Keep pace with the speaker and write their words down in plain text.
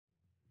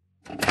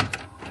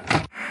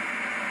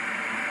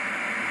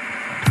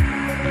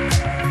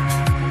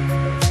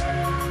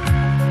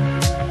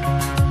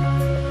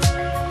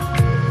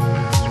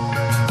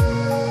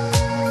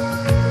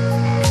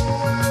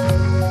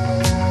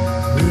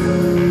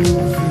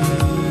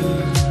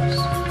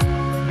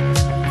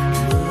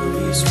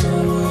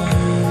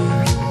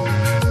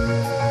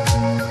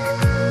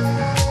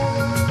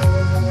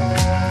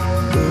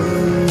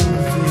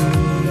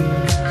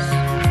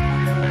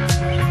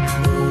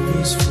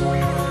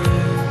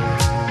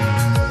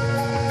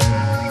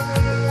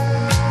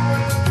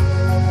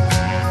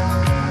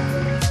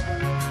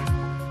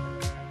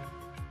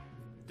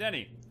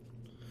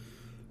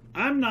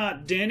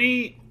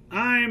Denny,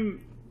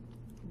 I'm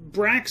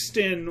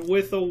Braxton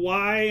with a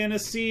Y and a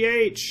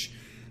CH.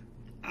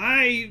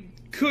 I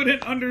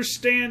couldn't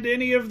understand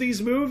any of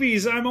these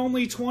movies. I'm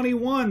only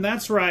 21.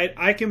 That's right.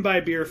 I can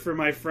buy beer for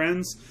my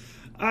friends.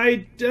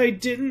 I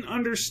didn't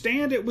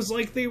understand. It was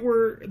like they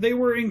were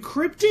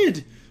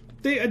encrypted.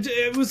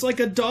 It was like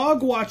a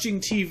dog watching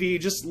TV,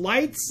 just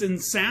lights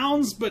and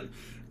sounds, but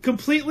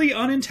completely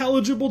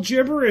unintelligible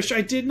gibberish.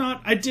 I did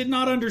not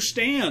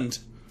understand.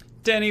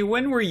 Denny,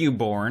 when were you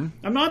born?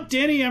 I'm not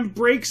Denny, I'm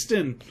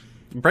Braxton.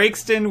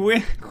 Braxton,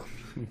 when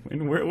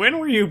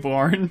were you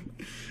born?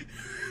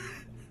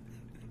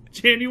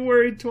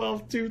 January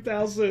 12th,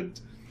 2000.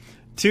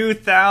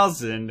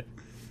 2000?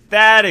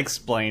 That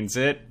explains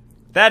it.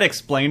 That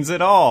explains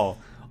it all.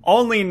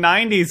 Only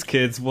 90s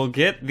kids will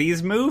get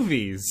these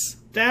movies.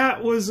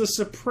 That was a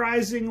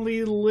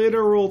surprisingly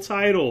literal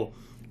title.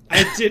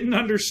 I didn't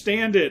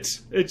understand it.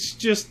 It's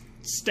just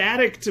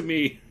static to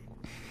me.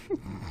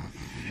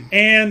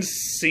 And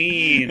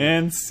scene.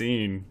 And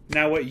scene.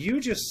 Now, what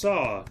you just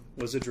saw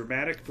was a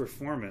dramatic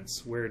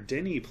performance where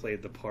Denny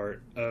played the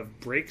part of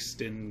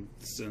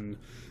Braxtonson,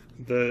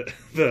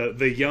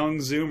 the young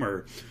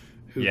Zoomer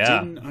who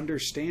didn't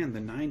understand the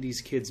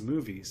 90s kids'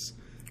 movies.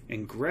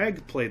 And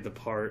Greg played the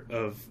part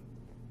of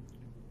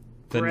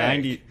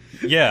Greg,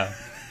 the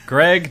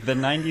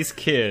 90s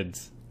kid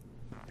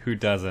who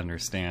does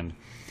understand.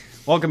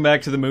 Welcome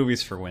back to the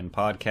Movies for Win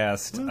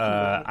podcast.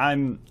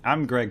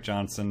 I'm Greg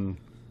Johnson.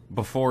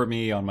 Before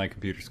me on my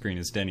computer screen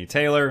is Denny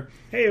Taylor.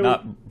 Hey,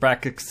 not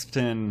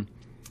Braxton,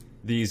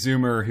 the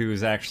Zoomer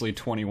who's actually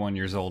 21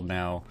 years old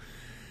now.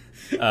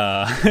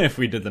 If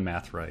we did the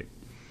math right.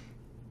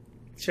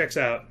 Checks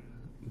out.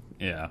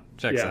 Yeah,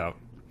 checks out.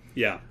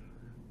 Yeah.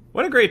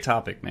 What a great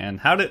topic, man.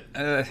 How did...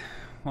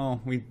 well,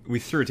 we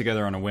threw it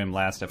together on a whim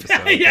last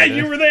episode. Yeah,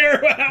 you were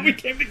there. We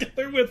came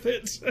together with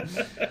it.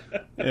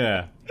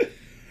 Yeah.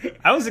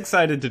 I was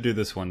excited to do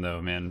this one, though,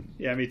 man.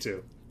 Yeah, me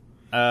too.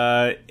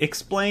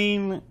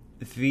 Explain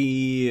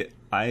the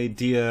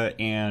idea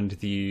and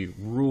the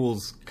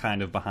rules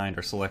kind of behind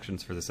our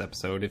selections for this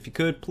episode, if you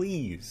could,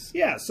 please.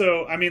 Yeah,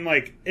 so, I mean,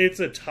 like, it's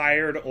a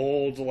tired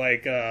old,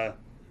 like,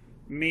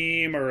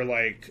 meme or,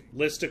 like,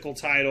 listicle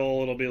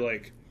title. It'll be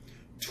like,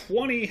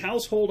 20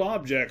 household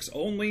objects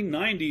only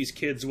 90s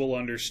kids will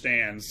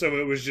understand. So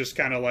it was just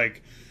kind of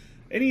like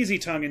an easy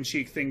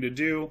tongue-in-cheek thing to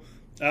do.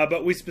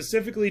 But we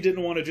specifically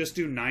didn't want to just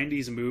do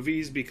 90s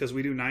movies because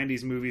we do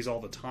 90s movies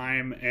all the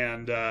time.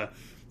 And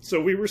so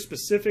we were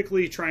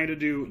specifically trying to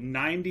do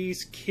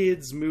 90s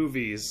kids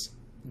movies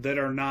that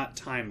are not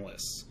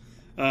timeless.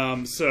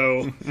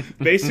 So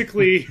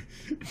basically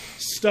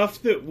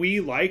stuff that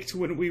we liked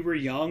when we were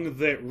young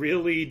that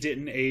really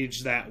didn't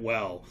age that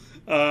well.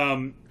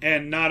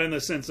 And not in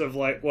the sense of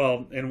like,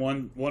 well, in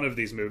one of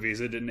these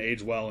movies, it didn't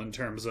age well in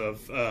terms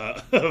of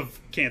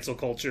cancel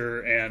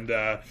culture, and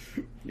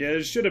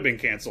it should have been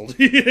canceled.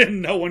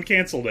 No one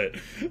canceled it.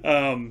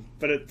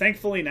 But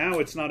thankfully now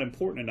it's not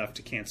important enough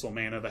to cancel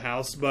Man of the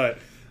House. But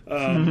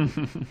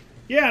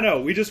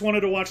we just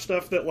wanted to watch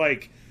stuff that,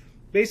 like,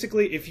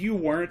 basically, if you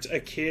weren't a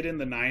kid in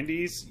the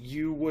 90s,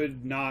 you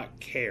would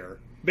not care.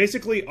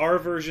 Basically, our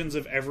versions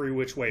of Every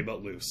Which Way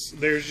But Loose.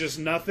 There's just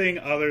nothing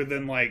other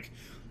than, like,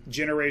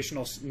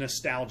 generational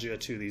nostalgia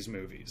to these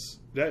movies.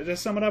 Did I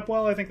sum it up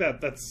well? I think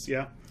that's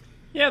yeah.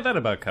 Yeah, that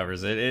about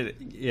covers it.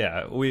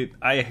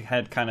 I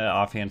had kind of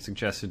offhand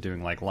suggested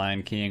doing like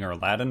Lion King or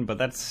Aladdin, but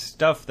that's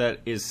stuff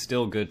that is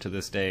still good to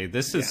this day.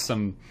 This is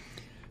some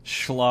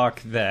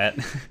schlock that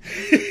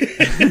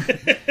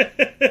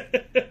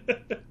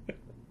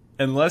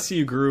unless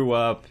you grew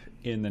up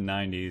in the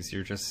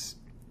 90s,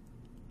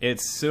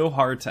 it's so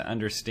hard to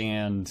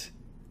understand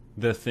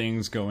the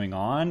things going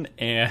on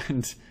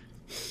and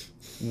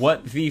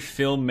what the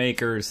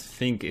filmmakers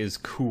think is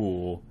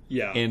cool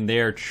in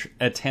their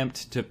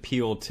attempt to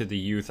appeal to the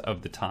youth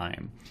of the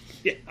time.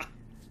 Yeah.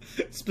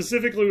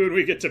 Specifically when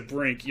we get to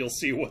Brink, you'll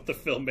see what the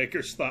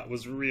filmmakers thought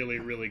was really,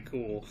 really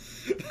cool.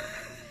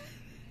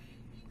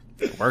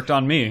 It worked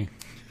on me.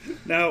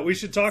 Now, we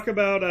should talk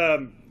about,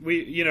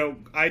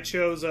 I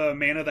chose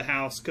Man of the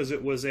House because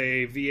it was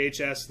a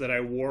VHS that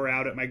I wore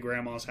out at my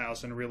grandma's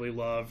house and really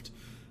loved.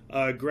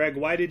 Greg,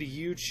 why did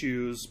you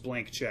choose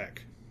Blank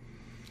Check?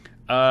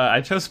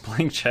 I chose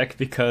Blank Check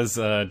because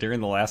during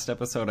the last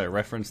episode I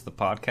referenced the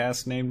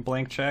podcast named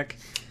Blank Check,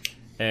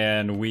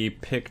 and we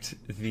picked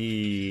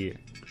the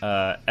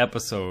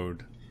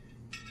episode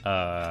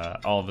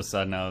all of a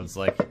sudden I was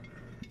like,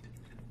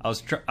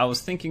 I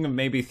was thinking of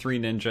maybe Three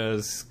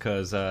Ninjas,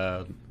 because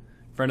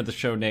friend of the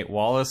show Nate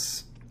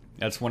Wallace,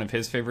 that's one of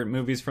his favorite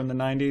movies from the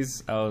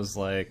 90s. I was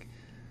like,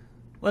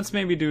 let's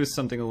maybe do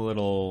something a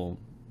little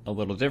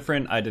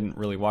different. I didn't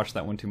really watch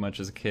that one too much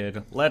as a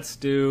kid. Let's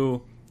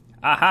do,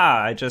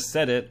 aha, I just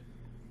said it,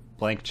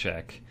 Blank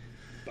Check.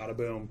 Bada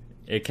boom.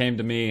 It came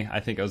to me. I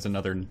think it was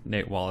another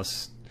Nate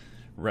Wallace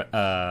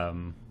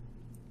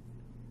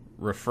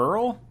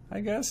referral, I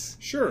guess.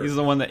 Sure. He was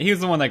the one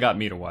that got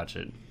me to watch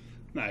it.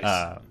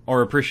 Nice.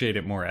 Or appreciate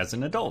it more as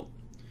an adult.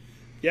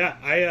 Yeah,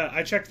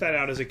 I checked that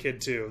out as a kid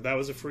too. That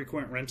was a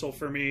frequent rental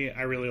for me.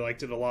 I really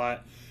liked it a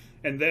lot.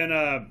 And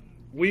then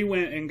we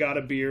went and got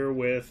a beer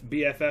with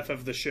BFF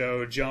of the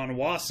show, John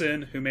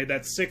Wasson, who made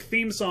that sick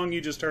theme song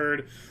you just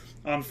heard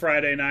on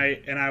Friday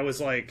night. And I was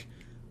like,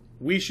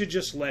 we should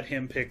just let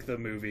him pick the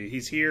movie.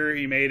 He's here,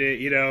 he made it,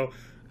 you know.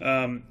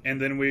 And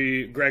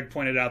then Greg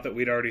pointed out that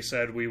we'd already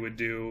said we would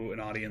do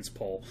an audience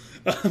poll.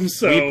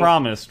 So we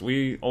promised.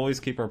 We always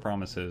keep our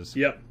promises.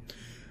 Yep.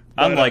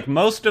 But, unlike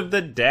most of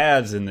the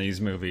dads in these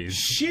movies.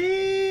 Shit!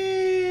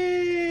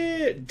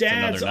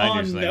 Dads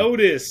on thing.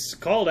 notice.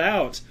 Called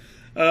out.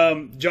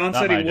 John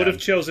said he would have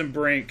dad. chosen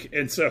Brink,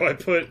 and so I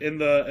put in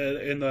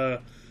the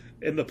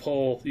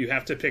poll, you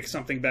have to pick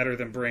something better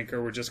than Brink,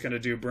 or we're just going to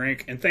do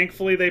Brink. And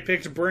thankfully they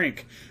picked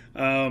Brink.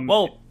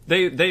 Well,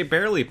 they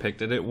barely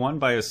picked it. It won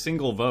by a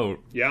single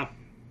vote. Yeah.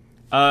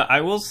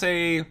 I will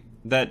say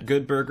that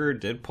Good Burger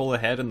did pull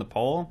ahead in the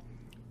poll,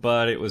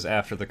 but it was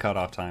after the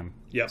cutoff time.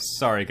 Yep.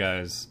 Sorry,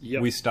 guys.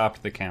 Yep. We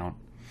stopped the count.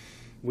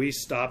 We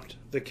stopped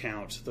the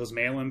count. Those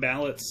mail-in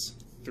ballots,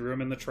 threw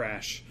them in the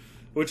trash.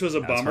 Which was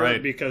a That's bummer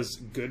right. because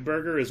Good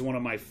Burger is one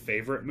of my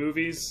favorite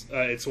movies.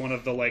 It's one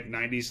of the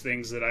 90s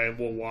things that I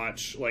will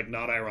watch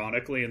not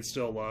ironically and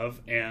still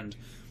love, and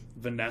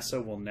Vanessa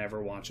will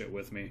never watch it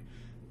with me.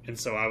 And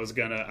so I was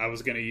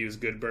gonna use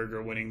Good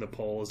Burger winning the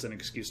poll as an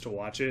excuse to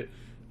watch it.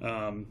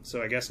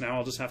 So I guess now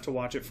I'll just have to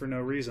watch it for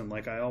no reason,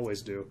 like I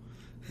always do.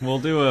 We'll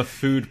do a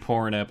food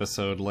porn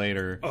episode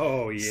later.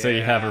 Oh yeah. So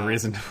you have a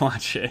reason to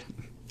watch it.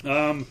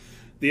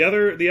 The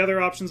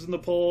other options in the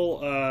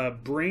poll,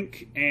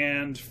 Brink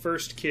and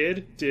First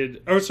Kid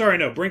did. Oh, sorry,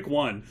 no, Brink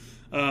won.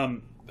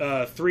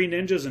 Three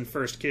Ninjas and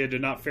First Kid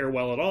did not fare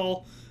well at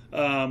all.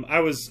 I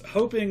was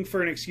hoping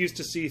for an excuse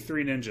to see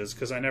Three Ninjas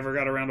because I never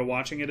got around to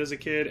watching it as a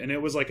kid, and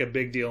it was like a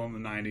big deal in the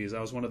 90s.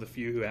 I was one of the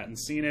few who hadn't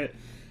seen it,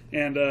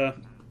 and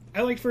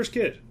I liked First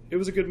Kid. It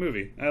was a good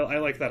movie. I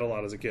liked that a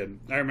lot as a kid.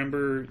 I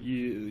remember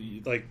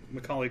you like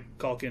Macaulay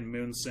Culkin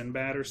Moon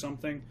Sinbad or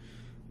something.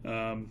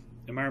 Am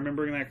I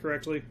remembering that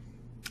correctly?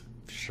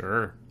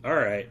 Sure. All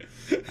right.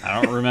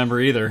 I don't remember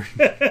either.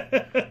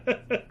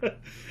 At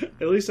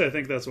least I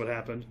think that's what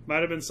happened. Might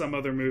have been some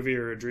other movie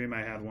or a dream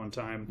I had one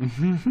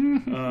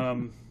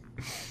time.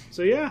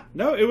 So yeah,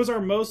 no, it was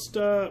our most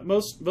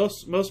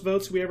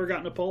votes we ever got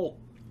in a poll.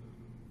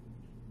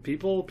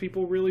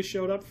 People really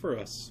showed up for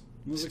us.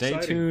 It was Stay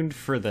exciting. tuned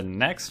for the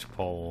next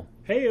poll.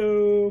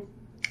 Heyo.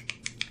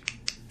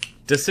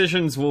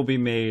 Decisions will be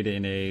made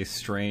in a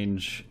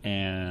strange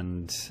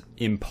and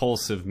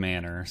impulsive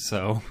manner,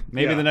 so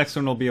maybe Yeah. the next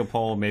one will be a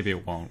poll, maybe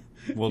it won't.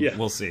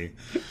 We'll see.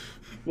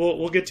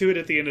 We'll get to it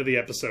at the end of the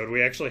episode.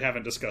 We actually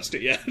haven't discussed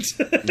it yet.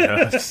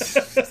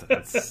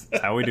 That's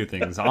how we do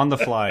things, on the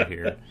fly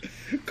here.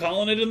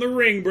 Calling it in the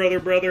ring,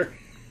 brother.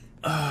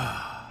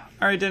 All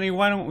right, Denny,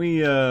 why don't we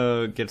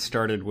get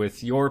started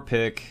with your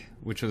pick,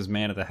 which was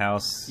Man of the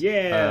House.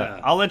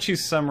 Yeah. I'll let you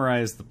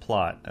summarize the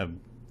plot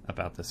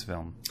about this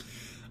film.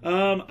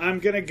 I'm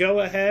going to go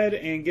ahead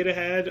and get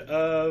ahead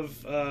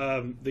of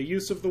the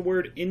use of the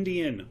word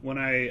Indian when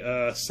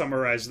I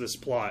summarize this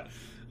plot.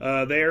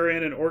 They are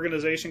in an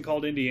organization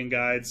called Indian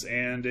Guides,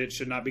 and it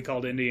should not be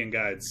called Indian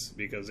Guides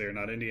because they are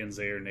not Indians.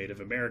 They are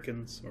Native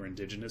Americans or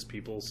indigenous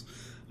peoples.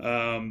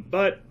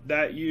 But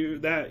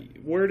that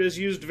word is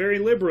used very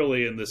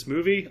liberally in this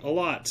movie, a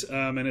lot,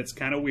 and it's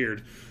kind of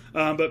weird.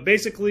 But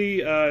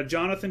basically,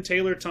 Jonathan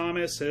Taylor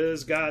Thomas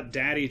has got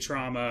daddy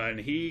trauma, and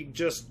he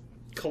just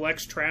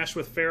collects trash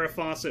with Farrah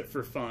Fawcett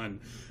for fun.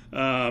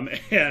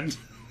 And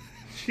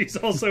she's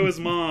also his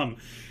mom.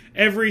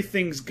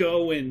 Everything's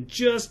going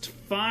just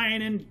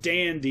fine and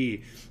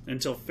dandy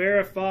until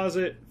Farrah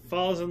Fawcett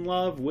falls in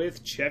love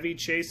with Chevy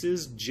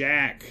Chase's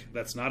Jack.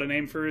 That's not a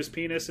name for his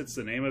penis, it's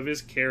the name of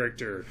his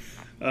character.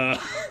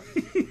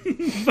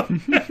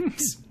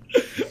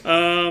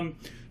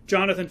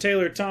 Jonathan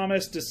Taylor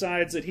Thomas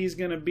decides that he's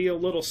going to be a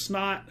little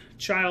snot,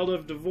 child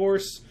of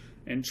divorce,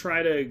 and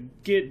try to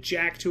get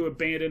Jack to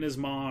abandon his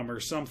mom or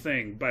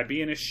something by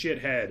being a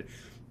shithead.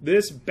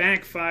 This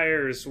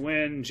backfires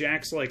when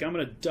Jack's like, I'm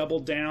going to double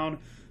down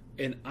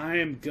and I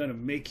am going to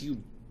make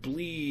you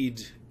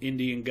bleed,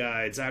 Indian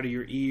Guides, out of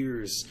your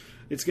ears.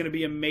 It's going to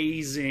be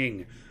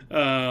amazing.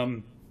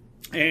 There's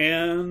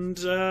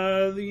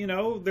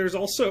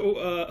also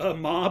a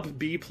mob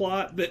B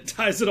plot that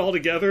ties it all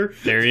together.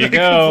 There you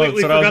go.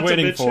 That's what I was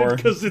waiting for.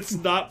 Because it's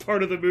not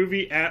part of the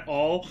movie at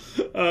all.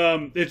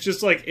 It's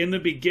just like in the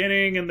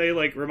beginning, and they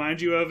like remind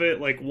you of it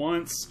like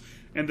once,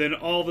 and then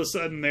all of a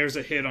sudden there's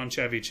a hit on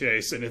Chevy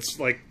Chase, and it's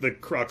like the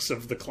crux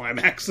of the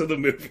climax of the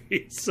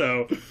movie.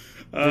 So,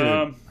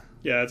 yeah,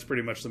 that's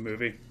pretty much the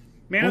movie.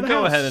 Man of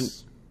the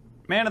House.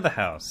 Man of the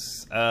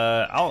House.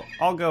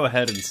 I'll go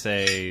ahead and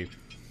say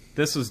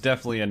this was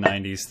definitely a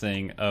 90s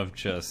thing of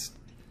just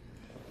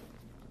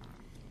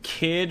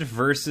kid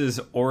versus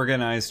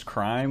organized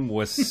crime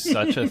was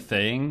such a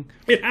thing.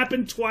 It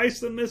happened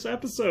twice in this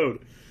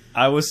episode.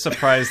 I was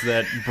surprised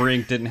that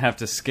Brink didn't have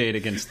to skate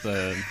against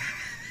the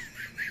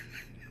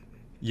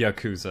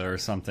Yakuza or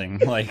something.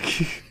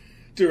 Like,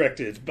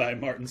 directed by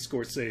Martin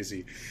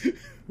Scorsese.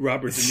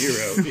 Robert De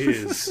Niro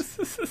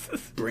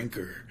is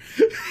Brinker.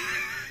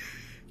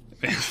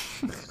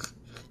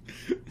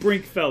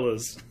 Brink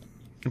fellas.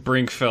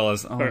 Brink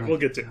fellas. Oh, all right, we'll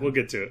get to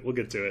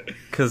it.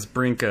 Cause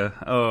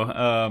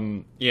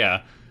Brinka.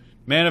 Yeah.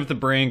 Man of the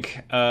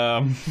Brink.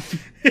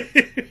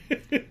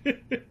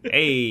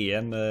 Hey,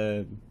 and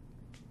the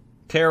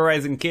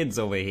terrorizing kids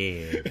over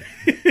here.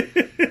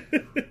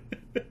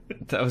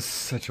 That was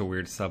such a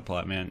weird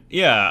subplot, man.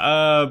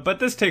 Yeah, but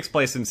this takes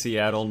place in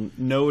Seattle,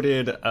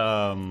 noted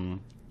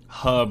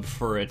hub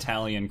for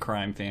Italian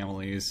crime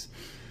families.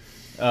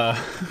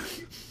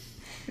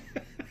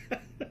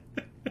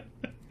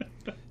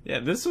 Yeah,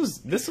 this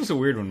was a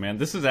weird one, man.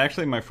 This is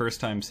actually my first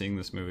time seeing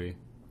this movie.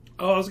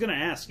 Oh, I was gonna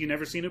ask, you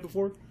never seen it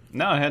before?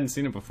 No, I hadn't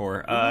seen it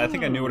before. I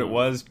think I knew what it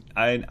was.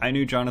 I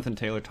knew Jonathan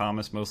Taylor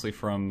Thomas mostly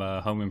from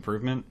Home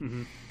Improvement,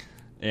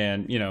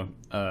 and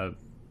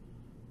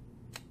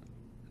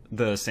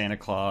the Santa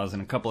Claus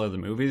and a couple of the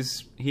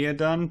movies he had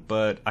done,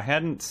 but I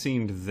hadn't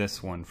seen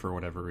this one for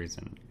whatever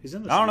reason. He's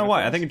in the I don't know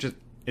why. Claus? I think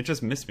it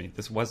just missed me.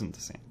 This wasn't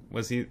the same.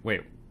 Was he?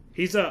 Wait.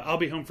 He's I'll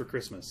Be Home for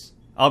Christmas.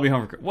 I'll Be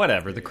Home for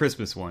whatever, the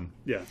Christmas one.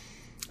 Yeah.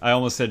 I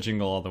almost said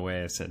Jingle All the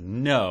Way. I said,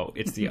 no,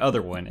 it's the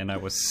other one, and I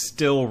was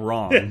still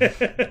wrong.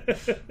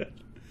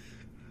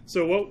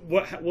 So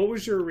what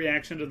was your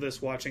reaction to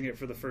this, watching it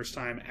for the first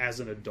time as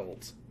an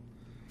adult?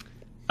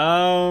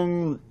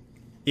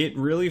 It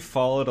really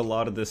followed a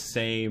lot of the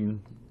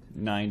same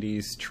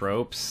 90s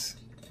tropes.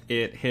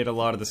 It hit a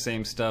lot of the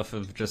same stuff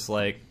of just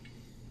like,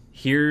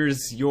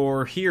 here's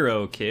your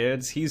hero,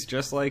 kids. He's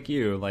just like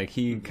you. Like,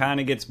 he kind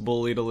of gets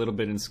bullied a little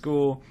bit in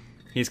school.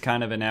 He's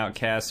kind of an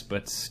outcast,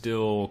 but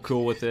still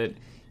cool with it.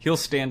 He'll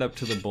stand up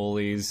to the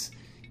bullies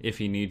if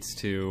he needs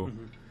to.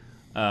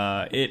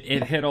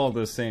 It hit all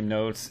those same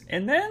notes.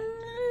 And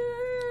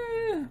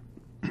then,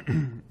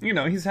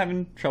 he's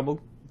having trouble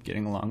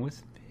getting along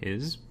with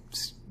his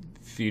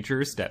future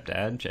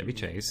stepdad, Chevy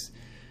Chase.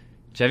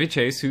 Chevy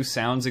Chase, who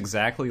sounds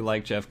exactly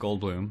like Jeff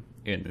Goldblum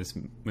in this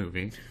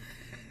movie.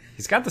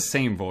 He's got the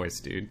same voice,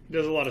 dude.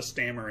 There's a lot of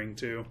stammering,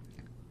 too.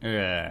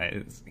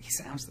 He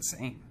sounds the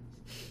same.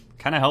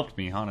 Kind of helped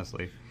me,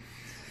 honestly.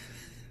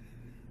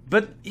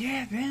 But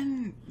yeah,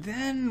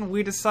 then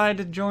we decided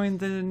to join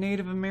the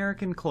Native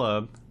American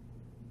Club.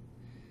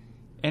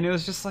 And it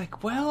was just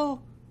like,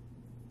 well,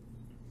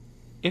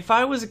 if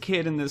I was a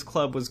kid and this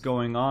club was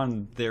going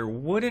on, there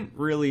wouldn't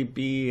really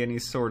be any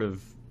sort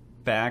of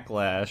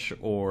backlash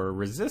or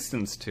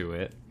resistance to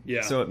it.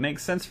 Yeah. So it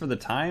makes sense for the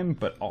time,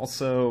 but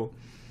also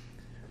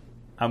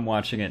I'm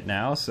watching it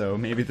now, so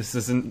maybe this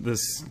isn't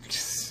this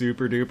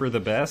super duper the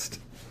best.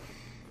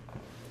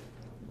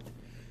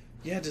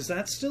 Yeah, does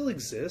that still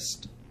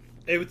exist?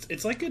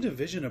 It's like a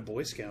division of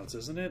Boy Scouts,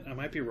 isn't it? I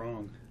might be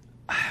wrong.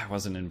 I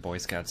wasn't in Boy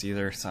Scouts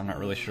either, so I'm not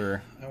really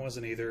sure. I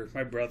wasn't either.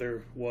 My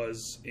brother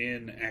was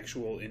in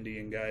actual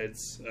Indian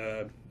Guides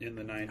in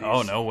the 90s.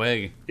 Oh, no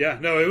way. Yeah,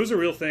 no, it was a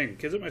real thing.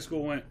 Kids at my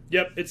school went,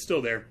 yep, it's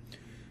still there.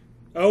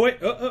 Oh, wait.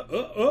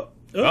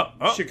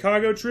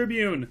 Chicago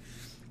Tribune.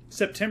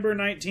 September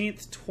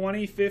 19th,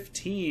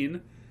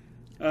 2015.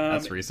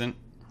 That's recent.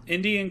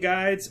 Indian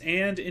Guides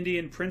and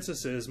Indian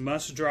Princesses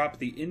must drop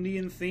the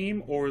Indian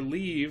theme or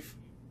leave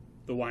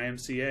the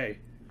YMCA.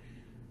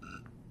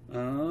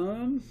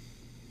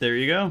 There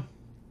you go.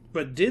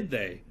 But did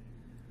they?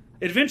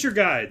 Adventure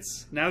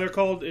Guides. Now they're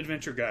called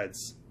Adventure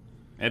Guides.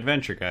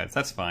 Adventure Guides.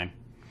 That's fine.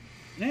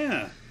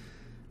 Yeah.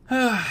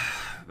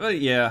 But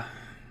yeah.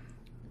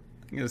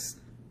 I guess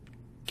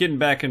getting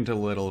back into a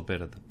little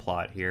bit of the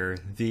plot here.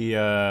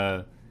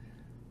 The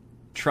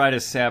try to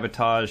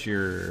sabotage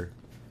your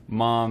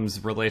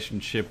mom's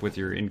relationship with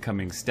your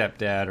incoming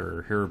stepdad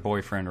or her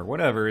boyfriend or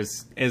whatever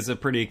is a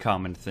pretty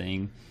common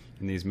thing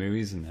in these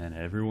movies, and then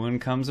everyone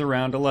comes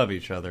around to love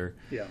each other.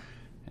 Yeah.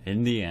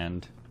 In the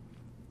end.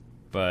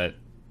 But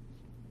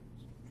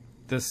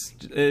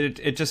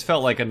it just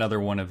felt like another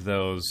one of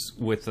those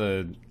with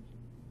a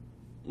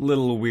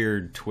little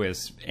weird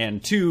twist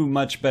and two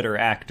much better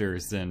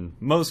actors than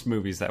most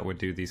movies that would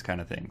do these kind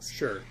of things.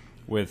 Sure.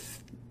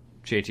 With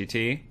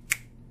JTT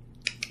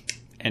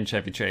and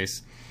Chevy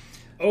Chase.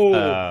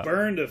 Oh,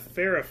 burned a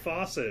Farrah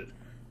Fawcett.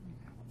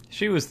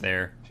 She was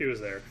there. She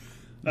was there.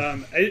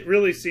 It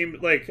really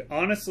seemed like,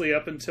 honestly,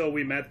 up until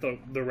we met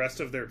the rest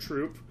of their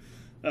troupe,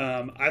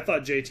 I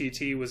thought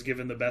JTT was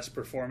given the best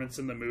performance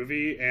in the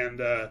movie, and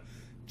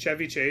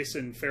Chevy Chase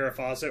and Farrah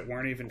Fawcett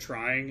weren't even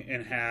trying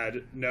and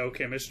had no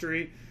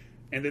chemistry.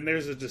 And then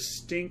there's a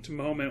distinct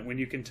moment when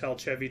you can tell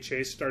Chevy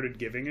Chase started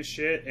giving a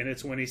shit, and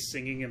it's when he's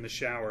singing in the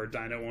shower,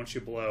 "Dinah, Won't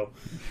You Blow."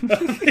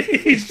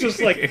 He's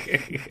just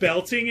like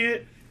belting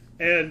it.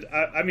 And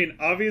I mean,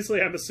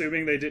 obviously, I'm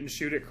assuming they didn't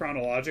shoot it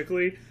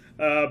chronologically,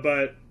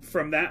 but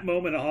from that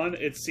moment on,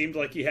 it seemed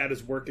like he had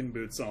his working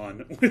boots on,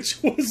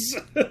 which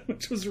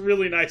was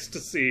really nice to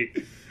see.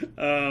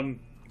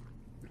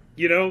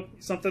 You know,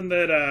 something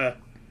that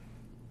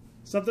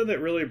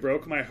really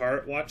broke my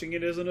heart watching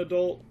it as an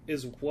adult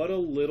is what a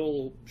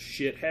little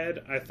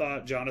shithead I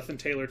thought Jonathan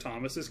Taylor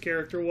Thomas's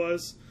character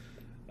was.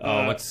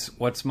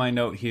 What's my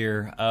note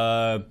here?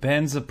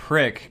 Ben's a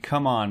prick.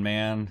 Come on,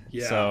 man.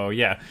 Yeah. So,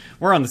 yeah,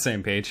 we're on the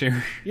same page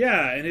here.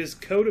 Yeah, and his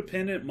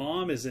codependent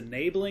mom is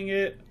enabling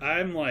it.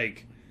 I'm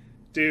like,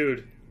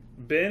 dude,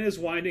 Ben is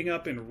winding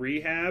up in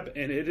rehab,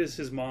 and it is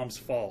his mom's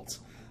fault.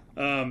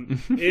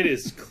 It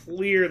is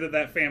clear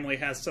that family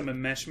has some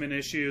enmeshment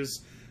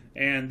issues,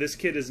 and this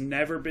kid has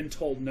never been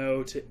told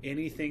no to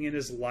anything in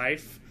his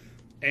life,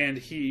 and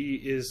he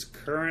is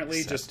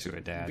currently just to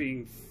a dad.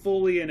 Being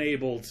fully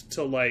enabled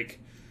to, like,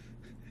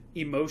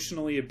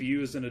 emotionally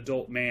abuse an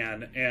adult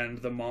man, and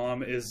the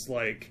mom is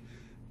like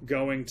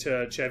going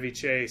to Chevy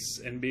Chase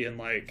and being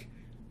like,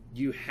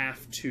 you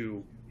have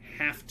to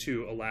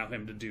allow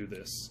him to do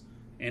this,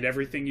 and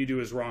everything you do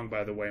is wrong,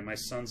 by the way, my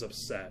son's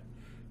upset.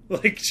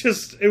 Like,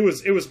 just it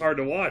was hard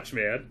to watch,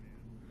 man.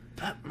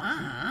 But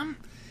Mom,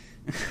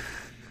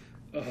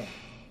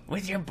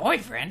 with your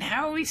boyfriend,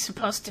 how are we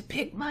supposed to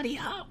pick muddy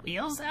Hot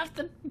Wheels off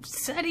the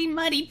sunny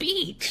muddy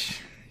beach?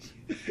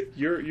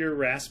 Your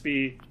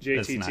raspy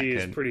JTT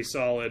is good. pretty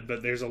solid,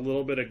 but there's a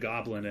little bit of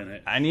goblin in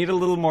it. I need a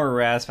little more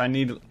rasp. I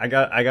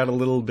got a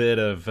little bit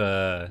of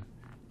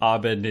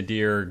Abed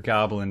Nadir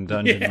Goblin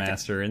Dungeon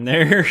Master in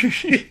there.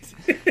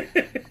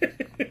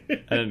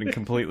 I didn't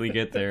completely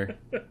get there.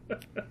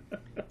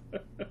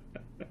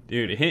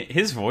 Dude,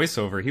 his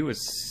voiceover, he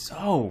was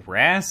so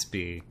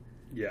raspy.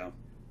 Yeah.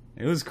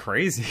 It was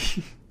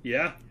crazy.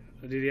 Yeah.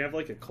 Did he have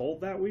like a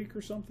cold that week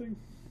or something?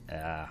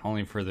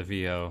 Only for the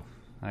VO,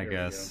 I There we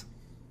guess. go.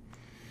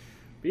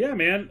 But yeah,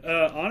 man,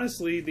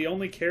 honestly, the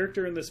only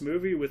character in this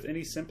movie with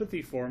any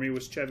sympathy for me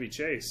was Chevy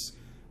Chase,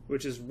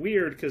 which is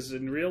weird because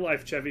in real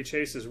life, Chevy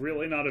Chase is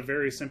really not a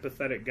very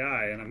sympathetic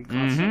guy, and I'm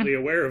constantly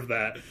aware of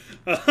that.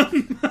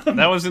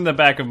 That was in the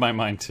back of my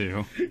mind,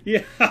 too.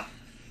 Yeah.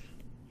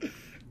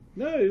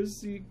 No,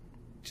 he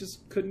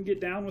just couldn't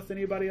get down with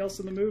anybody else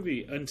in the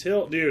movie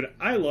until, dude,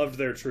 I loved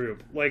their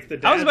troop. Like, the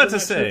dads I was about in to that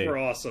say. troop were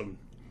awesome.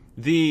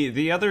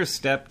 The other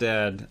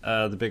stepdad,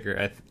 the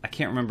bigger, I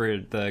can't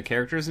remember the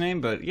character's name,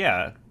 but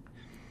yeah,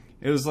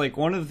 it was like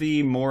one of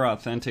the more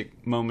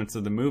authentic moments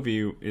of the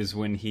movie is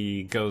when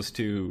he goes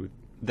to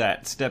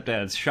that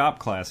stepdad's shop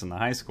class in the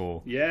high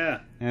school. Yeah.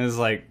 And it's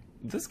like,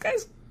 this guy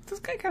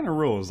kind of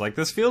rules. Like,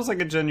 this feels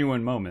like a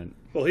genuine moment.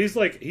 Well, he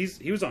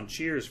was on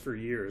Cheers for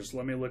years.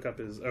 Let me look up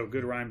his. Oh,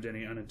 good rhyme,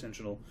 Denny.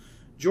 Unintentional.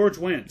 George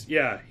Wendt.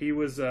 Yeah, he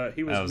was was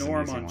Norm an easy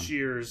on one.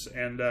 Cheers,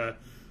 and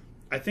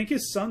I think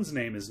his son's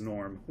name is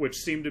Norm, which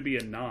seemed to be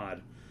a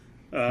nod.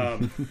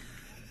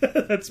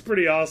 That's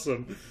pretty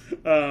awesome.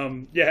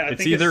 Yeah, It's think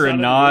his either a son in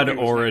the nod movie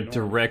was or a named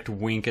Norm. direct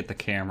wink at the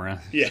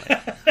camera.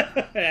 Yeah.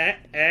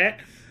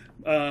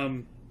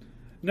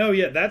 No,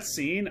 yeah, that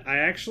scene,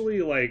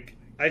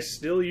 I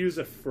still use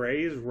a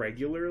phrase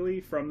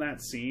regularly from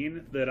that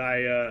scene that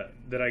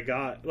I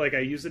got. Like, I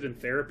use it in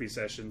therapy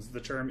sessions,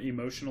 the term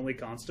emotionally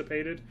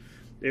constipated.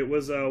 It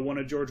was one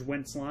of George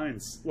Wendt's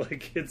lines.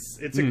 Like, it's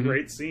a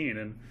great scene.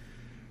 And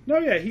no,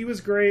 yeah, he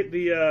was great.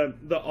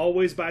 The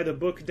always by the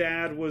book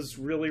dad was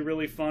really,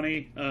 really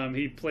funny.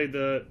 He played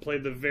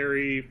the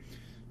very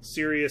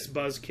serious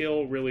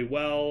buzzkill really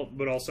well,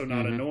 but also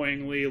not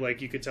annoyingly.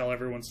 Like, you could tell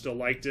everyone still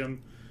liked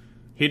him.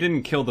 He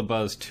didn't kill the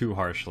buzz too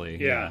harshly.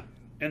 Yeah.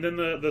 And then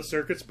the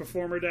circus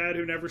performer dad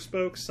who never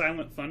spoke,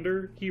 Silent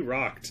Thunder, he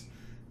rocked.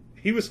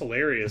 He was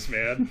hilarious,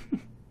 man.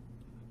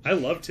 I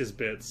loved his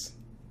bits.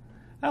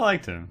 I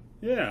liked him.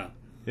 Yeah.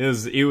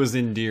 It was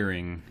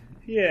endearing.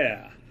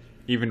 Yeah.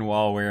 Even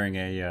while wearing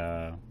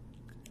a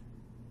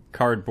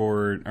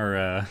cardboard or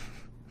a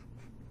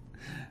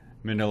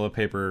manila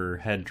paper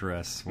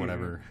headdress,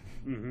 whatever.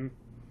 Mm-hmm.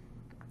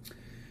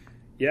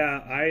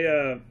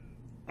 Yeah,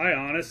 I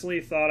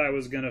honestly thought I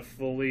was gonna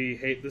fully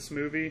hate this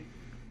movie,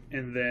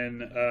 and then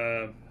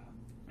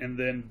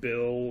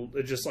Bill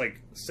just like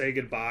say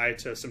goodbye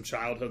to some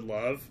childhood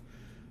love.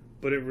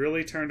 But it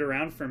really turned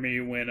around for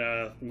me when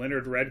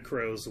Leonard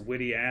Redcrow's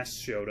witty ass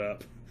showed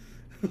up.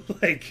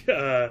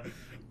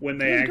 When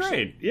they He was actually,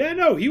 great. yeah,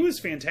 no, he was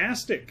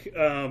fantastic.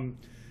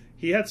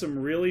 He had some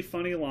really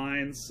funny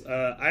lines.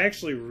 I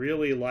actually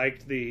really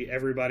liked the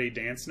 "Everybody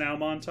Dance Now"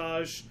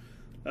 montage.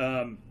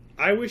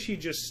 I wish he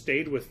just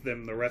stayed with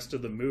them the rest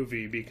of the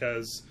movie,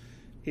 because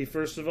he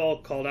first of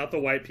all called out the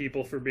white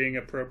people for being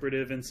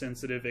appropriative,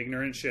 insensitive,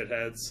 ignorant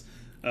shitheads.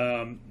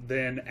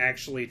 Then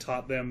actually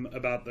taught them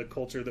about the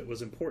culture that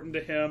was important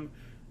to him,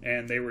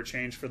 and they were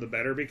changed for the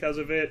better because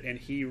of it. And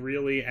he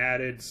really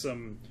added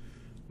some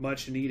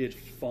much needed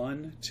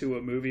fun to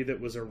a movie that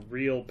was a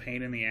real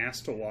pain in the ass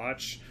to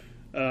watch.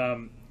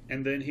 And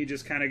and then he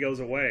just kind of goes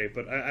away.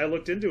 But I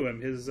looked into him.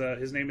 His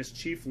name is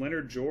Chief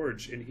Leonard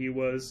George, and he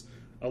was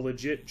a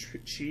legit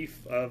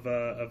chief of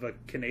a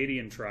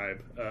Canadian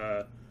tribe.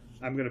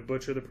 I'm going to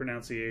butcher the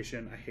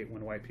pronunciation. I hate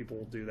when white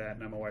people do that,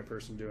 and I'm a white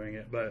person doing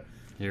it. But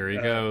here he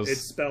goes.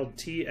 It's spelled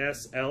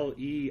TSLEIL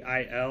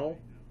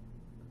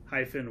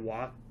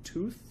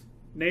 -Watuth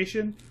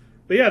Nation.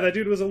 But yeah, that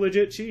dude was a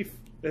legit chief.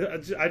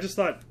 I just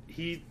thought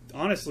he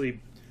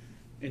honestly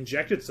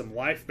injected some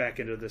life back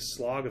into this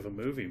slog of a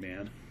movie,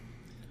 man.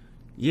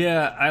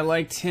 Yeah, I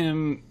liked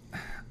him.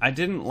 I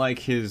didn't like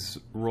his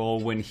role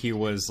when he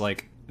was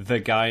like the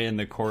guy in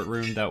the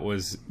courtroom that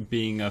was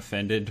being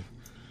offended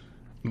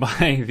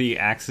by the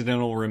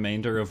accidental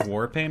remainder of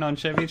war paint on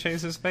Chevy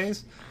Chase's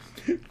face.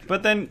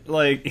 But then,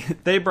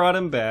 like, they brought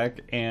him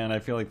back, and I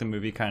feel like the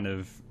movie kind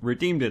of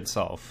redeemed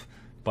itself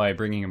by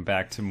bringing him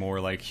back to more,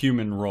 like,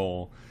 human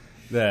role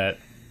that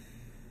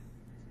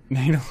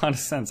made a lot of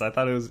sense. I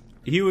thought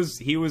he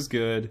was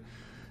good.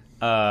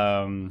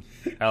 I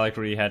liked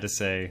what he had to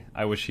say.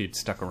 I wish he'd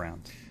stuck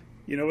around.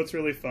 You know what's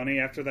really funny?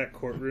 After that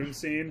courtroom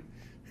scene,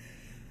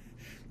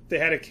 they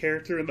had a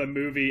character in the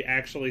movie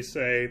actually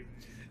say,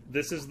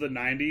 "This is the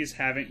 90s,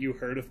 haven't you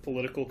heard of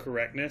political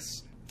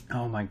correctness?"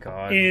 Oh my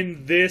god.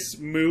 In this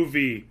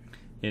movie.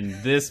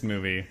 In this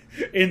movie,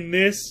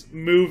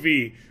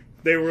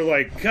 they were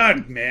like,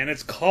 "God, man,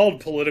 it's called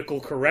political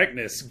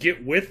correctness.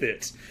 Get with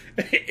it."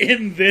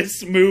 In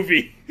this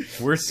movie.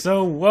 we're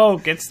so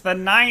woke. It's the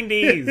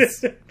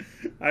 90s.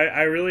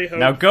 I really hope...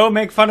 Now go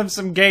make fun of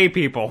some gay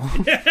people.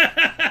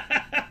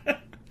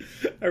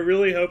 I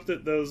really hope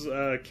that those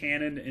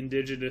canon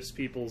indigenous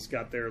peoples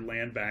got their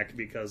land back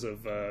because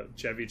of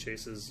Chevy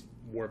Chase's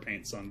war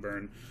paint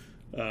sunburn.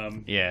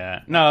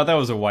 Yeah. No, that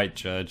was a white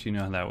judge. You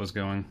know how that was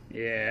going.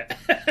 Yeah.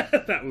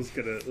 That was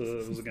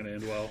gonna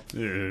end well.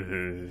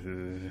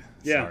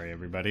 Yeah. Sorry,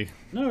 everybody.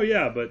 No,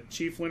 yeah, but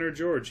Chief Leonard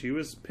George, he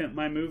was Pimp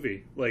My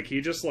Movie. Like,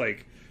 he just,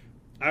 like...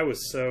 I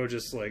was so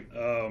just like,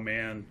 oh,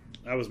 man.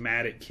 I was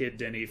mad at Kid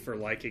Denny for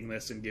liking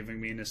this and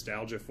giving me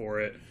nostalgia for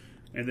it.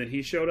 And then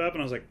he showed up,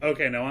 and I was like,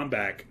 okay, no, I'm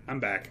back.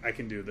 I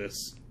can do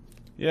this.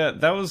 Yeah,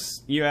 that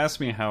was... You asked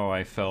me how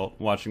I felt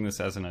watching this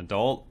as an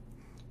adult.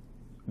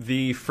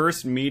 The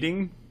first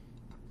meeting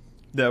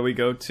that we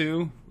go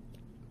to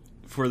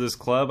for this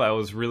club, I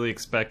was really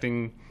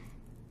expecting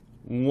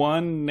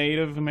one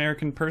Native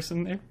American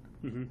person there.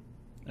 Mm-hmm.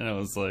 And I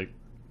was like,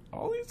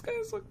 all these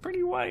guys look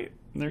pretty white.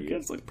 And their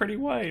kids look pretty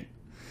white.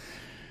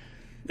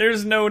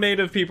 There's no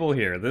Native people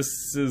here. This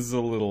is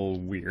a little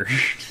weird.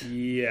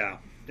 Yeah.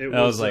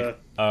 I was like,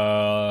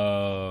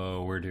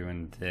 oh, we're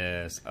doing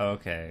this.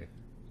 Okay.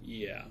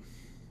 Yeah.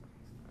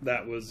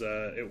 That was,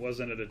 it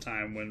wasn't at a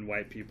time when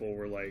white people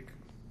were like,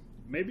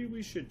 maybe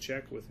we should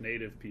check with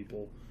Native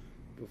people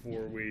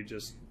before we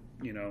just,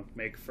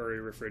 make furry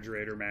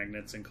refrigerator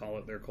magnets and call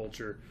it their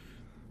culture.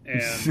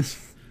 And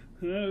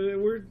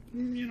we're,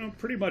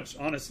 pretty much,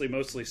 honestly,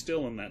 mostly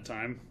still in that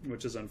time,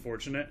 which is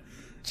unfortunate.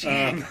 It's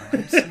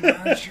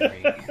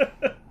Marjorie.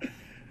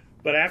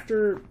 But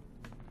after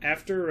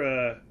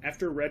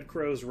Red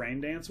Crow's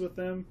rain dance with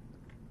them,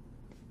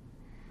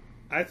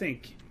 I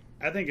think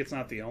it's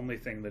not the only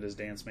thing that his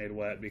dance made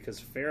wet,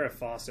 because Farrah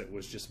Fawcett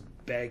was just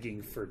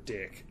begging for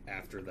dick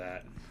after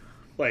that.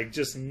 Like,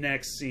 just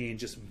next scene,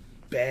 just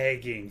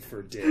begging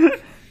for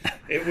dick.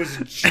 It was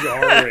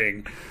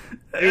jarring.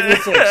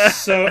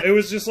 It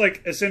was just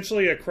like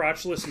essentially a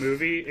crotchless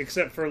movie,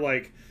 except for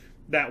like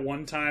that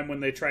one time when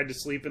they tried to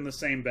sleep in the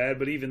same bed,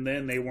 but even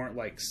then they weren't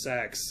like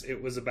sex.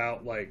 It was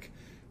about like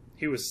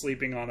he was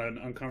sleeping on an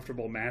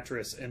uncomfortable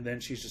mattress, and then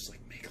she's just like,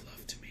 "Make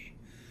love to me.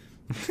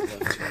 Make love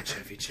to me,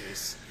 Chevy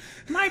Chase."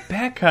 My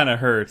back kind of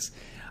hurts.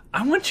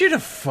 I want you to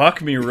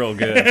fuck me real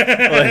good.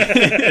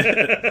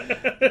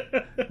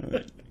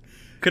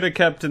 Could have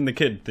kept in the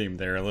kid theme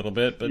there a little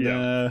bit, but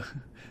Yeah.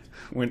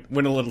 went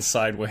a little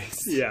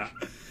sideways. Yeah.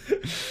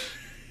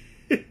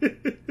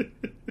 It's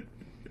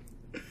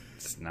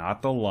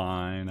not the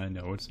line. I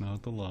know it's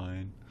not the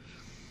line.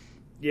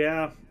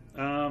 Yeah.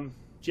 Do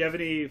you have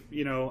any,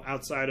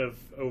 outside of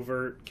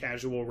overt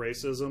casual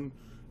racism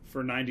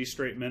for 90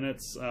 straight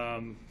minutes?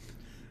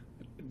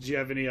 Do you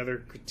have any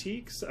other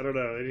critiques? I don't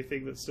know.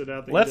 Anything that stood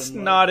out that Let's you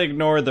didn't not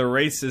ignore the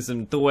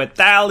racism to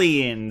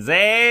Italians,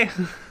 eh?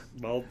 like?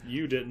 Well,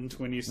 you didn't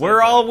when you said We're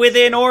that. all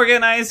within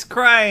organized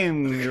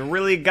crime. It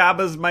really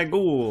gabas my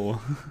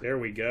ghoul. There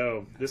we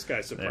go. This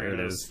guy's There it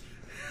Sopranos. is.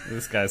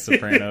 This guy's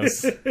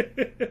Sopranos.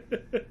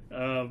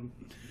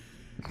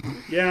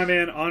 Yeah,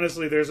 man.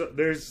 Honestly, there's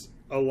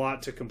a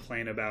lot to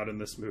complain about in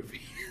this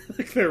movie.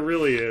 Like, there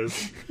really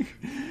is.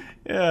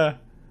 Yeah.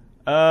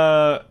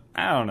 I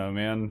don't know,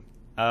 man.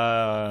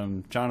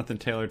 Jonathan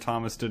Taylor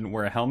Thomas didn't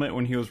wear a helmet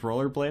when he was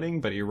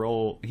rollerblading, but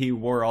he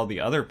wore all the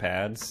other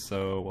pads,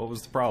 so what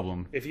was the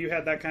problem? If you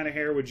had that kind of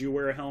hair, would you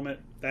wear a helmet?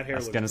 That hair I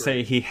was looks going to say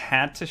great. he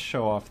had to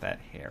show off that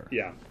hair.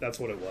 Yeah, that's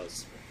what it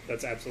was.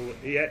 That's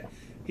absolutely...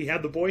 He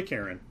had the boy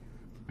Karen.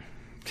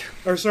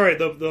 Or, sorry,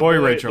 the Boy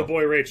Rachel. The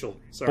boy Rachel.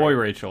 Sorry. Boy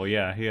Rachel,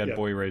 yeah. He had Yeah.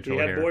 Boy Rachel He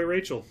had hair. boy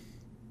Rachel.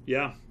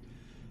 Yeah.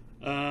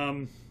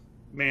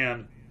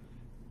 Man.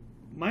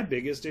 my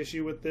biggest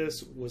issue with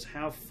this was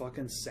how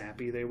fucking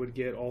sappy they would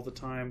get all the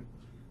time.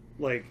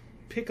 Like,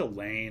 pick a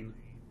lane.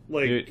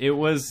 Like, Dude,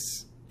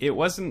 it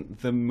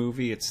wasn't the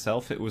movie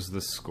itself, it was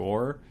the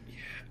score.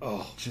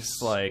 oh, Just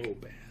so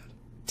like bad.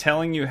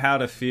 telling you how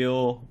to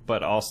feel,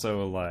 but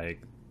also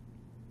like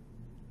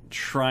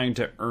trying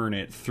to earn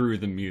it through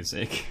the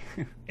music.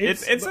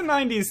 It's a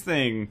 90s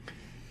thing.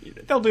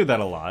 They'll do that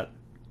a lot.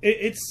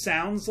 It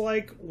sounds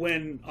like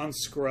when on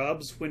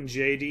Scrubs, when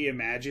JD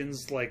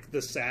imagines like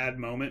the sad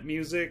moment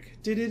music,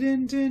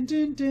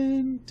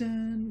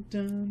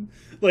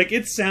 like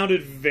it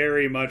sounded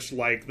very much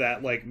like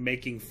that, like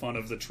making fun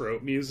of the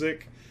trope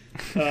music.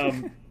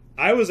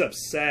 I was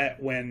upset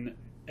when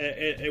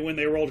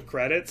they rolled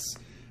credits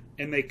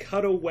and they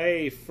cut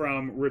away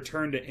from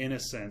Return to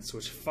Innocence,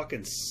 which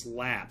fucking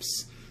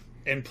slaps,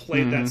 and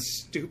played that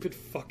stupid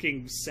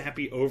fucking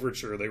sappy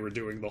overture they were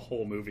doing the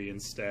whole movie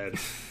instead.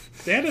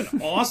 They had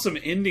an awesome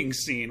ending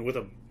scene with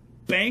a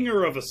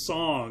banger of a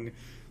song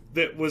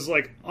that was,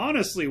 like,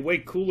 honestly way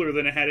cooler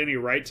than it had any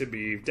right to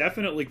be.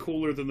 Definitely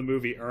cooler than the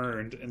movie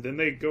earned. And then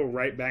they go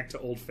right back to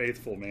Old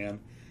Faithful, man.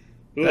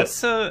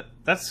 Ugh.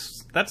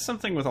 That's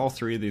something with all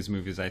three of these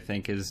movies, I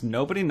think, is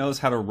nobody knows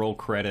how to roll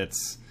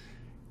credits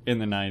in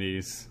the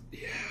 90s.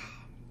 Yeah.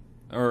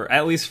 Or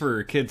at least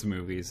for kids'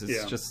 movies. It's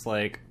Yeah. just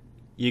like,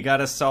 you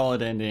got a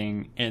solid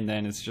ending, and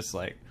then it's just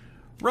like,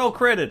 roll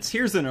credits,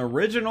 here's an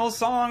original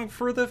song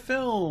for the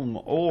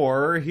film,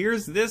 or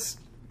here's this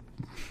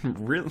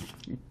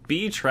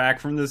B track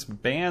from this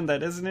band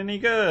that isn't any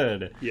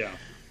good. Yeah.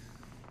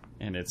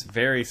 And it's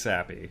very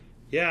sappy.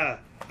 Yeah.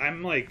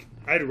 I'm like,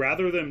 I'd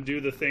rather them do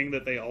the thing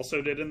that they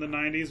also did in the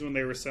 90s when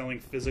they were selling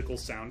physical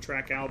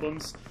soundtrack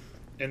albums,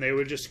 and they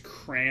would just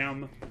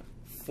cram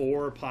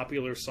 4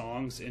 popular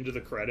songs into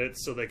the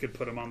credits so they could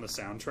put them on the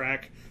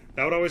soundtrack.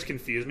 That would always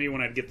confuse me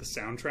when I'd get the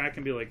soundtrack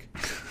and be like,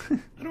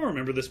 I don't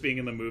remember this being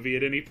in the movie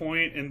at any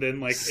point. And then,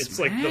 like, it's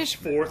like the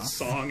 4th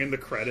song in the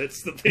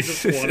credits that they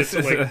just wanted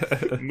to,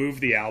 like, move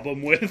the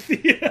album with.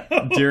 You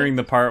know? During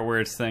the part where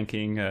it's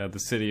thanking the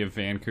city of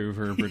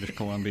Vancouver, British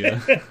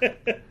Columbia.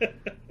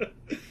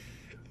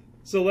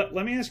 So let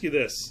me ask you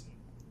this.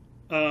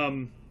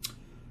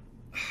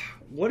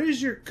 What is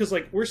your... Because,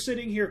 like, we're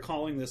sitting here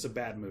calling this a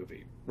bad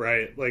movie,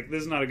 right? Like,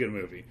 this is not a good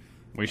movie.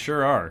 We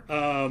sure are.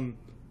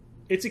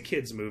 It's a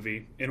kid's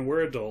movie, and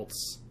we're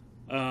adults.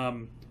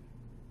 I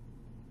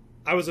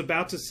was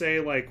about to say,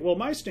 like, well,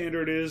 my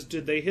standard is,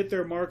 did they hit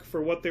their mark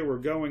for what they were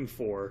going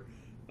for?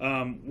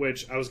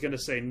 Which I was going to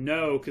say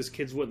no, because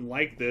kids wouldn't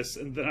like this.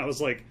 And then I was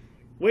like,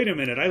 wait a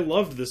minute, I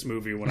loved this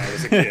movie when I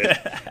was a kid.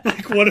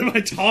 Like, what am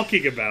I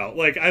talking about?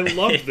 Like, I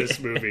loved this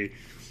movie.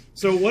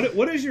 So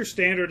what is your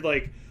standard,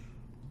 like,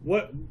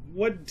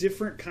 what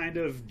different kind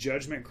of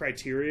judgment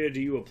criteria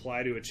do you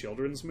apply to a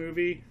children's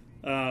movie?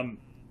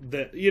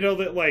 That, you know,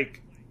 that,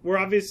 like, we're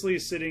obviously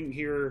sitting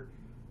here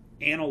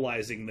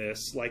analyzing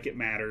this like it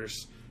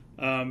matters,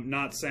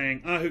 not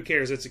saying, oh, who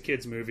cares, it's a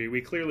kid's movie.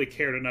 We clearly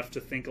cared enough to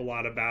think a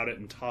lot about it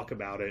and talk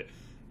about it.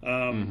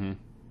 I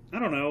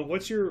don't know,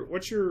 what's your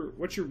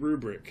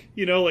rubric?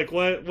 You know, like,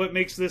 what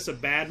makes this a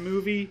bad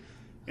movie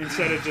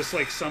instead of just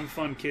like some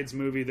fun kids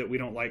movie that we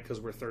don't like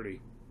because we're 30?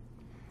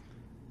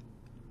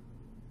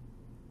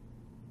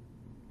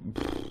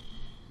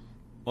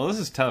 Well, this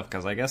is tough,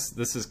 because I guess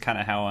this is kind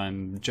of how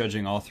I'm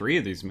judging all three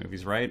of these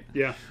movies, right?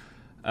 Yeah.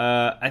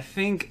 I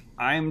think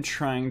I'm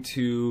trying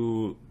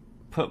to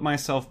put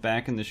myself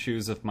back in the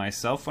shoes of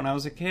myself when I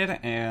was a kid,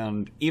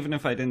 and even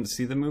if I didn't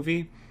see the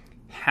movie,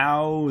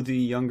 how the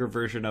younger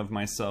version of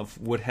myself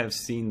would have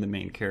seen the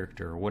main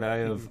character. Would I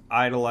have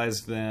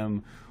idolized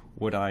them?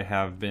 Would I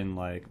have been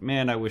like,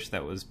 man, I wish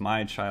that was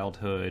my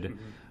childhood?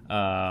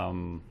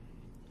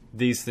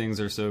 These things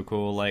are so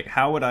cool. Like,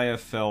 how would I have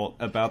felt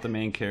about the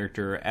main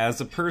character as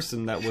a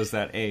person that was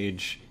that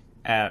age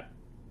at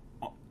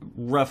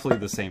roughly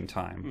the same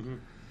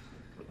time?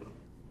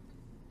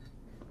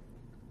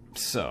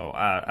 So,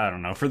 I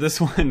don't know. For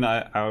this one,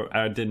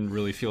 I didn't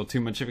really feel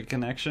too much of a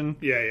connection.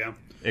 Yeah.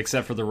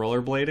 Except for the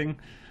rollerblading.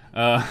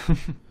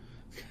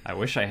 I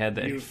wish I had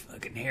that You-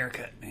 fucking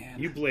haircut, man.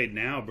 You blade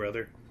now,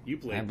 brother. You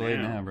blade I blade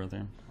now. now,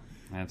 brother.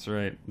 That's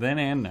right. Then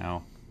and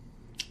now.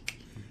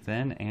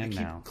 Then I and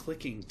keep now.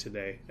 clicking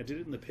today. I did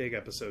it in the pig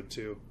episode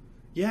too.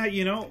 Yeah,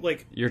 you know,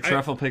 like, Your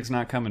truffle pig's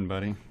not coming,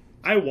 buddy.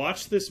 I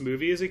watched this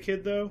movie as a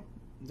kid, though.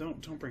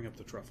 Don't bring up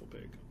the truffle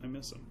pig. I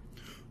miss him.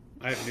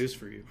 I have news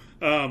for you.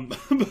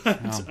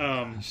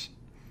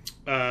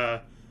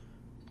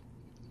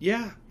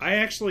 Yeah, I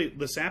actually,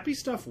 the sappy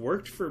stuff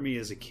worked for me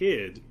as a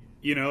kid.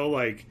 You know,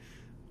 like,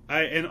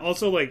 and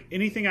also, like,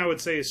 anything I would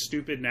say is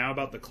stupid now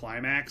about the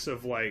climax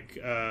of, like,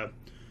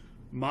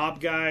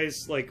 mob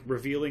guys, like,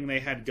 revealing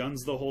they had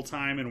guns the whole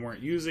time and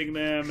weren't using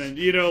them, and,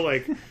 you know,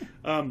 like,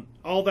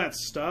 all that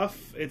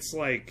stuff. It's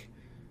like,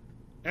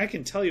 I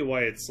can tell you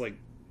why it's, like,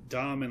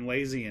 dumb and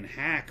lazy and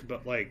hack,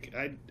 but, like,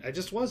 I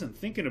just wasn't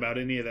thinking about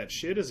any of that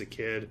shit as a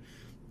kid.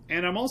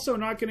 And I'm also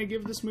not going to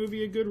give this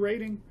movie a good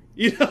rating.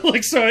 You know,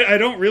 like, so I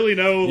don't really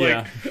know,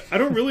 like, Yeah. I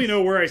don't really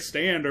know where I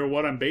stand or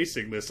what I'm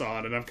basing this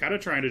on, and I'm kind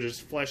of trying to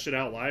just flesh it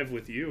out live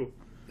with you.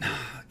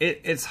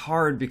 It's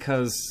hard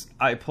because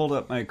I pulled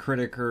up my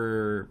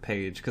Criticker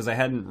page because I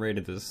hadn't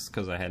rated this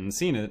because I hadn't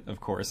seen it, of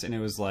course, and it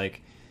was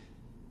like,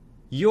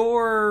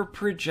 your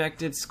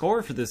projected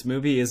score for this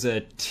movie is a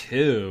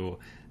 2.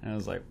 And I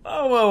was like,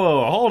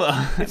 whoa, hold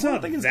on. I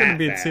don't think it's going to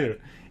be a 2.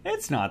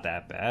 It's not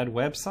that bad.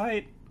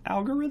 Website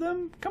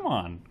algorithm? Come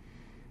on.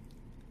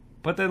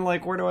 But then,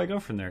 like, where do I go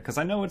from there? Because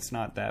I know it's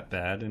not that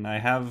bad, and I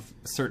have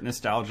certain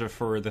nostalgia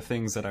for the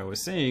things that I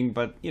was seeing,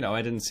 but, you know,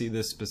 I didn't see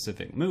this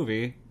specific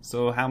movie,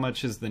 so how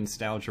much is the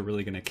nostalgia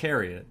really going to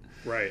carry it?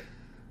 Right.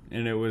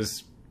 And it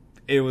was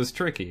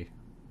tricky.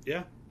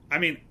 Yeah. I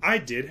mean, I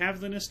did have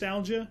the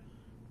nostalgia,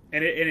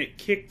 and it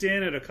kicked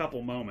in at a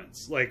couple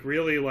moments. Like,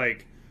 really,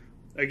 like,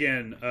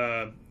 again,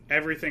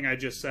 everything I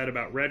just said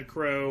about Red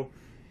Crow,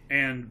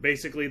 and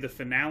basically the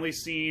finale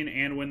scene,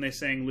 and when they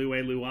sang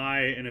Luai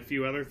Luai, and a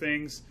few other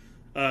things.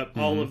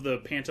 All of the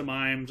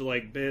pantomimed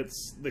like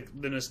bits,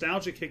 the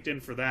nostalgia kicked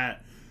in for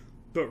that,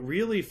 but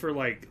really for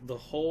like the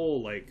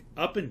whole like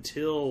up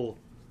until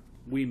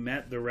we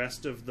met the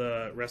rest of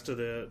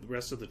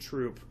the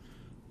troop,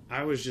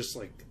 I was just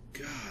like,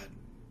 God,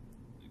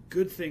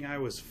 good thing I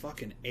was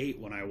fucking 8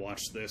 when I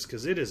watched this,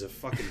 because it is a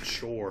fucking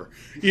chore,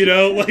 you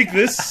know, like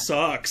this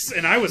sucks,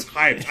 and I was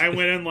hyped. I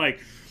went in like,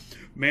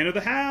 man of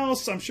the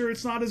house, I'm sure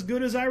it's not as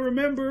good as I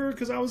remember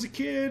because I was a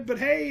kid, but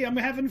hey, I'm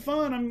having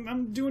fun.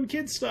 I'm doing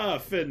kid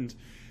stuff, and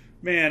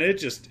man,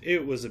 it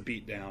was a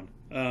beatdown.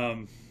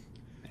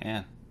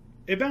 Yeah,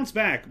 it bounced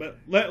back, but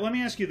let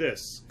me ask you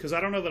this, because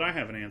I don't know that I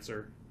have an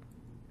answer.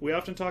 We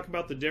often talk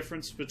about the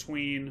difference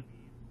between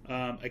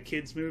a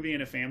kids movie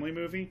and a family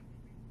movie.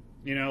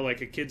 You know,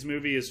 like a kids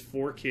movie is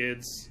for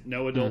kids,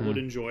 no adult would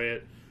enjoy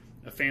it.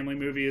 A family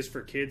movie is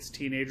for kids,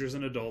 teenagers,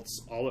 and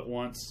adults all at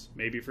once,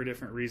 maybe for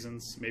different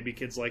reasons. Maybe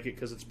kids like it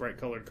because it's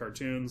bright-colored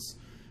cartoons.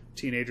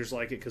 Teenagers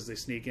like it because they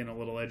sneak in a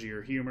little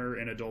edgier humor,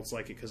 and adults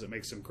like it because it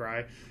makes them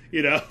cry.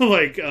 You know,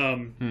 like,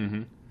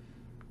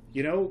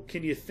 you know,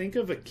 can you think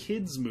of a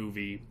kids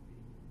movie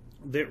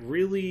that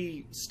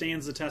really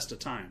stands the test of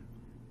time?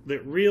 That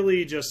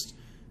really just,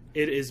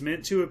 it is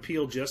meant to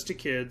appeal just to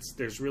kids.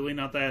 There's really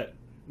not that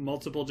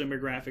multiple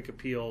demographic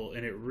appeal,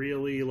 and it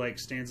really like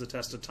stands the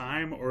test of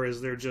time? Or is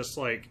there just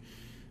like,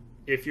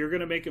 if you're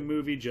going to make a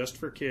movie just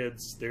for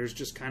kids, there's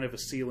just kind of a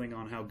ceiling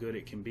on how good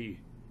it can be?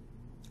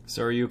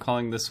 So are you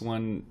calling this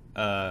one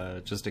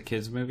just a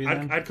kids movie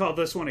then? I'd call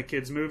this one a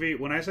kids movie.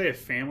 When I say a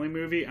family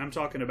movie, I'm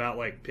talking about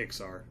like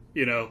Pixar,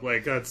 you know,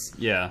 like that's,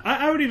 yeah.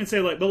 I would even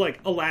say like, but like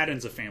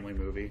Aladdin's a family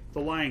movie.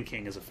 The Lion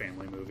King is a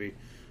family movie.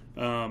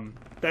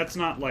 That's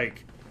not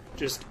like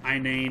just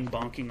inane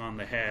bonking on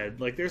the head.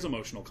 Like, there's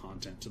emotional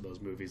content to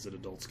those movies that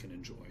adults can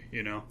enjoy,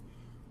 you know?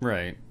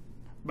 Right.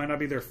 Might not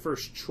be their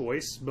first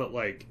choice, but,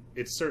 like,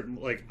 it's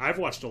certain... Like, I've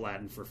watched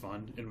Aladdin for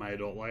fun in my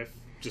adult life,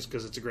 just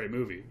because it's a great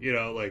movie, you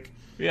know? Like...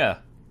 Yeah.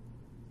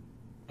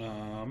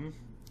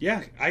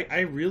 Yeah, I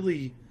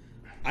really...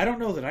 I don't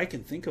know that I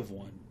can think of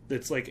one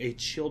that's, like, a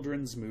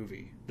children's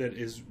movie that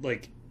is,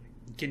 like...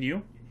 Can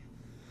you?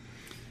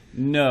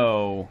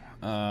 No.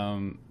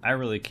 I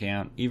really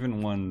can't.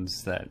 Even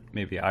ones that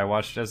maybe I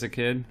watched as a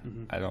kid,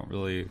 I don't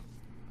really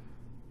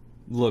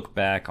look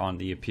back on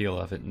the appeal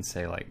of it and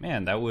say like,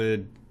 man, that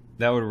would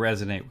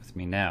resonate with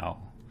me now.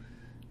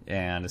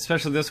 And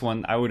especially this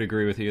one, I would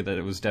agree with you that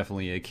it was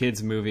definitely a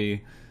kids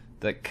movie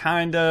that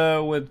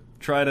kinda would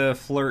try to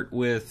flirt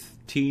with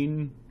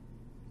teen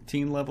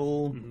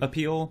level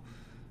appeal,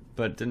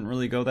 but didn't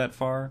really go that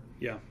far.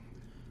 Yeah.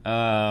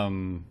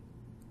 Well,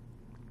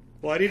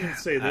 I'd even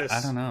say this.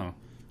 I don't know.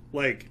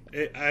 Like,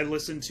 I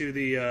listened to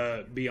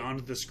the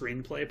Beyond the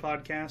Screenplay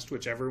podcast,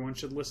 which everyone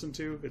should listen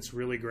to. It's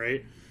really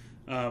great.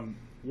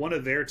 One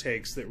of their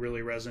takes that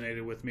really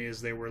resonated with me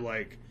is they were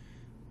like,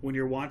 when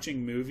you're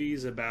watching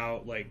movies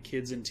about, like,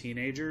 kids and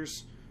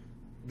teenagers,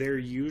 they're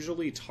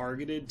usually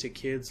targeted to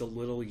kids a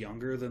little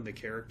younger than the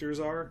characters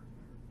are,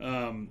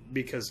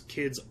 because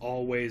kids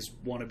always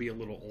want to be a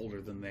little older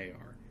than they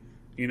are.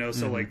 You know,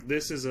 so, like,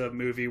 this is a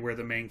movie where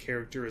the main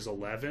character is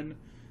 11,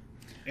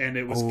 and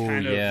it was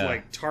kind of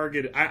like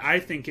targeted. I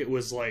think it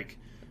was like,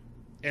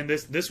 and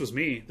this was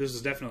me. This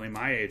was definitely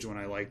my age when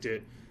I liked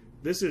it.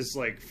 This is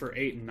like for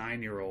 8 and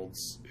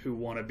 9-year-olds who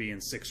want to be in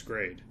 6th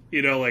grade.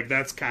 You know, like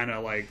that's kind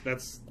of like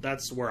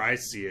that's where I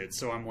see it.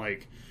 So I'm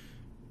like,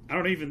 I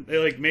don't even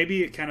like,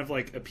 maybe it kind of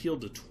like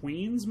appealed to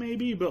tweens,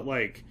 maybe, but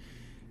like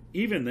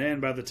even then,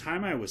 by the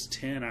time I was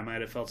 10, I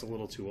might have felt a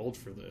little too old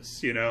for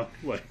this. You know,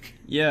 like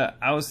yeah.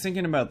 I was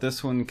thinking about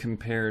this one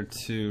compared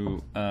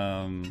to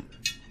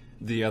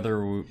the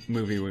other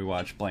movie we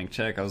watched, Blank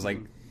Check. I was like,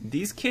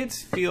 these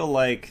kids feel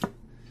like,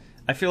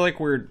 I feel like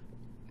we're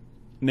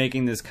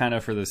making this kind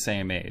of for the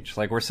same age.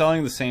 Like, we're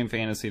selling the same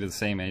fantasy to the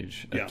same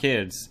age of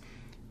kids,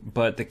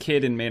 but the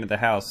kid in Man of the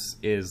House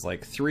is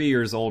like 3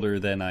 years older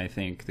than I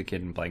think the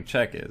kid in Blank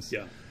Check is.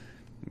 Yeah.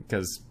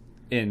 Because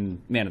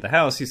in Man of the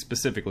House, he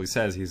specifically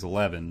says he's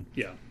 11.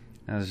 Yeah.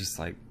 And I was just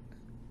like,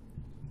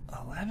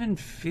 11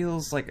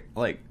 feels like,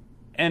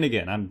 and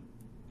again, I'm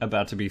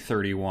about to be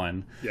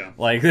 31. Yeah.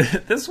 Like,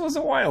 this was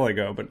a while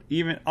ago, but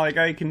even, like,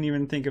 I can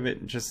even think of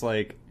it just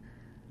like,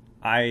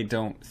 I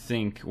don't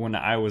think when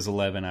I was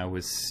 11 I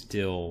was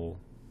still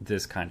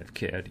this kind of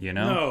kid, you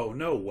know?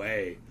 No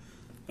way.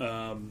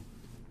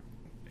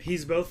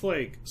 He's both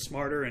like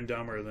smarter and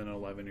dumber than an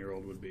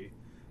 11-year-old would be.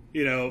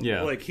 You know,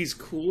 Yeah. like he's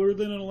cooler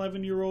than an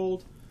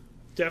 11-year-old.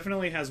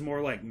 Definitely has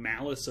more like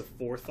malice of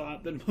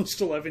forethought than most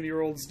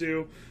 11-year-olds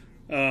do.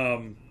 Yeah,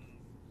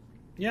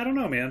 I don't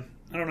know, man.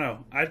 I don't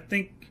know. I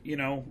think, you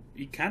know,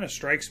 he kind of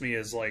strikes me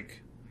as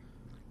like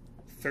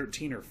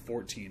 13 or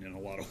 14 in a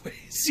lot of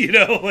ways, you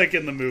know, like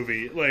in the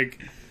movie. Like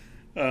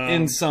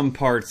In some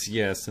parts,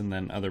 yes, and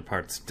then other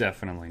parts,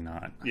 definitely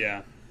not.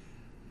 yeah.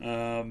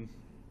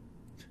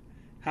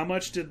 How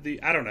much did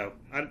the... I don't know.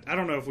 I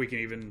don't know if we can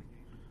even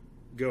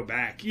go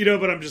back, you know,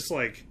 but I'm just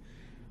like...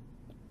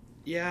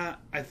 Yeah,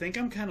 I think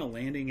I'm kind of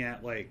landing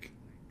at, like,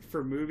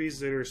 for movies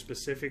that are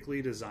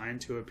specifically designed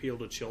to appeal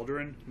to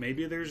children,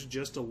 maybe there's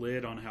just a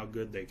lid on how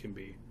good they can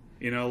be.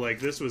 You know, like,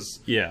 this was...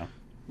 Yeah.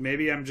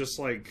 Maybe I'm just,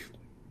 like,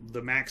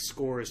 the max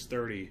score is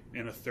 30,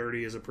 and a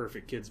 30 is a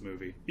perfect kids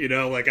movie. You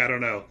know, like, I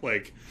don't know.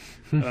 Like,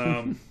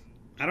 I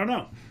don't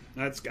know.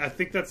 I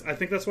think that's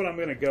what I'm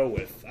going to go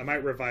with. I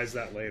might revise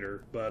that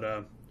later,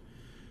 but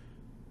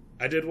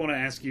I did want to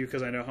ask you,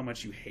 because I know how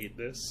much you hate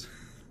this.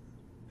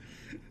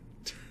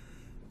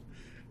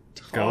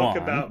 Talk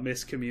about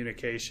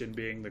miscommunication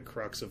being the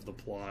crux of the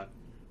plot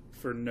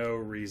for no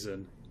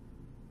reason.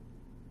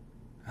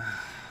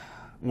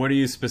 What are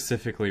you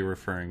specifically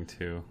referring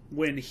to?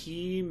 When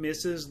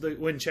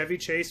when Chevy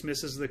Chase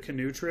misses the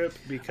canoe trip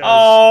because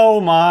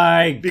Oh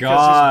my because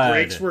god! his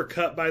brakes were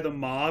cut by the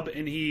mob,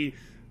 and he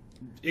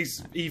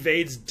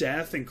evades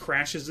death and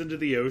crashes into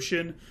the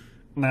ocean,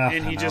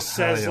 and he just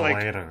says like,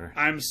 later.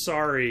 "I'm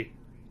sorry,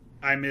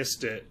 I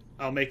missed it.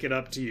 I'll make it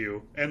up to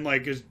you." And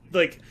like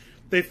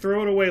they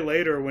throw it away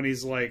later when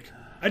he's like,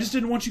 "I just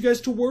didn't want you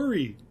guys to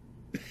worry."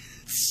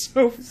 It's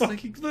so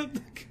fucking.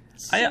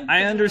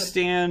 I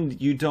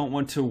understand you don't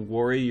want to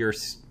worry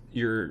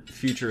your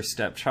future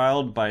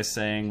stepchild by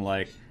saying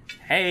like,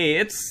 "Hey,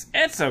 it's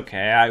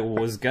okay. I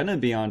was gonna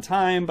be on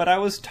time, but I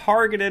was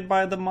targeted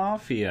by the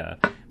mafia.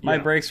 My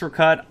Yeah. brakes were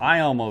cut.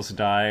 I almost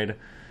died.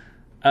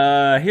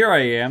 Here I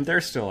am. They're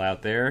still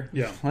out there.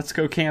 Yeah. Let's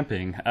go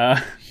camping."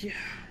 Yeah.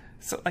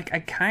 So like I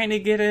kind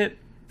of get it.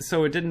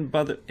 So it didn't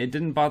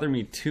bother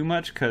me too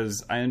much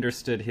because I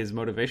understood his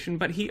motivation.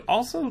 But he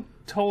also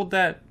told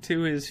that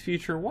to his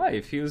future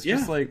wife. He was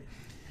just Yeah. like,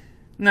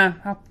 "Nah,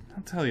 I'll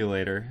tell you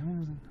later."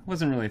 It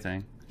wasn't really a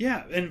thing.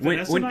 Yeah, and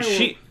Vanessa and I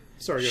she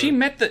sorry, she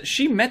met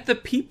the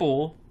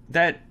people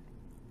that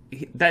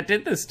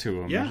did this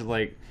to him. Yeah. It was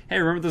like, "Hey,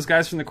 remember those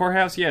guys from the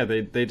courthouse? Yeah,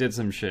 they did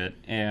some shit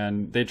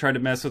and they tried to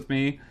mess with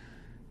me."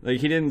 Like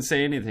he didn't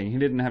say anything. He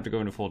didn't have to go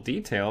into full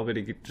detail, but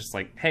he could just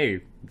like, "Hey,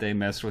 they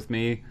messed with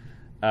me.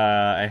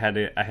 I had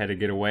to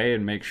get away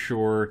and make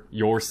sure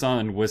your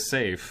son was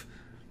safe."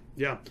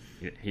 Yeah.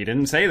 He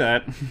didn't say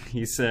that.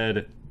 He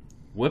said,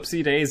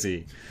 "Whoopsie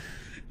daisy."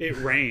 It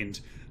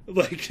rained,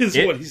 like is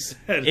what he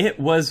said. It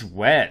was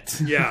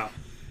wet. Yeah.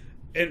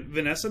 And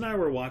Vanessa and I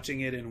were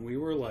watching it, and we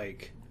were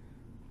like,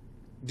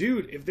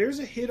 dude, if there's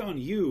a hit on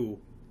you,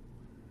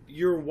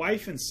 your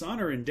wife and son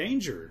are in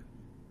danger.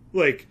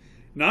 Like,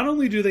 not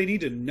only do they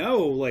need to know,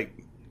 like,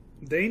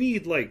 they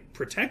need, like,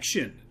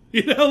 protection.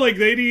 You know, like,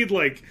 they need,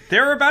 like...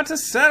 They're about to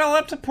settle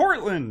up to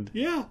Portland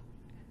Yeah.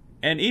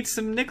 and eat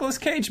some Nicolas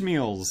Cage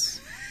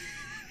meals.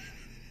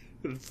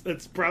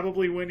 That's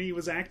probably when he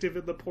was active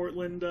in the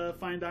Portland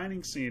fine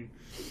dining scene.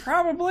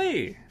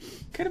 Probably.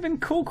 Could have been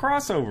cool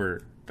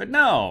crossover. But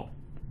no.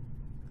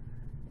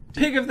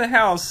 Pig of the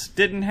house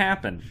didn't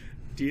happen.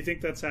 Do you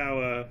think that's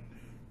how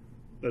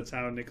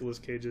Nicolas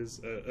Cage's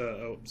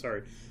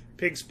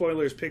pig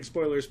spoilers. If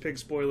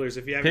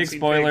you haven't Pig seen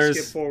spoilers.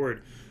 Pig, skip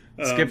forward.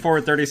 Skip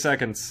forward 30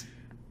 seconds.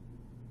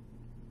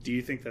 Do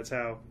you think that's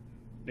how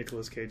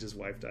Nicolas Cage's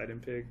wife died in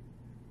Pig?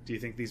 Do you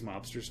think these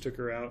mobsters took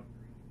her out?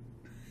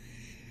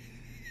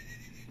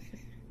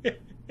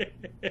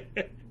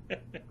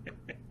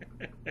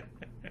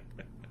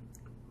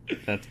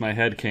 That's my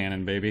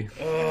headcanon, baby.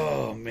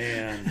 Oh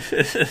man.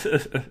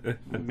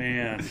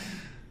 Man.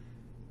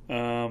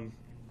 I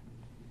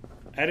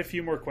had a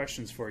few more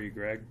questions for you,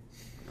 Greg.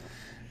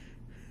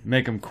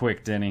 Make them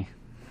quick, Denny.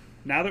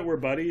 Now that we're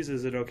buddies,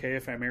 is it okay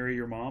if I marry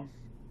your mom?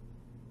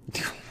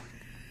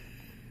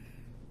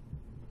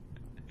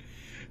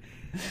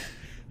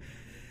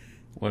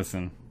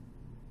 Listen.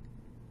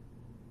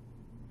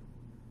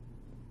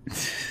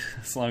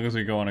 As long as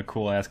we go on a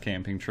cool ass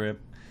camping trip,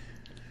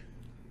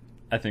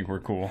 I think we're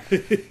cool.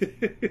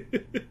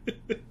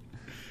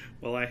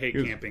 Well, I hate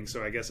camping,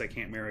 so I guess I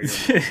can't marry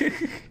your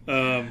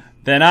mom.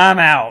 Then I'm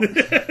out.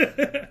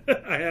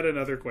 I had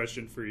another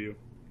question for you.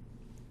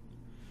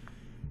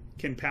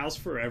 Can Pals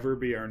Forever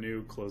be our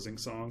new closing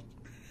song?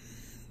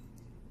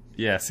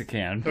 Yes, it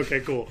can. Okay,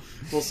 cool.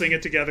 We'll sing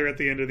it together at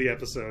the end of the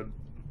episode.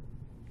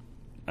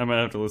 I might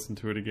have to listen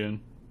to it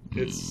again.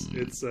 It's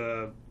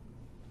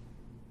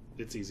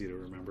easy to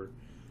remember.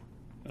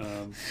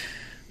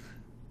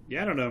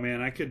 Yeah, I don't know,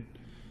 man. I could...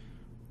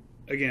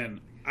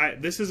 Again,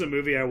 this is a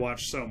movie I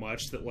watched so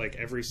much that like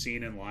every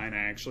scene in line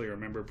I actually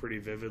remember pretty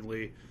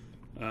vividly.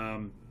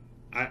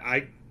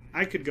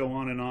 I could go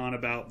on and on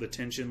about the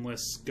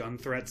tensionless gun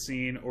threat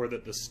scene, or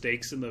that the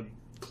stakes in the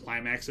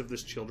climax of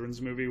this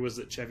children's movie was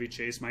that Chevy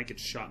Chase might get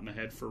shot in the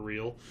head for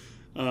real.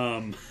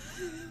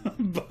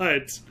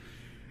 But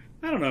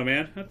I don't know,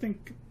 man. I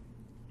think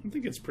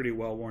it's pretty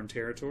well-worn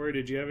territory.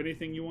 Did you have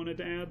anything you wanted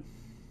to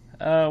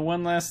add?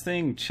 One last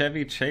thing.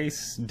 Chevy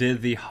Chase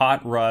did the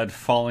hot rod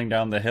falling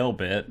down the hill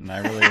bit, and I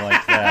really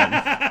liked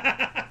that.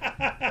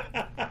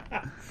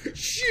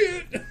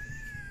 Shit!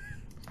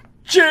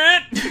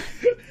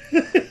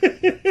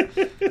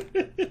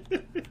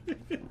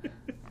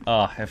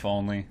 Oh, if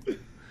only.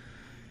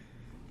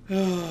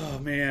 Oh,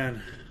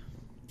 man.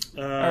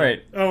 All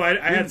right. Oh, I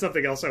had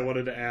something else I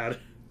wanted to add.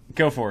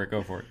 Go for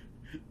it.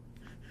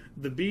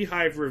 The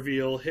Beehive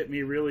reveal hit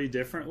me really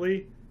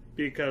differently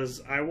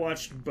because I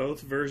watched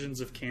both versions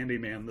of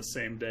Candyman the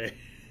same day.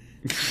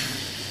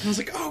 I was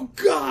like, oh,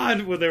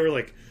 God! When they were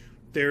like,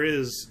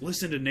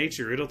 listen to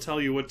nature, it'll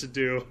tell you what to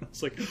do.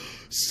 It's like,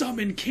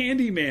 summon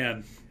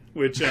Candyman!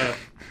 Which,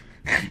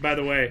 by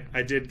the way,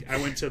 I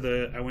went to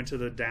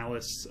the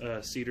Dallas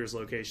Cedars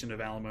location of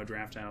Alamo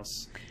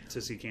Drafthouse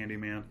to see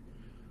Candyman.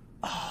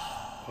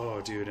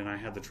 Oh, dude, and I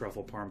had the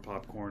truffle parm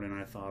popcorn, and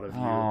I thought of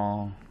you.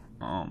 Oh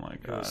my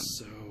God. It was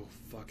so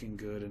fucking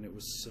good, and it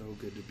was so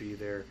good to be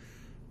there.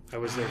 I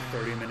was there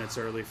 30 minutes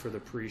early for the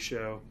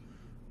pre-show.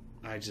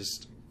 I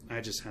just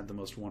had the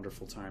most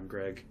wonderful time,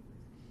 Greg.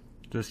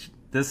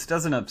 This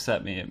doesn't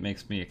upset me. It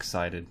makes me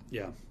excited.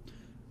 Yeah.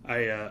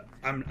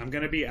 I'm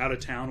going to be out of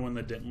town when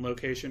the Denton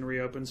location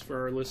reopens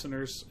for our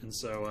listeners, and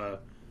so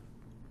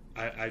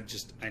I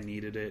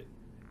needed it.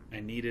 I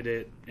needed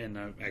it, and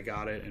I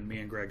got it, and me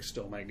and Greg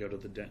still might go to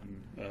the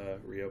Denton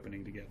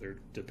reopening together,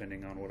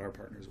 depending on what our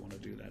partners want to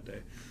do that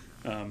day.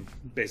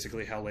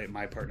 Basically, how late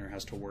my partner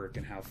has to work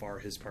and how far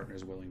his partner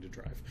is willing to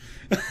drive.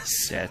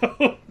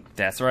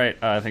 That's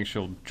right. I think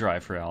she'll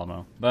drive for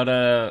Alamo.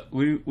 But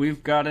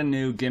we've got a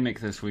new gimmick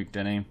this week,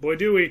 Denny. Boy,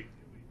 do we.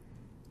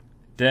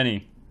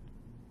 Denny,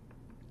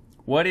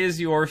 what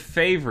is your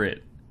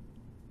favorite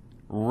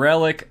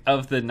relic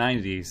of the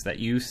 90s that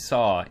you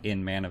saw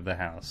in Man of the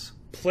House?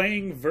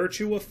 Playing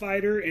Virtua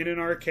Fighter in an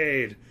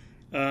arcade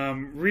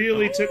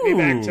really took me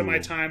back to my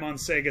time on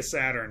Sega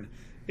Saturn.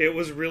 It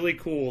was really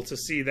cool to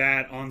see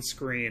that on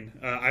screen.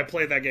 I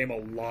played that game a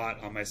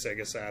lot on my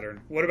Sega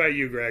Saturn. What about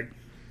you, Greg?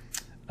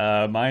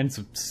 Mine's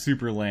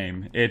super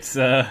lame. It's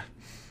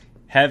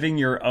having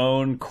your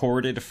own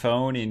corded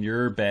phone in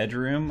your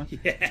bedroom,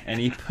 and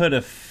he put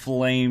a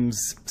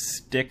flames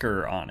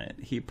sticker on it.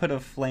 He put a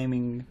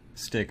flaming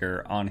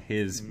sticker on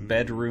his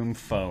bedroom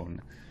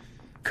phone.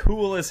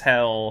 Cool as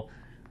hell.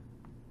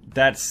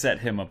 That set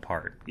him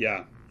apart.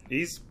 Yeah.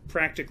 He's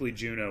practically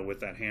Juno with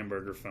that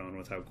hamburger phone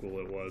with how cool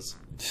it was.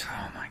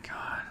 Oh my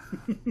God.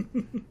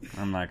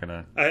 I'm not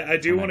gonna... I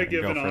do want to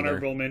give an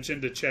honorable mention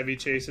to Chevy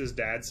Chase's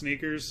dad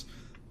sneakers,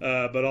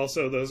 but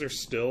also those are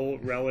still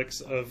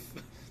relics of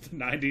the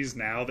 90s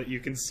now that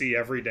you can see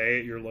every day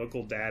at your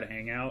local dad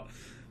hangout.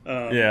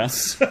 Yeah.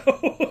 So,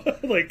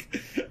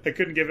 like, I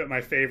couldn't give it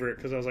my favorite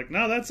because I was like,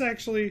 no, that's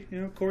actually,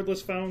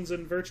 cordless phones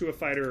and Virtua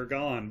Fighter are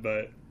gone,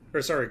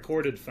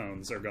 corded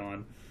phones are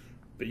gone.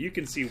 But you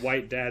can see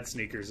white dad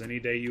sneakers any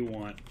day you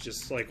want,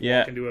 just like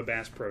walk into a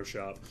Bass Pro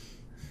Shop.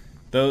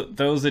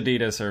 Those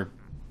Adidas are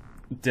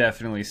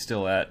definitely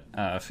still at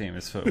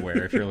Famous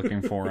Footwear if you're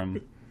looking for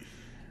them.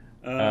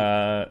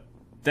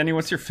 Denny,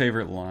 what's your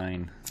favorite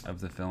line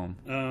of the film?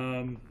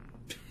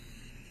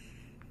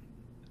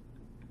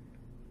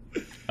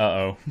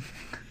 Uh-oh.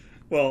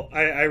 Well,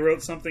 I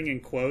wrote something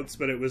in quotes,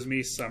 but it was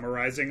me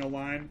summarizing a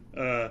line.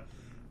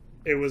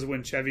 It was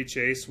when Chevy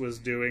Chase was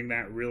doing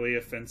that really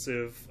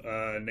offensive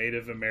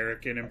Native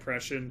American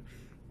impression.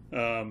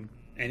 And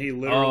he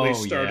literally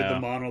started the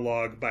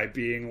monologue by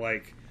being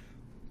like,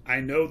 I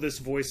know this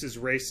voice is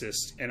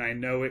racist, and I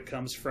know it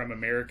comes from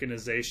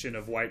Americanization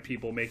of white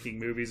people making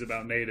movies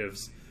about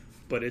natives,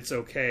 but it's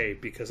okay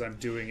because I'm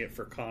doing it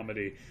for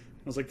comedy.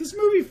 I was like, this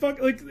movie,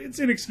 it's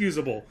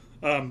inexcusable.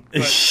 But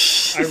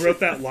I wrote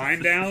that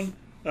line down.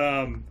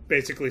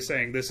 Basically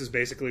saying this is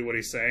basically what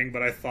he's saying,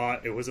 but I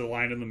thought it was a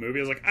line in the movie.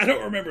 I was like, I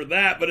don't remember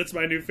that, but it's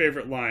my new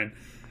favorite line.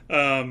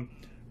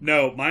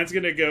 No, mine's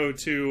gonna go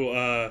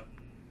to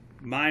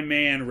my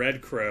man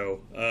Red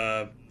Crow.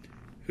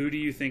 Who do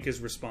you think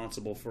is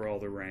responsible for all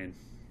the rain?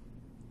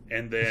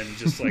 And then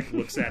just like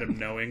looks at him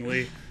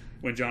knowingly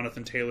when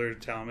Jonathan Taylor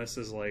Thomas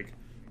is like,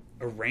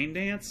 a rain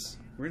dance?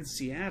 We're in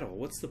Seattle.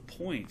 What's the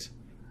point?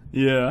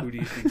 Yeah. Who do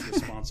you think's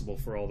responsible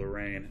for all the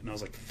rain? And I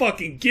was like,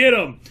 fucking get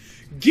him!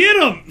 Get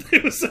him!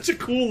 It was such a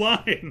cool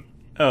line.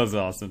 That was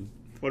awesome.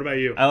 What about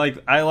you?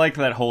 I like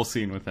that whole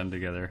scene with them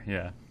together.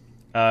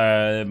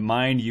 Yeah.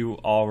 Mine, you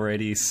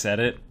already said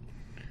it.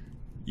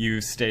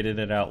 You stated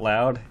it out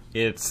loud.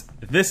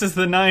 This is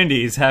the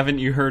 90s. Haven't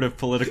you heard of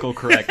political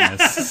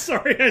correctness?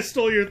 Sorry, I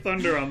stole your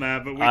thunder on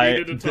that, but we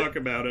needed to talk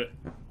about it.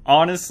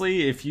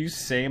 Honestly, if you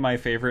say my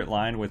favorite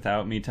line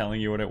without me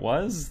telling you what it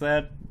was,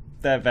 that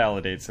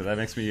validates it. That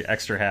makes me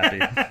extra happy.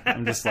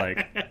 I'm just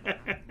like,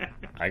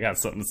 I got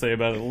something to say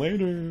about it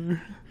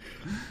later.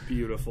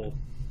 Beautiful.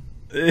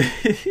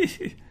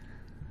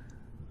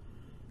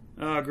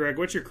 Greg,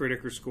 what's your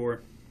Criticker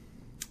score?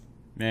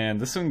 Man,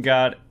 this one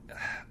got...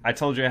 I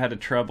told you I had a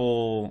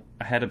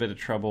bit of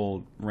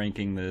trouble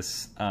ranking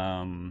this.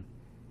 The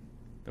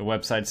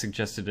website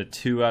suggested a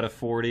 2 out of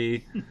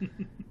 40.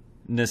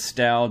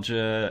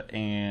 Nostalgia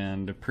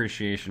and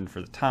appreciation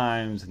for the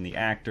times and the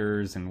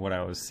actors and what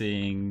I was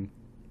seeing.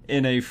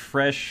 In a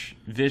fresh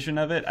vision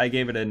of it, I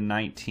gave it a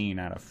 19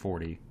 out of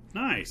 40.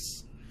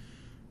 Nice.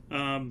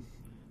 I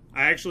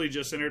actually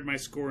just entered my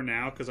score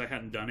now because I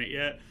hadn't done it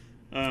yet.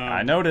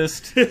 I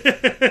noticed.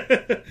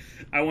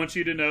 I want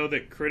you to know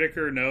that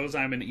Criticker knows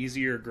I'm an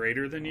easier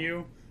grader than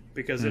you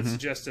because it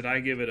suggested I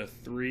give it a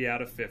 3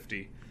 out of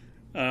 50.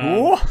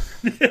 I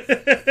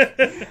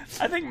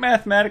think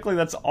mathematically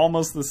that's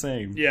almost the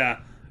same. Yeah.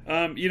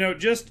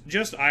 Just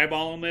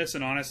eyeballing this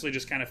and honestly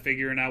just kind of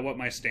figuring out what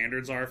my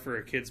standards are for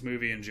a kid's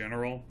movie in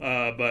general.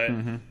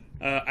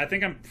 I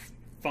think I'm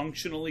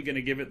functionally going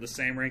to give it the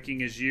same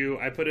ranking as you.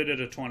 I put it at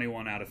a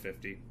 21 out of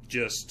 50.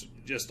 Just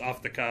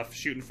off the cuff,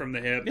 shooting from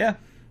the hip. Yeah.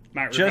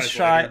 Might just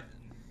shy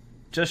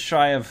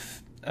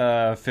of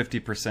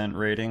 50%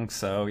 rating,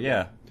 so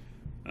yeah.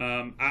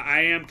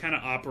 I am kind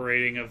of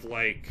operating of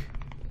like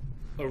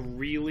a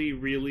really,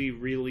 really,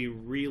 really,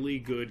 really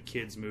good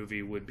kids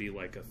movie would be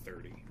like a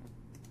 30.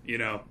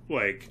 I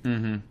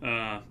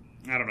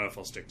don't know if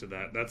I'll stick to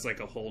that. That's like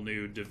a whole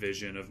new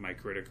division of my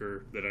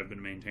Criticker that I've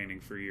been maintaining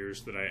for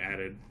years that I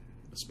added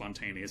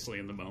spontaneously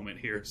in the moment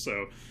here.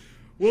 So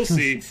we'll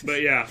see.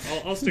 But yeah,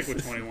 I'll stick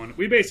with 21.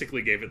 We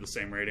basically gave it the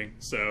same rating.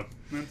 So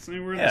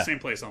we're in the same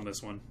place on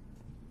this one.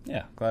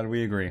 Yeah, glad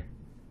we agree.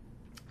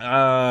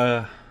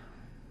 Hey,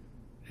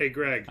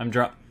 Greg. I'm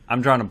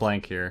drawing a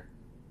blank here.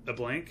 A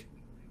blank?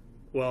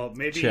 Well,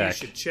 maybe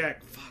check. You should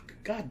check. Fuck.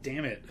 God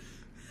damn it.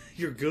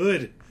 You're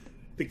good.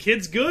 The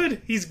kid's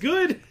good. He's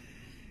good.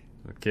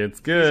 The kid's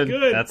good. He's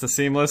good. That's a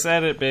seamless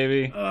edit,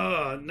 baby.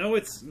 No,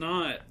 it's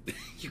not.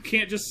 You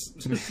can't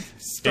just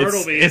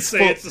startle me and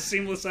say it's a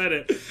seamless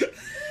edit.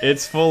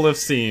 It's full of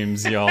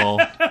seams,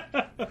 y'all.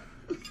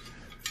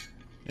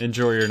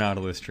 Enjoy your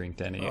Nautilus drink,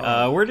 Denny.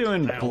 We're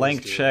doing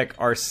Blank Check,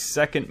 our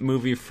second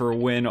movie for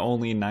when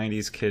only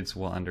 90s kids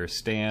will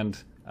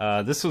understand.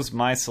 This was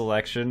my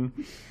selection.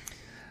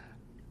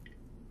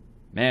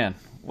 Man,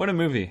 what a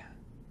movie.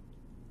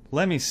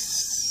 Let me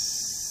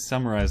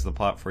summarize the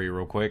plot for you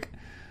real quick.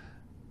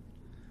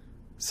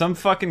 Some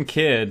fucking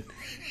kid...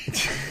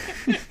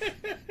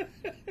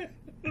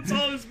 That's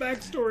all his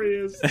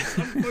backstory is.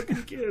 Some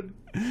fucking kid.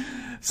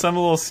 Some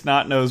little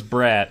snot-nosed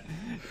brat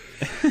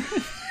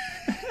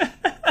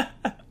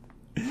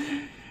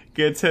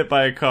gets hit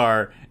by a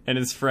car, and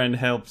his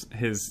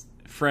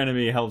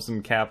frenemy helps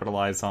him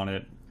capitalize on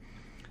it.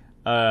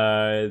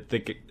 The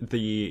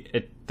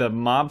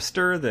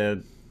mobster,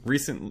 the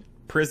recent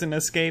prison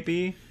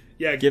escapee,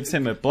 gives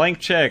him a blank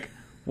check.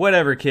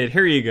 Whatever, kid,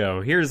 here you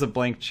go. Here's a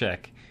blank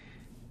check.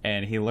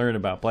 And he learned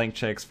about blank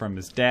checks from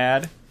his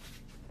dad.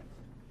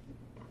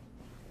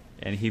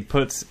 And he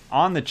puts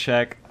on the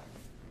check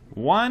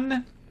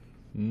 $1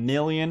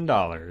 million.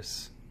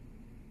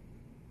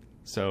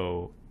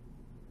 So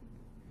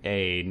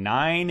a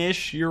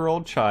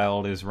 9-ish-year-old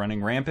child is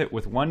running rampant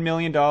with $1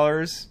 million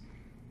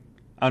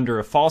under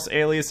a false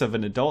alias of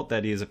an adult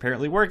that he is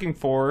apparently working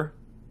for,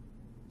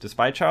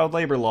 despite child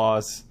labor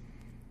laws.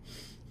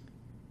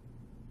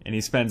 And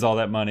he spends all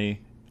that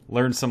money,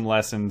 learns some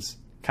lessons,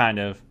 kind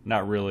of,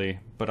 not really,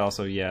 but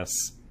also yes.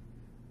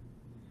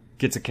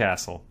 Gets a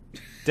castle.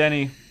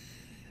 Denny,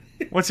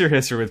 what's your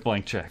history with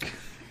Blank Check?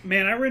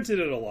 Man, I rented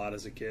it a lot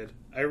as a kid.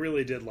 I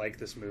really did like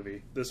this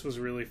movie. This was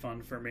really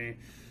fun for me.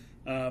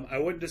 I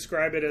wouldn't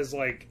describe it as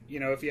like,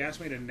 if you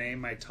asked me to name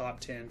my top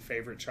 10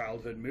 favorite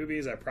childhood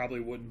movies, I probably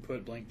wouldn't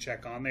put Blank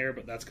Check on there,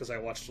 but that's because I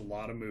watched a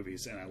lot of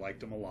movies and I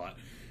liked them a lot.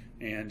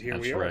 And here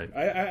we are. Right.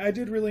 I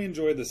did really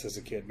enjoy this as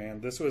a kid,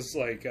 man. This was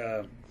like,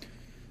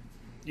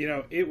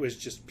 it was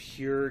just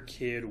pure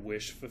kid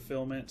wish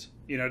fulfillment.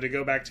 To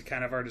go back to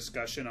kind of our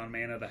discussion on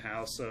Man of the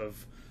House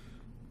of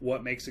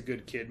what makes a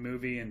good kid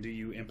movie and do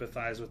you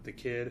empathize with the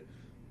kid?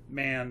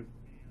 Man,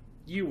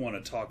 you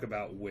want to talk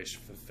about wish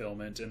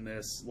fulfillment in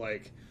this.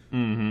 Like,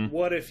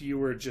 what if you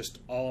were just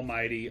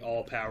almighty,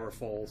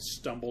 all-powerful,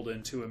 stumbled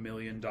into $1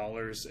 million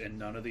and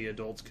none of the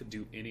adults could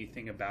do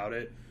anything about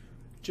it?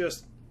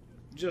 Just,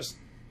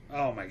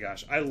 oh my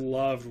gosh. I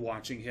loved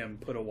watching him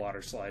put a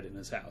water slide in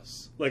his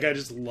house. Like, I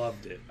just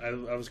loved it. I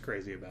was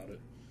crazy about it.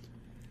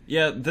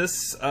 Yeah,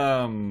 this,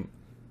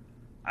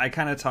 I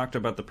kind of talked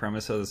about the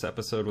premise of this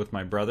episode with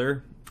my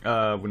brother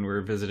when we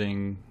were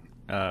visiting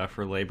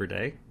for Labor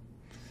Day.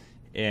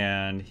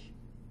 And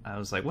I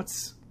was like,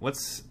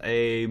 what's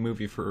a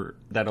movie for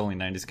that only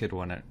 90s kid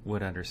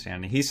would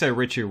understand? And he said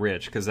Richie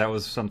Rich, because that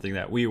was something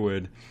that we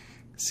would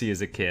see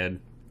as a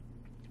kid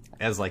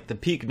as like the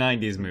peak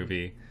 90s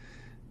movie.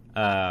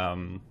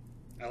 And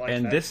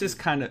this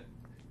kind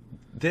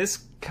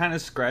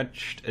of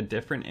scratched a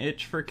different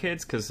itch for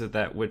kids because of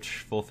that wish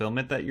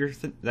fulfillment that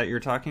you're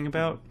talking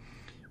about,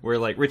 where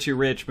like Richie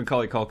Rich,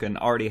 Macaulay Culkin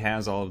already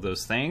has all of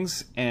those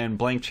things, and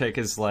Blank Check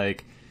is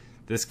like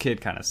this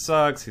kid kind of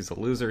sucks. He's a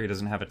loser. He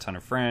doesn't have a ton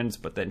of friends,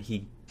 but then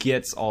he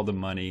gets all the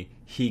money.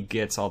 He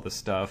gets all the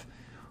stuff.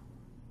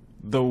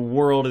 The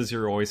world is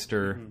your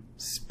oyster.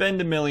 Spend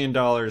 $1 million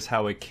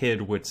how a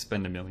kid would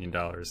spend $1 million.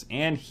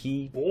 And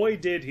he Boy,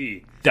 did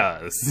he.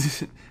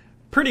 does.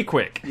 Pretty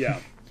quick. Yeah.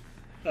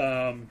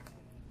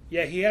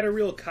 Yeah, he had a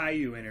real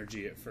Caillou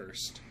energy at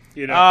first.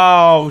 You know?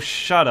 Oh,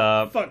 shut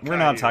up. Fuck We're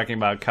not Caillou. talking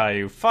about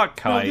Caillou.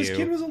 Fuck No, Caillou. this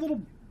kid was a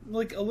little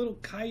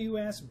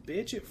Caillou-ass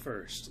bitch at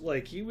first.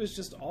 Like, he was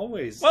just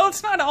always... Well,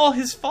 it's not all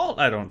his fault,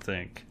 I don't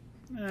think.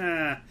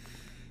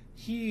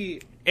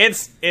 He...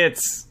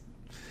 It's...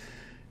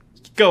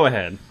 Go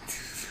ahead.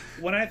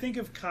 When I think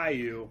of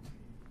Caillou,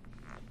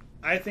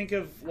 I think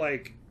of,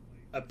 like,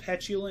 a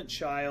petulant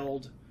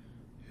child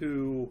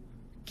who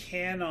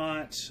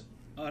cannot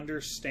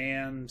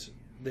understand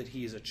that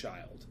he's a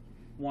child.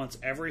 Wants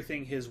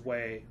everything his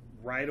way,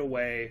 right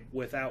away,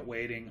 without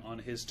waiting on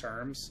his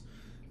terms,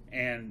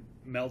 and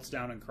melts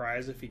down and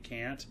cries if he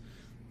can't.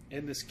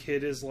 And this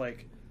kid is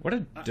like... What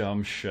a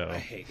dumb show. I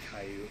hate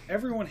Caillou.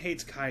 Everyone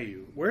hates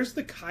Caillou. Where's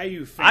the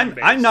Caillou fan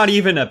base? I'm not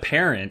even a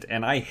parent,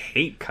 and I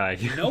hate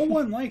Caillou. No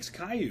one likes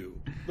Caillou.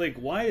 Like,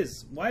 why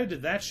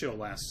did that show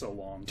last so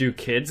long? Do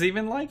kids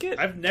even like it?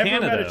 I've never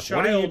Canada, met a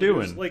child what are you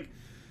doing? who's like...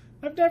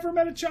 I've never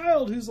met a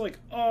child who's like,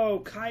 oh,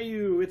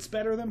 Caillou, it's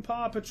better than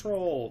Paw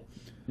Patrol.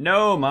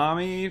 No,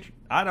 Mommy,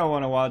 I don't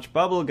want to watch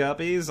Bubble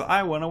Guppies.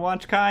 I want to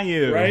watch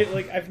Caillou. Right?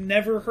 Like, I've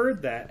never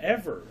heard that,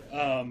 ever.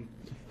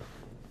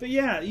 But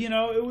yeah, you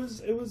know, it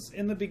was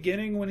in the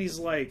beginning when he's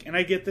like, and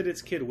I get that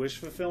it's kid wish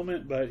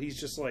fulfillment, but he's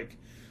just like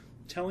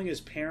telling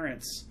his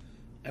parents,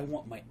 I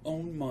want my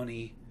own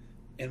money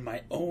and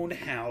my own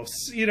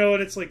house. You know,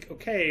 and it's like,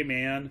 okay,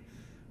 man,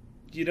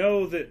 you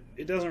know that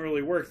it doesn't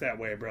really work that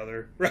way,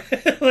 brother.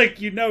 Right?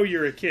 Like, you know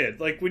you're a kid.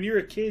 Like, when you're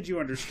a kid, you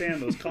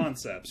understand those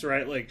concepts,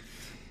 right? Like,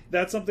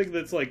 that's something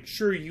that's like,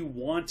 sure, you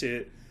want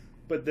it,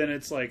 but then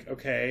it's like,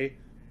 okay,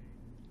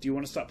 do you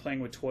want to stop playing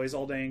with toys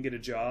all day and get a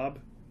job?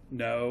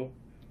 No.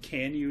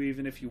 Can you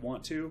even if you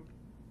want to?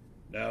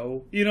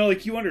 No. You know,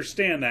 like, you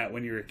understand that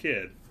when you're a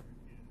kid.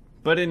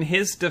 But in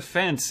his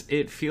defense,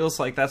 it feels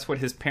like that's what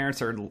his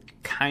parents are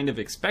kind of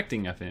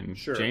expecting of him.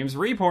 Sure. James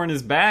Rebhorn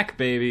is back,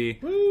 baby.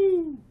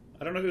 Woo!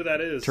 I don't know who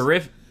that is.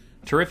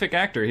 Terrific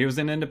actor. He was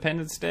in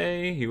Independence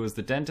Day. He was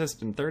the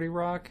dentist in 30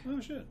 Rock.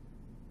 Oh, shit.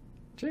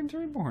 James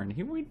Rebhorn.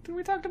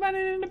 We talked about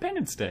it in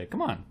Independence Day.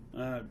 Come on.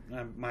 I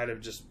might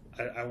have just...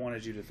 I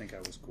wanted you to think I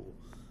was cool.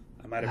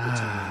 I might have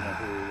pretended to know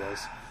who he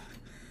was.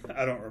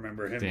 I don't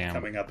remember him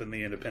coming up in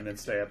the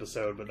Independence Day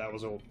episode, but that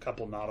was a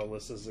couple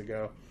Nautiluses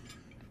ago.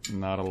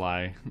 Not a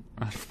lie.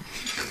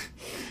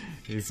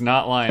 He's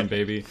not lying,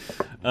 baby.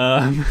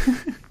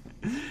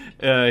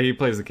 He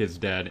plays the kid's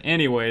dad.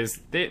 Anyways,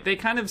 they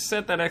kind of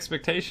set that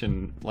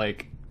expectation,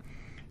 like,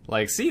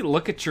 see,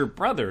 look at your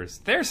brothers.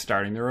 They're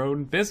starting their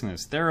own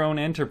business, their own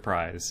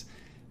enterprise.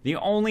 The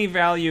only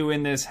value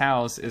in this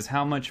house is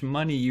how much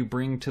money you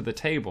bring to the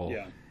table.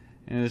 Yeah.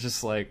 And it's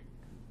just like,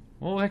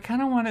 well, I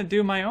kind of want to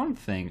do my own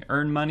thing,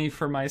 earn money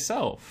for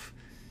myself.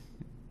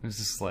 It's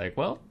just like,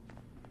 well,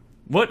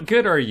 what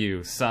good are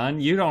you,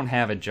 son? You don't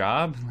have a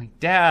job. I'm like,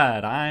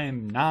 Dad,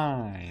 I'm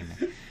 9.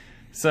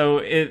 So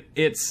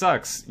it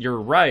sucks. You're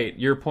right.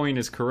 Your point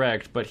is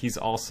correct, but he's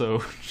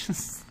also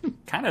just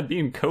kind of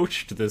being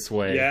coached this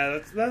way. Yeah,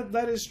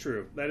 that is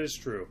true. That is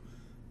true.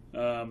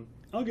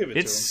 I'll give it to him.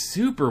 It's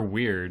super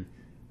weird.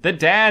 The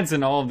dads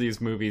in all of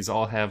these movies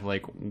all have,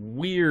 like,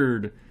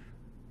 weird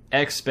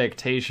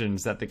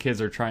expectations that the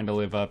kids are trying to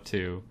live up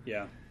to.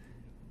 Yeah.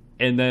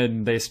 And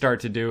then they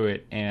start to do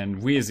it,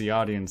 and we as the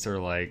audience are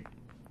like,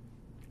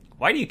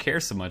 why do you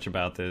care so much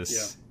about this?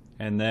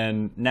 Yeah. And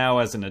then now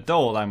as an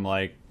adult, I'm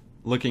like,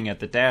 looking at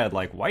the dad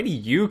like, why do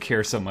you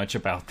care so much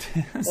about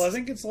this? Well, I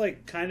think it's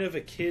like kind of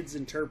a kid's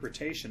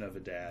interpretation of a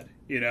dad,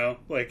 you know?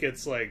 Like,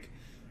 it's like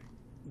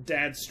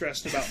dad's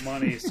stressed about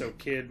money, so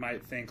kid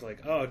might think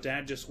like, oh,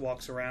 dad just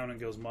walks around and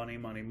goes money,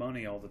 money,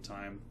 money all the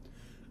time.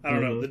 I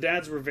don't know. The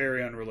dads were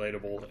very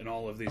unrelatable in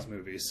all of these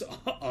movies,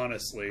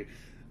 honestly.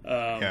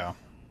 Yeah.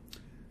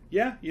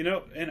 Yeah, you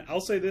know, and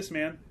I'll say this,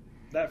 man.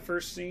 That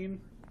first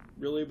scene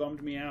really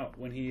bummed me out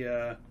when he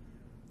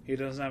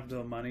doesn't have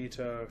the money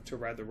to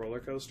ride the roller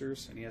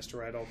coasters, and he has to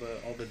ride all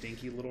the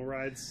dinky little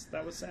rides.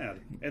 That was sad.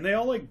 And they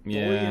all like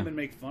bully him and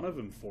make fun of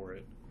him for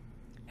it.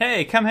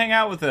 Hey, come hang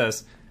out with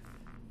us.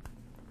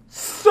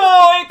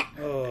 Psych!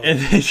 Oh. And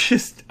they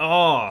just,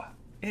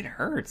 it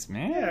hurts,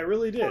 man. Yeah, it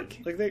really did.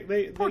 Kid. Like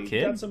they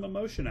kid. got some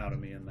emotion out of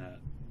me in that.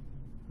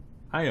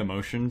 I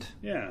emotioned.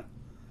 Yeah.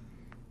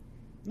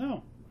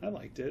 No, I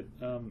liked it.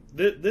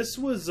 This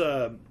was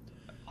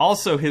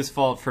Also his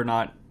fault for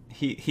not...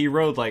 He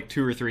rode like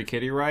 2 or 3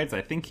 kiddie rides.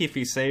 I think if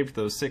he saved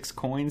those 6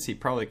 coins, he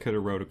probably could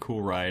have rode a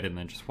cool ride and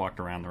then just walked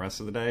around the rest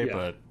of the day,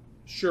 but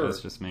sure. that's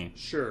just me.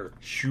 Sure.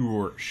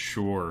 Sure.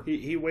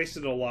 He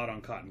wasted a lot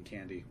on cotton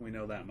candy. We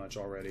know that much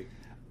already.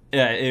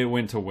 Yeah, it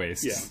went to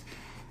waste.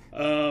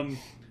 Yeah.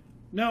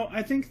 No,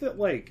 I think that,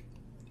 like,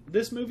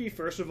 this movie,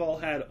 first of all,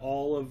 had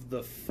all of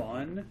the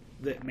fun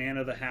that Man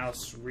of the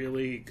House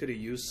really could have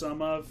used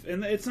some of.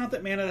 And it's not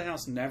that Man of the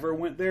House never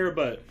went there,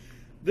 but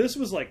this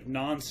was like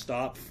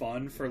nonstop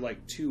fun for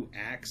like 2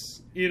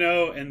 acts, you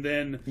know, and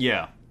then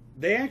Yeah.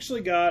 they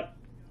actually got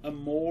a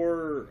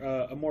more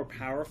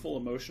powerful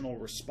emotional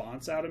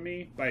response out of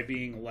me by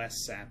being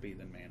less sappy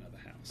than Man of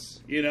the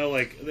House. You know,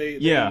 like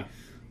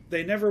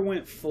they never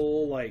went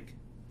full like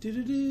do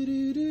do do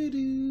do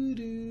do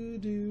do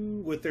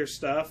do with their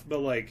stuff, but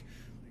like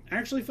I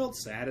actually felt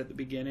sad at the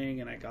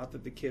beginning, and I got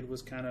that the kid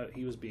was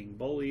he was being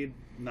bullied,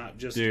 not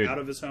just out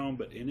of his home,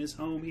 but in his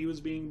home he was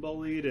being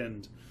bullied,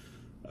 and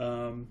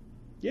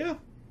yeah,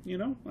 you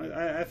know,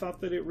 I thought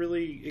that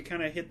it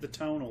kind of hit the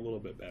tone a little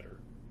bit better.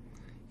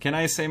 Can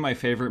I say my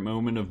favorite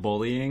moment of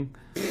bullying?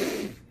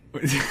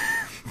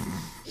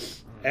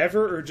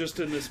 Ever or just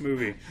in this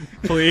movie?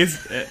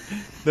 Please?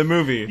 The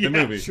movie. The Yeah,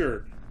 movie.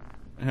 sure.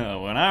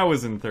 When I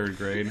was in 3rd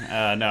grade.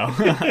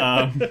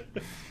 No.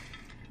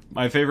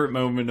 My favorite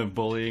moment of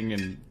bullying,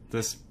 and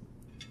this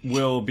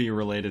will be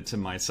related to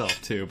myself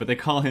too, but they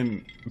call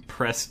him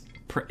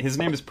his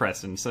name is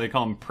Preston, so they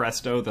call him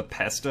Presto the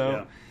Pesto.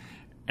 Yeah.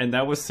 And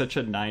that was such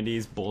a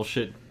 90s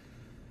bullshit,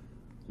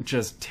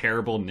 just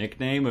terrible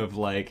nickname of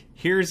like,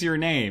 here's your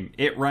name.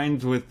 It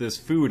rhymes with this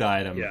food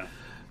item. Yeah.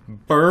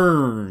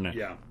 Burn.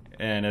 Yeah.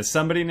 And as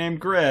somebody named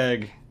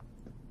Greg,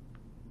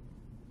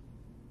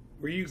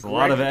 Were you a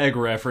lot of egg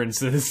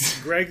references.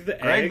 Greg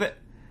the Egg?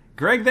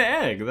 Greg the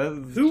Egg.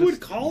 Who would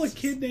call a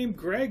kid named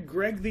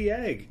Greg the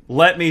Egg?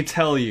 Let me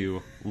tell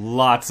you,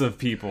 lots of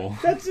people.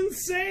 That's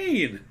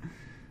insane.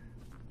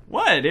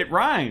 What? It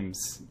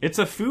rhymes. It's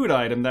a food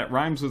item that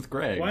rhymes with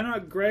Greg. Why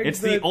not Greg? It's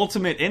the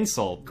ultimate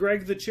insult.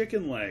 Greg the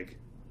chicken leg.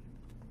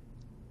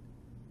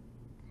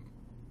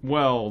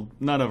 Well,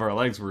 none of our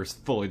legs were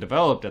fully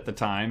developed at the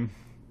time.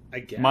 I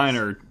guess Mine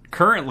are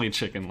currently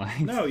chicken legs.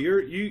 No,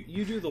 you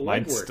do the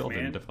Mine legwork, still man.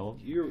 didn't develop.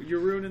 You're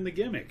ruining the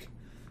gimmick.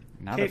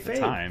 Not at the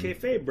time.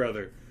 Kayfabe,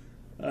 brother.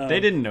 They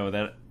didn't know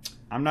that.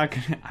 I'm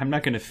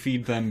not gonna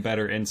feed them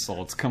better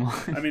insults. Come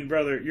on. I mean,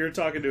 brother, you're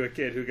talking to a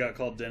kid who got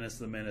called Dennis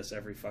the Menace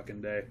every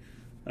fucking day.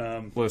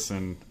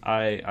 Listen,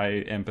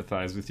 I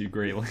empathize with you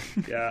greatly.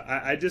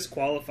 Yeah, I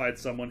disqualified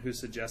someone who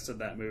suggested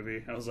that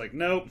movie. I was like,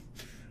 nope,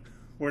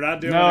 we're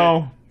not doing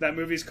it. That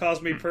movie's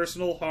caused me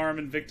personal harm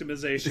and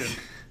victimization.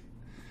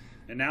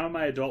 And now in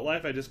my adult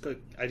life,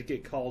 I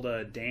get called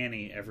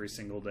Danny every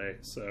single day.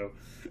 So,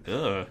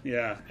 Ugh.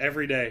 yeah,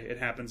 every day it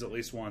happens at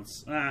least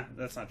once.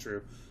 That's not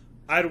true.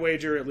 I'd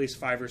wager at least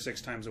 5 or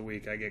 6 times a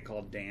week I get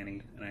called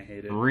Danny, and I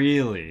hate it.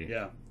 Really?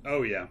 Yeah.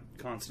 Oh yeah,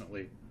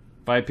 constantly.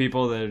 By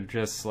people that are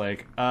just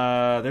like,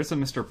 there's a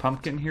Mr.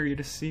 Pumpkin here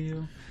to see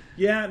you.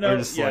 Yeah, no,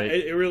 just yeah, like-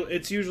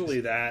 it's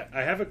usually that.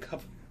 I have a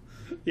couple.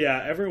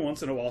 Yeah, every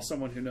once in a while,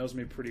 someone who knows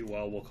me pretty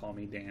well will call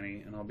me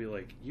Danny, and I'll be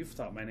like, "You've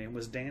thought my name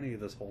was Danny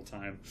this whole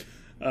time."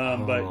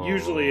 But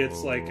usually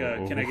it's like,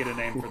 "Can I get a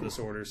name for this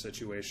order?"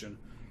 situation.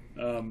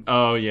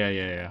 Oh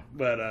yeah.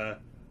 But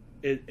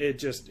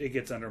it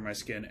gets under my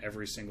skin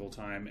every single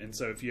time, and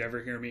so if you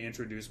ever hear me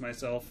introduce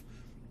myself,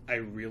 I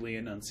really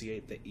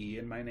enunciate the E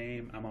in my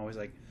name. I'm always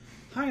like,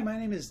 "Hi, my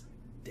name is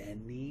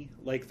Denny,"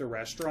 like the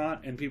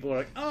restaurant, and people are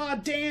like, "Oh,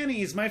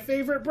 Danny's my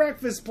favorite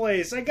breakfast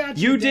place. I got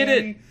you. You did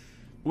Danny." it.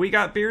 We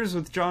got beers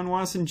with John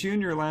Wasson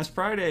Jr. last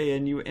Friday,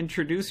 and you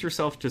introduced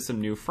yourself to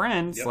some new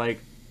friends, Yep. like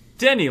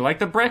Denny, like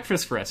the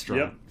breakfast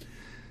restaurant. Yep.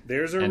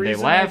 There's a And they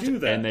reason laughed, I do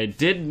that. and they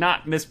did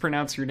not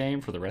mispronounce your name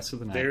for the rest of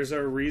the night. There's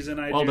a reason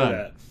I Well do done.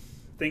 that.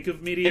 Think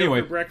of mediocre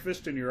Anyway.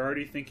 breakfast, and you're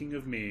already thinking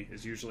of me.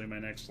 Is usually my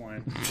next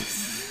line.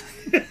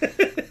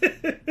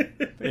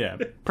 Yeah,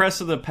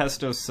 Presto the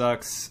Pesto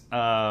sucks.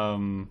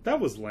 That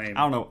was lame.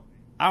 I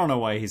don't know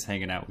why he's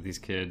hanging out with these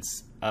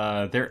kids.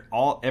 They're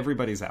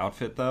everybody's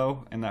outfit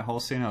though in that whole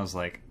scene. I was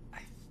like,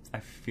 I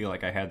feel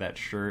like I had that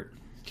shirt.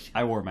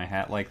 I wore my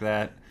hat like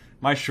that.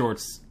 My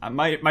shorts,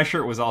 my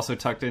shirt was also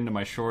tucked into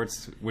my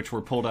shorts, which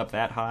were pulled up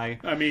that high.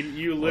 I mean,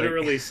 you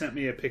literally sent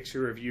me a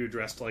picture of you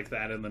dressed like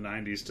that in the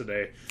 90s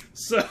today.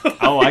 So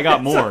Oh, I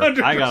got it's more.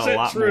 I got a 100%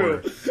 lot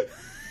true. more.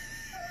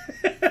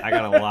 I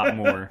got a lot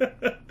more.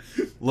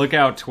 Look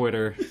out,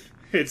 Twitter.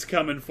 It's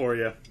coming for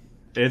you.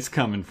 It's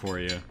coming for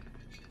you.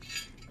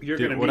 You're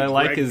Dude, going to what meet I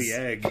like Greg is- the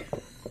Egg.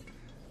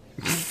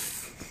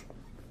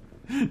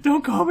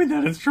 Don't call me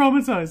that. It's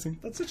traumatizing.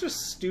 That's such a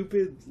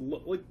stupid...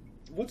 Like,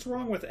 what's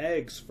wrong with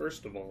eggs,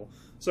 first of all?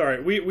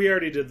 Sorry, we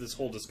already did this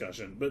whole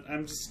discussion, but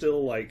I'm just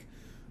still like,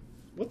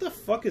 what the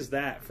fuck is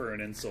that for an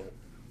insult?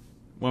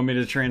 Want me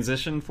to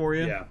transition for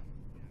you? Yeah.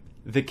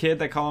 The kid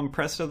that call him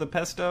Presto the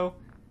Pesto,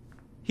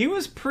 he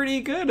was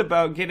pretty good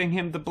about getting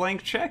him the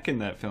blank check in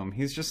that film.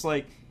 He's just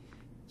like,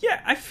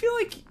 yeah, I feel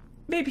like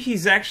maybe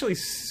he's actually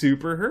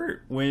super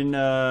hurt when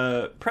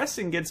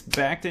Preston gets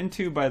backed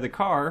into by the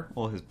car.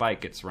 Well, his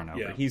bike gets run over.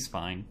 Yeah. He's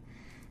fine.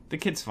 The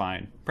kid's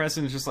fine.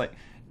 Preston's just like,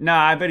 nah,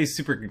 I bet he's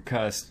super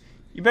concussed.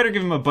 You better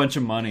give him a bunch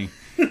of money.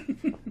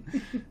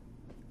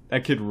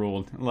 That kid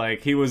ruled.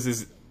 Like, he was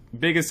his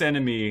biggest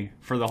enemy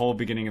for the whole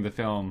beginning of the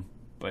film,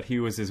 but he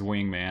was his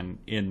wingman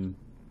in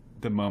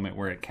the moment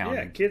where it counted.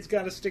 Yeah, kids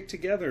got to stick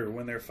together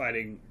when they're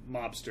fighting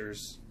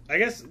mobsters. I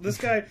guess this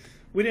guy,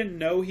 we didn't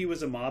know he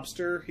was a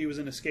mobster. He was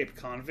an escaped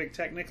convict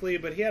technically,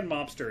 but he had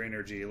mobster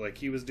energy. Like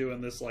he was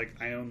doing this like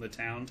I own the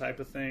town type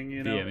of thing,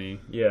 you know. BME.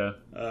 Yeah.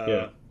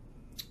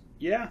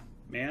 Yeah,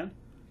 man.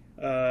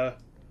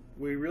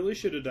 We really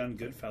should have done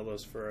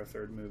Goodfellas for our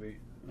third movie.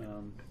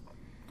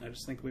 I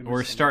just think we missed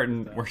We're something starting.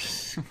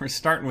 with that. We're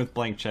starting with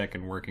Blank Check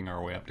and working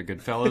our way up to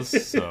Goodfellas.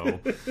 So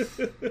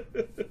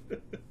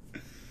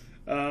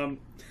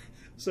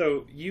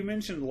So you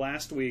mentioned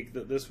last week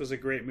that this was a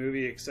great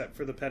movie except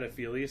for the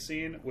pedophilia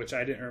scene, which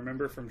I didn't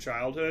remember from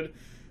childhood.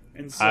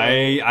 And so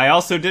I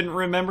also didn't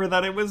remember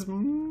that it was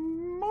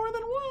more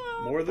than one.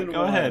 more than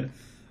Go one. ahead.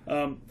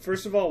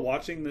 First of all,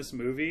 watching this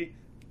movie,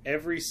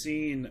 every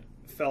scene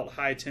felt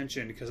high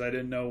tension because I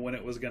didn't know when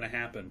it was going to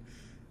happen.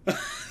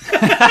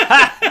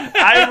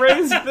 I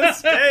raised the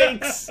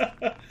stakes.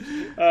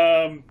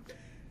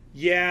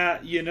 Yeah,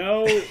 you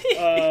know,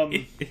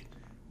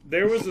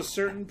 there was a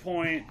certain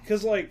point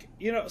because, like,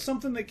 you know,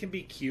 something that can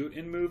be cute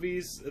in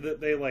movies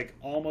that they like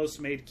almost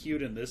made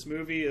cute in this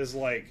movie is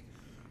like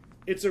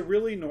it's a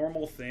really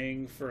normal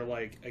thing for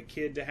like a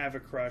kid to have a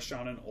crush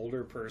on an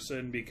older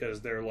person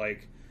because they're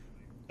like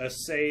a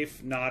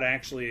safe, not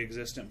actually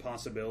existent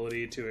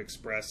possibility to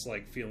express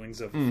like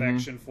feelings of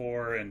affection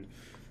for, and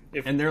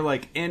they're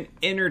like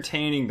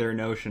entertaining their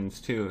notions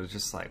too. It's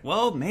just like,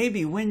 well,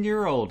 maybe when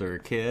you're older,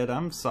 kid.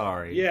 I'm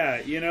sorry.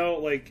 yeah, you know,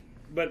 like,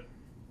 but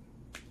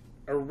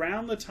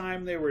around the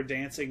time they were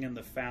dancing in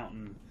the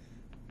fountain,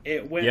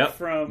 it went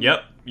from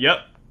Yep.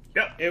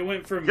 it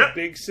went from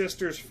big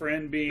sister's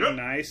friend being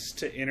nice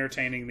to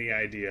entertaining the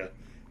idea.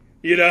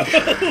 You know,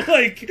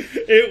 like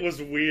it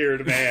was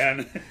weird,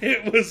 man.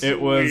 It was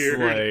weird.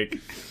 Like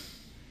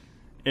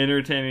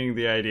entertaining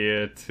the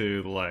idea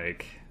to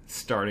like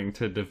starting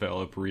to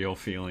develop real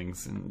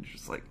feelings and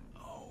just like,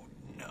 oh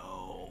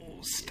no,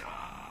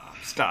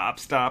 stop.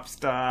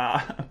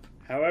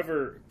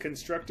 However,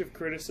 constructive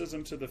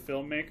criticism to the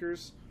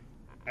filmmakers,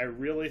 I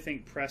really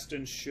think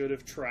Preston should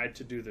have tried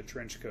to do the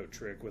trench coat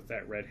trick with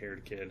that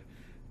red-haired kid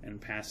and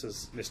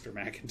passes Mr.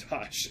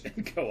 McIntosh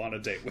and go on a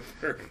date with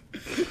her.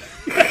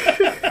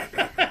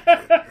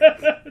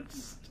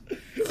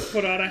 Just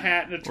put on a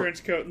hat and a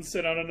trench coat and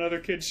sit on another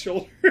kid's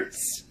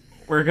shoulders.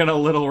 We're gonna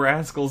Little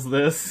Rascals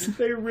this.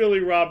 They really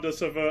robbed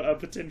us of a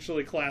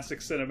potentially classic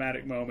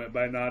cinematic moment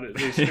by not at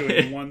least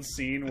doing one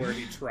scene where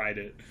he tried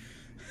it.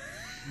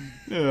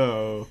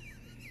 Oh,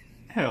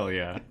 hell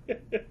yeah,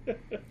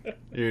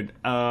 dude.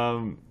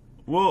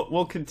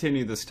 We'll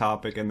continue this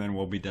topic and then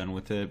we'll be done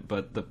with it.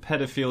 But the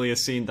pedophilia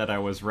scene that I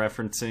was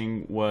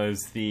referencing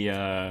was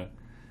the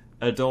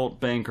adult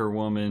banker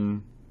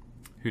woman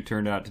who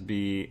turned out to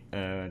be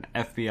an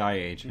FBI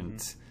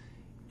agent.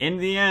 In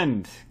the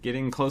end,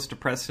 getting close to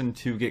Preston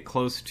to get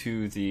close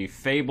to the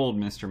fabled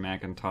Mr.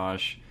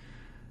 McIntosh,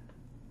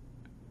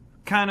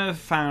 kind of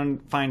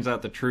finds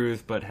out the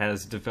truth, but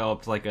has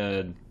developed like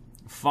a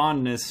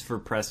fondness for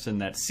Preston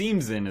that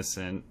seems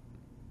innocent,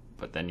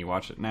 but then you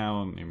watch it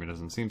now and maybe it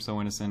doesn't seem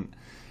so innocent.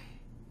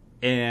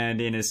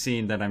 And in a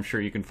scene that I'm sure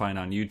you can find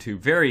on YouTube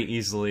very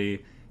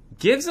easily,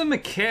 gives him a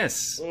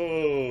kiss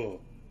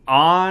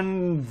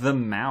on the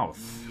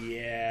mouth.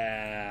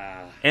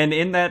 Yeah. And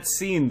in that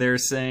scene, they're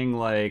saying,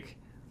 like,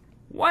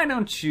 why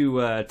don't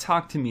you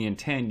talk to me in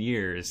 10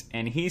 years?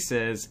 And he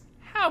says,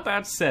 how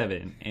about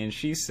 7? And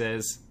she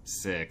says,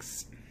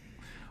 6.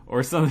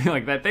 Or something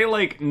like that. They,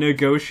 like,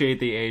 negotiate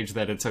the age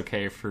that it's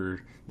okay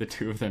for the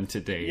two of them to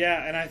date.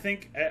 Yeah, and I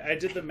think I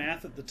did the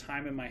math at the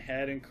time in my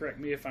head, and correct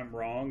me if I'm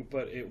wrong,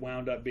 but it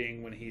wound up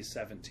being when he's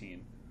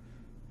 17.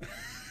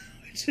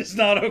 Which is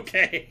not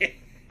okay.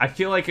 I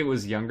feel like it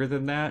was younger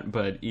than that,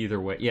 but either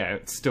way, yeah,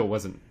 it still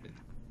wasn't...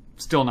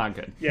 Still not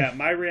good. Yeah,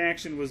 my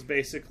reaction was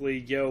basically,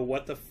 yo,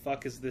 what the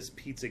fuck is this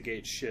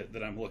Pizzagate shit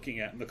that I'm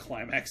looking at in the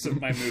climax of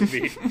my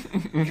movie?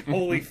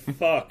 Holy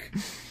fuck.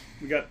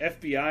 We got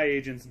FBI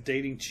agents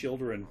dating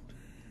children.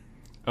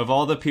 Of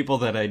all the people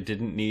that I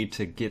didn't need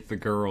to get the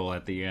girl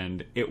at the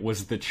end, it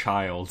was the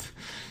child.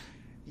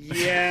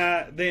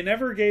 Yeah, they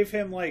never gave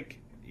him, like,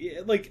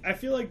 I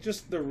feel like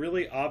just the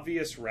really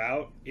obvious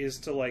route is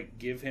to, like,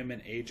 give him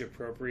an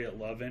age-appropriate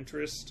love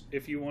interest,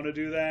 if you want to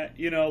do that.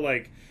 You know,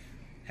 like,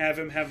 have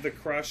him have the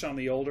crush on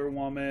the older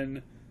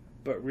woman,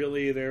 but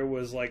really there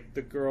was, like,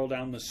 the girl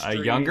down the street.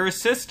 A younger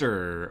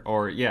sister,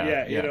 or,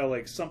 yeah. You know,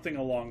 like, something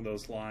along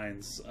those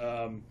lines.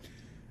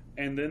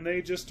 And then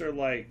they just are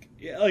like,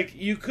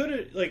 you could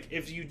have, like,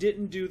 if you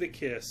didn't do the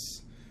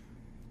kiss,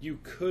 you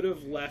could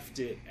have left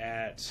it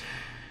at,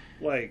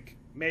 like,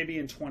 maybe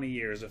in 20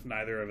 years, if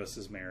neither of us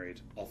is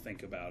married, I'll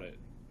think about it.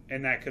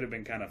 And that could have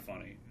been kind of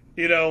funny.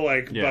 You know,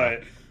 like, yeah.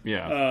 but...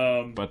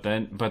 Yeah. But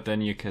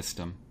then you kissed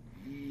him.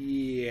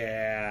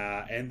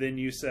 Yeah. And then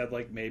you said,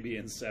 like, maybe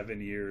in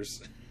 7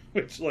 years.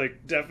 Which,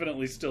 like,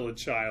 definitely still a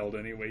child,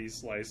 anyway you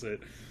slice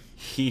it.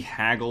 He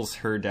haggles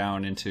her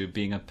down into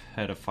being a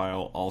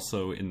pedophile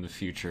also in the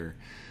future.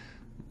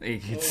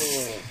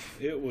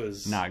 It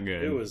was... not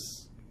good. It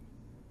was...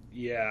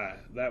 Yeah,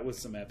 that was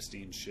some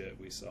Epstein shit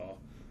we saw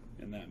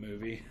in that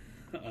movie.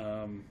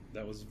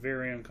 That was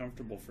very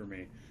uncomfortable for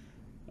me.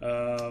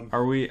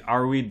 Are we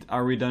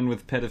done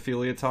with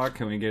pedophilia talk?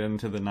 Can we get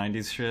into the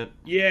 90s shit?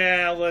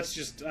 Yeah, let's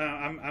just.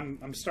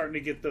 I'm starting to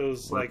get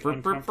those like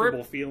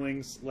uncomfortable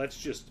feelings. Let's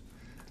just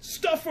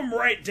stuff them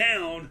right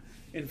down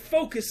and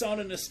focus on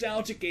a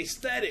nostalgic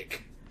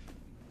aesthetic.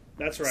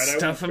 That's right.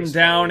 Stuff them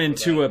down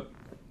into a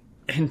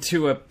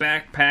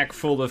backpack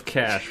full of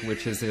cash,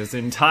 which is his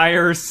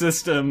entire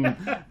system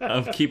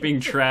of keeping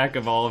track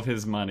of all of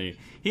his money.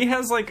 He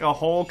has like a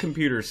whole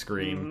computer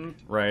screen,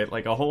 right?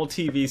 Like a whole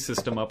TV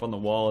system up on the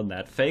wall in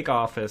that fake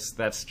office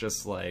that's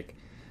just like,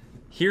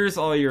 here's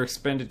all your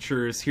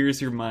expenditures,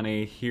 here's your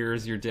money,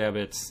 here's your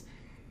debits.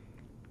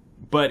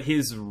 But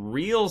his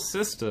real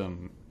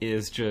system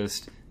is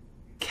just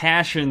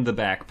cash in the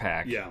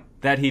backpack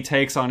that he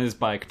takes on his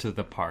bike to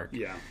the park.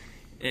 Yeah.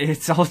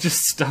 It's all just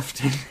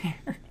stuffed in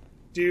there.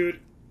 Dude,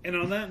 and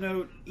on that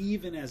note,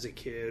 even as a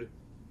kid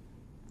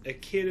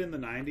in the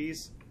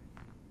 90s,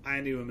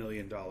 I knew $1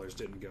 million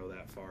didn't go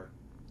that far.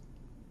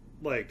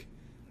 Like,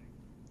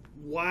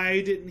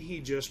 why didn't he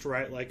just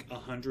write like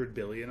 100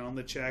 billion on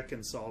the check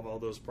and solve all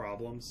those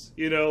problems?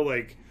 You know,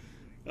 like,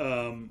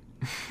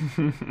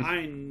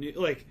 I knew,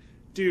 like,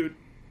 dude,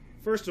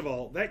 first of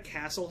all, that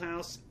Castle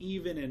House,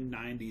 even in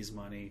 90s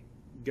money,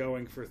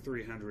 going for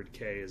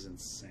 $300K is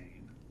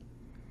insane.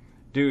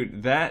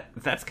 Dude,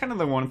 that's kind of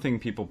the one thing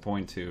people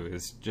point to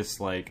is just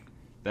like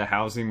the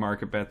housing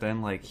market back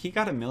then. Like, he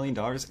got $1 million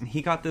and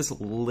he got this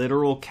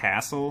literal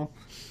castle,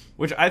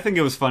 which I think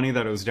it was funny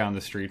that it was down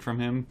the street from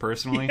him,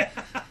 personally. Yeah.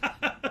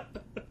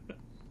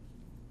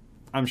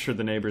 I'm sure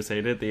the neighbors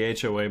hate it. The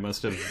HOA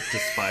must have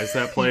despised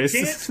that place.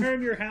 You can't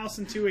turn your house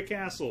into a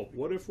castle.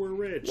 What if we're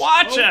rich?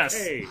 Watch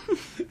us!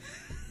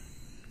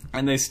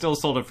 And they still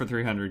sold it for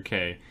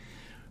 $300K.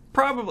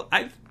 Probably,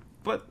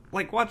 but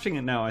like watching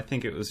it now, I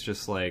think it was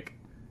just like,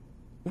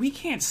 we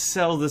can't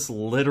sell this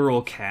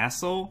literal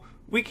castle.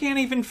 We can't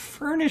even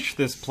furnish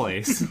this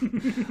place.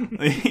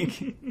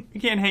 Like, we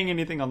can't hang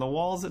anything on the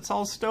walls. It's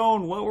all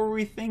stone. What were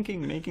we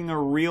thinking? Making a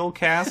real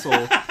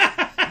castle.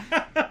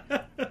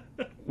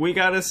 We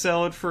gotta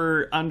sell it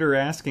for under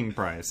asking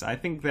price. I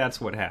think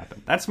that's what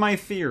happened. That's my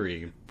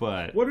theory,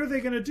 but... What are they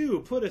gonna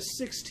do? Put a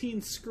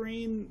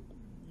 16-screen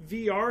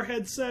VR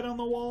headset on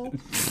the wall?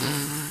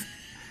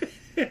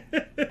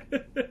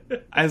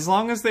 As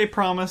long as they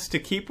promise to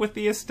keep with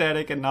the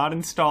aesthetic and not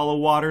install a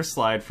water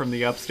slide from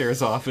the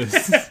upstairs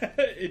office.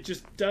 It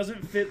just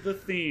doesn't fit the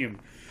theme.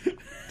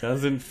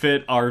 Doesn't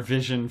fit our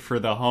vision for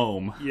the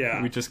home.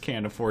 Yeah. We just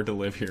can't afford to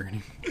live here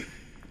anymore.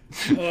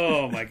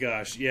 Oh my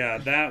gosh. Yeah,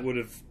 that would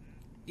have,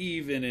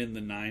 even in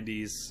the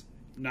 90s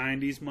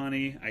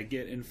money, I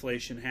get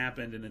inflation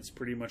happened and it's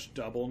pretty much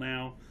double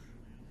now.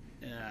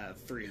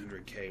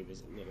 300K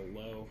was a little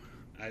low.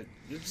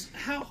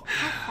 How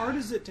hard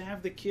is it to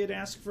have the kid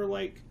ask for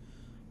like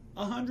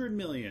 100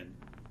 million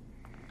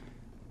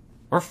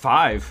or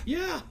 5?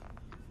 Yeah,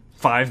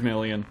 5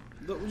 million.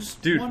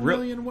 Dude, 1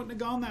 million wouldn't have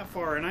gone that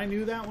far, and I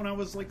knew that when I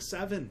was like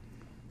 7.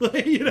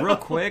 You know?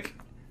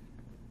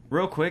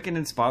 real quick, and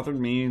it's bothered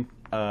me.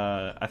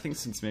 I think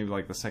since maybe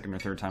like the second or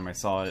third time I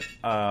saw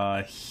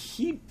it,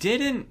 he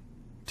didn't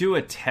do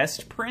a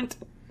test print.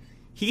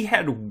 He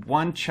had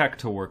one check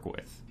to work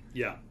with.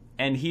 Yeah,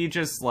 and he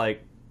just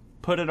like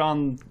put it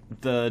on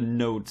the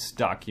notes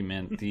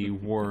document, the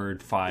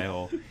Word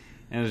file,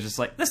 and it was just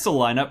like, this will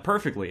line up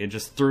perfectly. It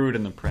just threw it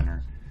in the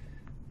printer.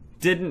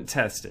 Didn't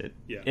test it.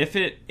 Yeah. If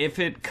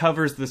it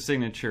covers the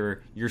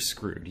signature, you're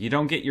screwed. You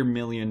don't get your $1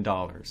 million.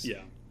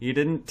 Yeah. You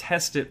didn't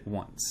test it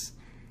once.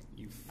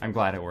 I'm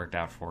glad it worked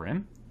out for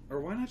him. Or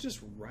why not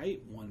just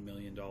write $1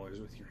 million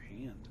with your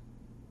hand?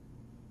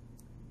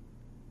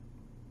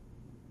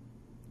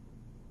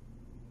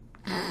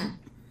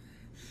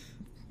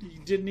 You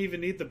didn't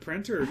even need the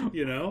printer,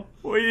 you know?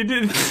 Well, you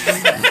didn't.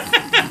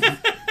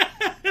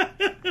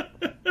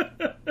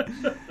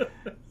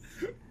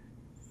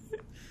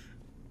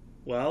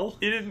 Well,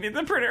 he didn't need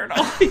the printer at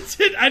all.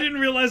 I didn't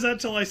realize that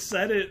till I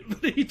said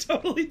it, but he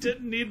totally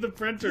didn't need the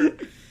printer.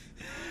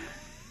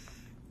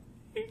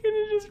 He could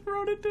have just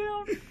wrote it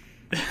down.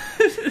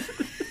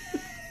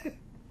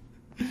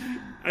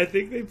 I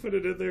think they put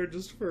it in there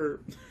just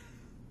for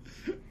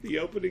the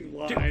opening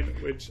line,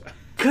 which...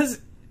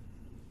 Because...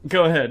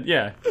 Go ahead,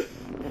 yeah.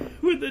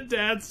 When the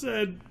dad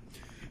said,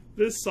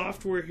 this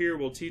software here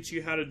will teach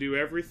you how to do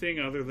everything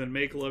other than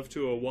make love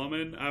to a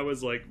woman, I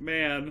was like,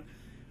 man,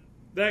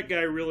 that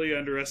guy really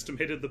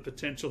underestimated the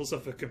potentials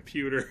of a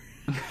computer.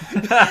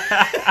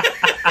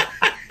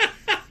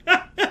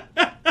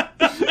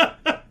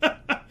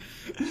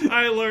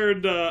 I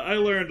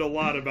learned a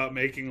lot about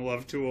making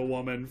love to a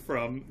woman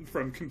from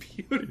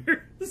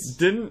computers.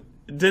 Didn't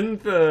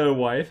the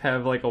wife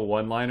have like a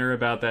one-liner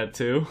about that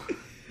too?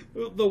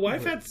 The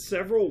wife had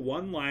several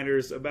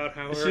one-liners about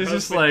how her She's husband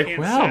just like, can't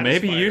well,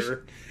 maybe satisfy you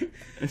her.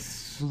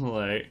 It's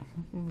like,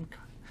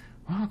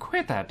 well,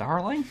 quit that,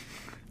 darling.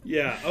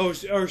 Yeah. Oh,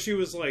 or she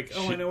was like,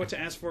 oh, I know what to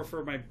ask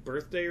for my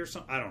birthday or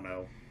something. I don't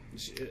know.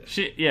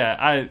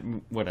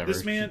 Whatever.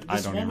 This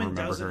woman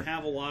doesn't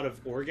have a lot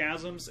of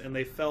orgasms, and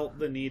they felt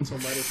the need to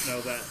let us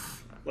know that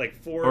like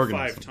 4 or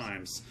 5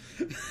 times.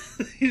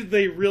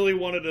 They really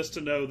wanted us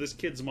to know this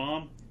kid's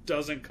mom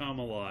doesn't come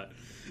a lot.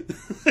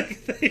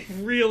 Like, they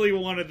really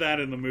wanted that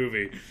in the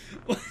movie.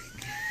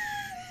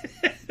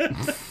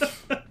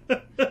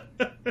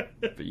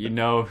 But you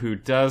know who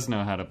does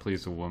know how to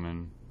please a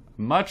woman?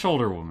 A much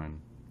older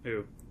woman.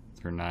 Who?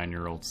 Her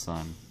 9-year-old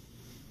son.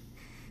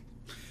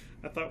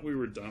 I thought we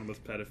were done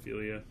with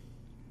pedophilia.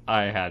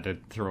 I had to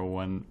throw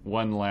one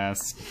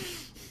last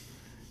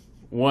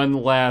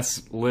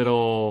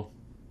little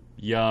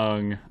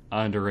young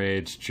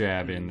underage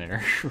jab in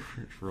there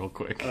real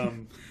quick.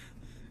 When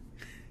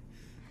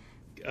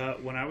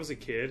I was a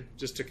kid,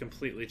 just to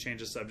completely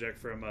change the subject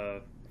from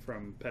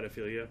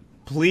pedophilia,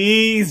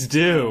 Please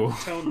do.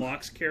 Tone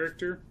Lock's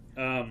character.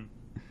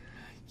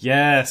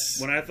 Yes.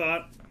 When I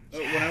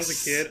was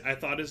a kid, I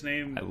thought his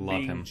name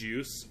being him.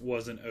 Juice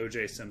was an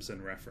O.J.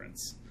 Simpson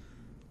reference.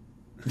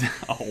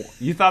 Oh,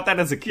 you thought that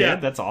as a kid? Yeah.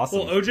 That's awesome.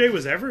 Well, O.J.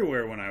 was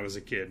everywhere when I was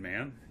a kid,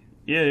 man.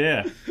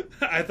 Yeah.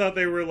 I thought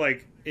they were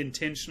like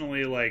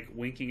intentionally like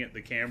winking at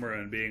the camera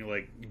and being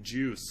like,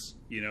 Juice,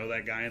 you know,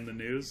 that guy in the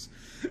news.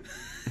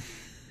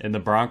 In the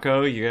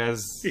Bronco, you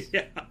guys,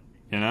 Yeah.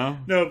 you know,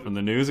 No. from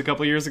the news a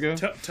couple years ago.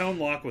 Tone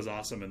Lock was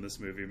awesome in this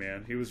movie,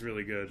 man. He was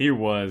really good. He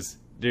was,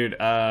 dude.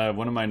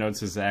 One of my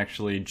notes is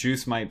actually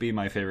Juice might be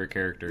my favorite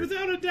character.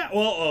 Without a doubt.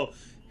 Well,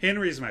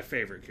 Henry's my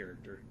favorite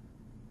character.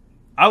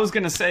 I was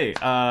gonna say,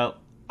 I'm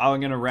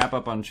gonna wrap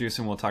up on Juice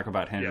and we'll talk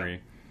about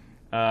Henry.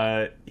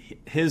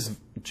 His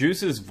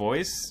Juice's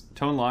voice,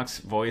 Tone Lock's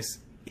voice,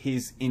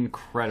 he's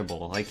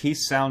incredible. Like, he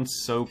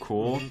sounds so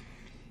cool. Mm-hmm.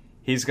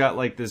 He's got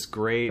like this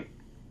great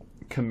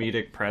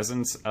comedic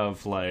presence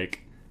of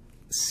like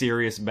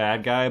serious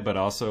bad guy, but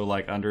also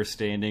like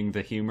understanding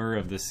the humor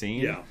of the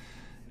scene. Yeah.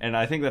 And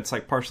I think that's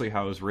like partially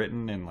how it was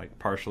written and like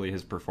partially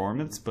his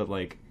performance, but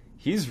like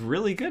he's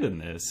really good in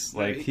this.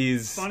 Like,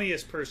 he's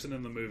funniest person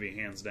in the movie,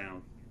 hands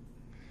down.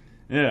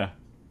 Yeah,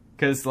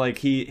 because like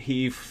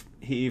he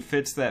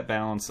fits that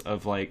balance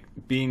of like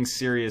being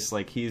serious,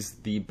 like he's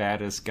the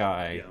baddest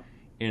guy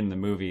in the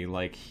movie,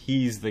 like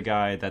he's the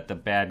guy that the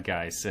bad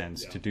guy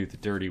sends to do the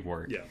dirty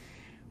work. Yeah,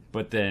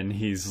 but then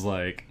he's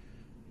like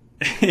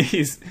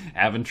he's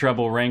having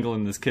trouble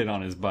wrangling this kid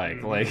on his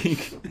bike,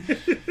 like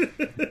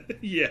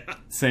yeah,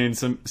 saying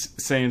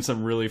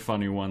some really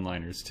funny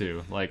one-liners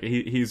too. Like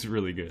he's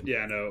really good.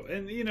 Yeah, no,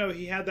 and you know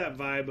he had that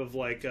vibe of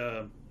like.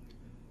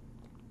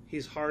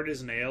 He's hard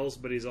as nails,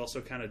 but he's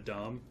also kind of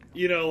dumb.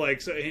 You know,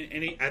 like so.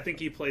 And I think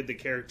he played the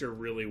character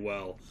really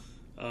well.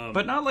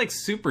 But not like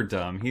super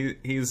dumb.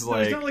 He's no,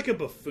 like he's not like a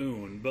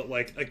buffoon, but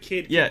like a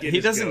kid. Yeah, get he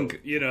his doesn't. goat,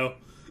 you know.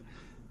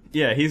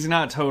 Yeah, he's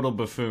not total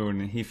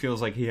buffoon. He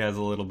feels like he has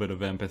a little bit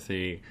of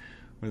empathy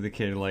with the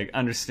kid, like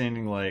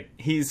understanding. Like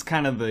he's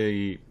kind of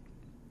the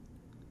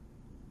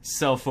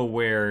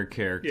self-aware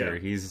character.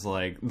 Yeah. He's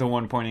like the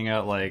one pointing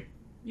out, like,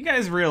 you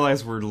guys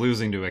realize we're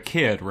losing to a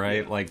kid,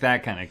 right? Yeah. Like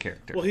that kind of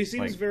character. Well, he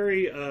seems like,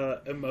 very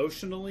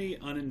emotionally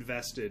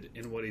uninvested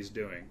in what he's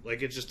doing.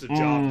 Like it's just a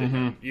job to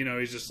him. You know,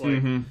 he's just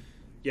like,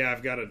 yeah,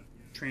 I've got to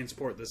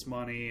transport this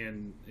money,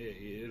 and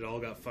it all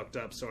got fucked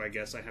up, so I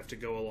guess I have to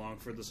go along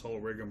for this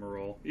whole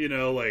rigmarole. You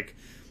know, like,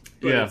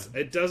 but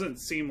it doesn't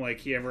seem like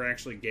he ever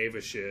actually gave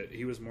a shit.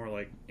 He was more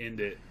like,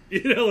 end it.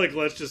 You know, like,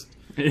 let's just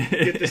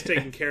get this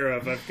taken care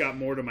of. I've got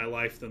more to my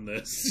life than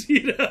this.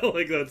 You know,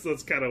 like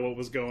that's kind of what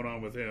was going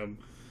on with him.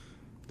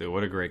 Dude,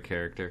 what a great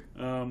character.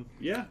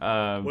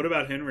 Yeah. What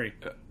about Henry?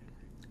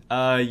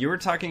 You were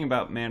talking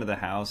about Man of the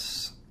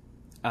House,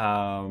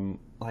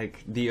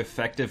 like the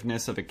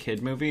effectiveness of a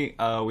kid movie.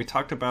 We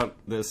talked about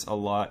this a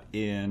lot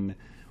in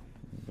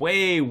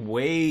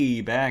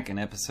way back in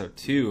episode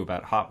 2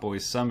 about Hot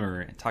Boys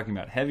Summer, talking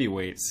about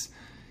heavyweights.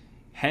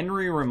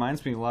 Henry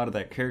reminds me a lot of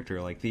that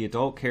character, like the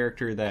adult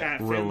character that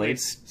Pat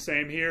relates. Finley,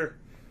 same here.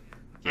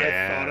 Yeah.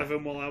 I thought of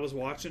him while I was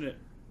watching it.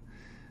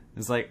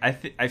 It's like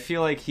I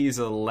feel like he's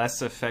a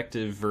less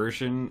effective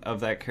version of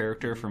that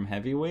character from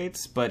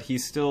Heavyweights, but he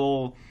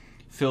still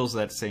fills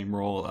that same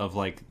role of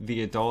like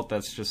the adult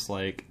that's just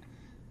like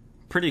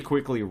pretty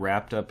quickly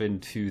wrapped up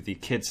into the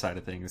kid side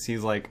of things.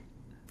 He's like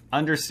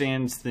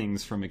understands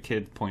things from a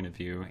kid point of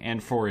view,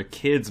 and for a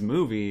kid's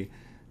movie,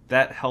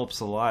 that helps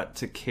a lot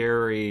to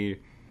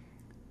carry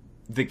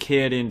the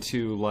kid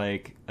into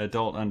like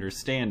adult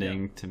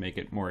understanding to make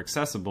it more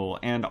accessible,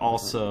 and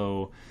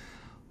also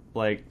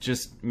like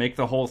just make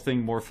the whole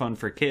thing more fun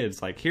for kids.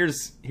 Like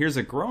here's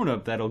a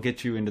grown-up that'll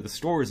get you into the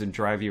stores and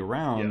drive you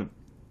around,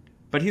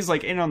 but he's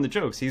like in on the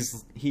jokes.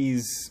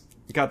 He's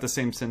got the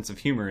same sense of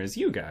humor as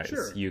you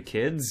guys, you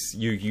kids,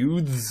 you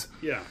youths.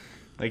 Yeah,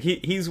 like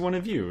he's one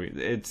of you.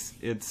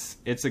 It's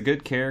a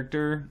good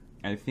character.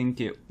 I think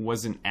it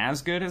wasn't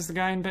as good as the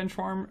guy in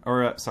Benchwarm,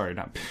 or sorry,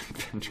 not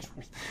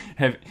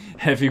Benchwarm,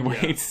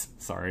 Heavyweights. Yeah.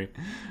 Sorry,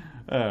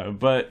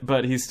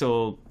 but he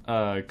still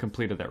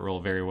completed that role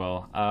very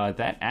well.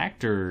 That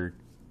actor,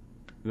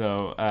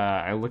 though,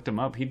 I looked him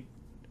up. He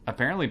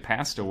apparently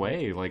passed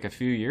away like a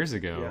few years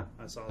ago. Yeah,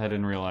 I saw that. I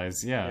didn't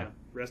realize. Yeah.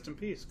 Rest in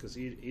peace, because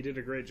he did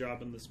a great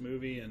job in this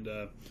movie, and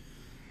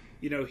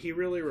you know, he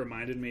really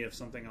reminded me of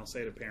something I'll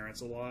say to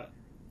parents a lot.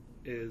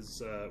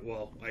 is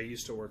well, I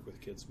used to work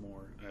with kids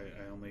more.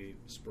 I only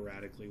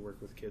sporadically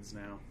work with kids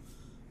now.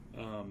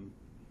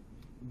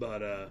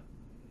 But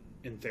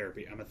in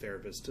therapy, I'm a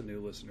therapist to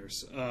new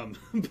listeners.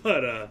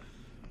 But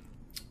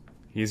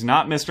he's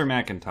not Mr.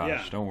 McIntosh.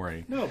 Yeah. Don't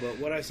worry. no, but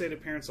what I say to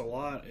parents a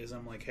lot is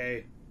I'm like,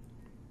 hey,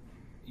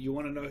 you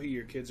want to know who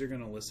your kids are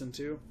going to listen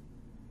to?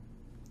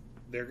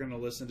 They're going to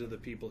listen to the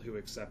people who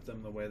accept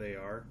them the way they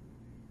are.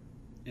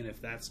 And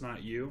if that's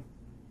not you,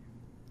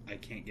 I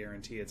can't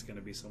guarantee it's going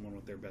to be someone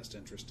with their best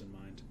interest in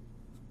mind.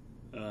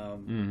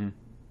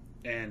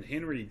 And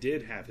Henry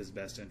did have his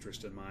best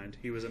interest in mind.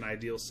 He was an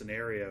ideal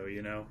scenario,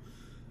 you know?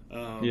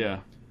 Yeah.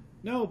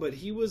 No, but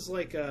he was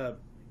like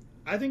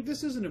I think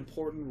this is an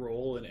important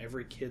role in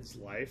every kid's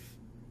life,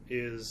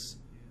 is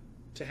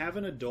to have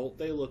an adult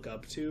they look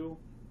up to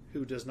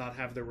who does not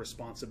have the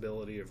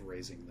responsibility of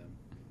raising them.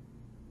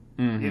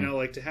 You know,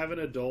 like to have an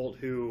adult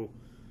who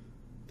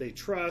they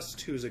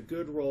trust, who's a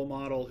good role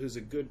model, who's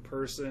a good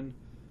person,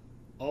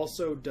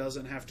 also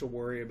doesn't have to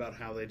worry about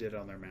how they did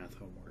on their math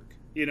homework.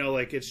 You know,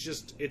 like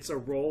it's a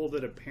role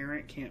that a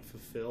parent can't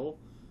fulfill.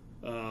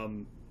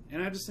 And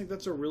I just think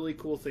that's a really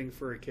cool thing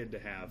for a kid to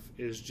have,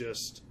 is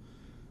just,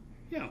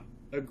 yeah,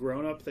 a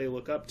grown-up they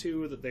look up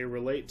to, that they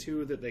relate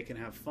to, that they can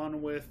have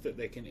fun with, that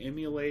they can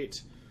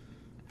emulate,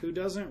 who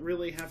doesn't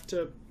really have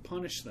to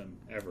punish them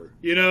ever.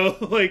 You know,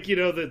 like, you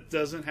know, that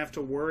doesn't have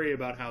to worry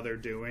about how they're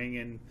doing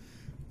and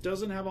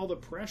doesn't have all the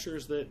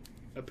pressures that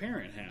a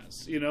parent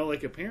has. You know,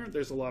 like a parent,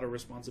 there's a lot of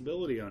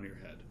responsibility on your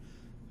head.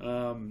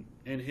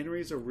 And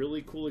Henry's a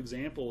really cool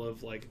example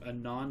of like a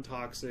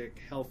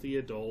non-toxic, healthy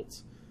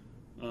adult,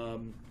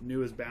 knew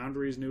his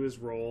boundaries, knew his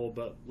role,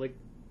 but like,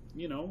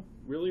 you know,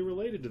 really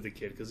related to the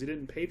kid because he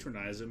didn't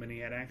patronize him and he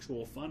had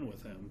actual fun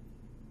with him.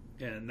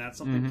 And that's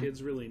something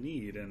kids really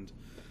need. And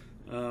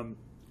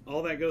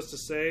all that goes to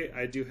say,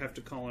 I do have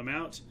to call him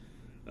out.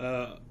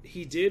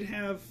 He did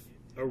have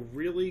a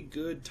really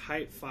good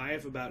type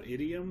 5 about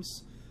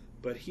idioms,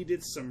 but he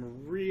did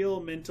some real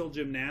mental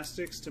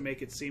gymnastics to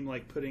make it seem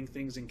like putting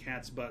things in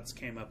cats' butts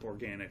came up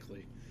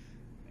organically.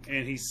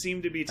 And he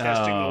seemed to be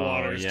testing the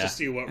waters to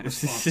see what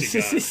response he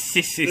got.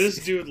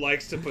 This dude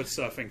likes to put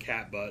stuff in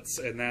cat butts,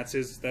 and that's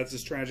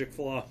his tragic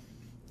flaw.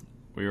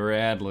 We were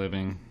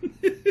ad-libbing.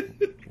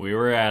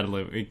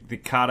 We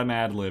caught him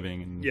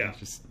ad-libbing and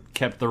just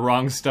kept the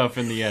wrong stuff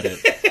in the edit.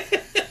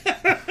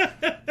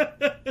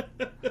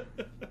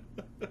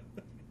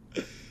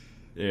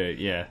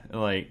 yeah,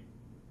 like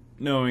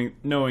knowing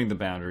the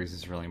boundaries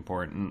is really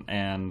important,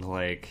 and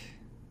like,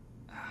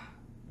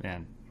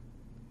 man,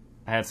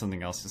 I had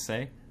something else to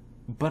say,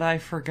 but I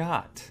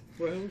forgot.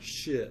 Well,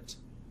 shit.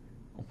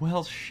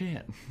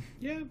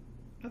 Yeah,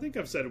 I think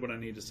I've said what I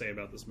need to say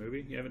about this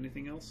movie. You have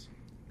anything else?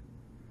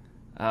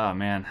 Oh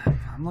man,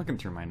 I'm looking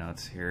through my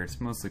notes here.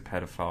 It's mostly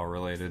pedophile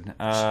related.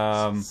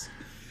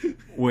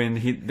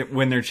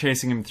 When they're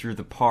chasing him through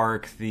the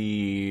park,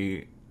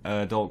 the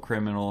adult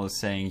criminal is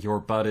saying, "Your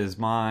butt is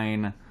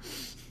mine,"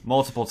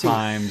 multiple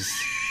times.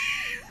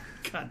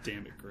 God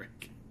damn it,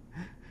 Greg.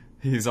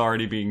 He's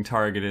already being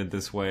targeted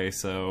this way,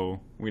 so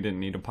we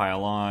didn't need to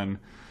pile on.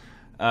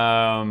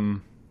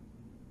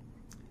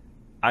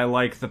 I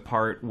like the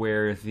part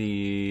where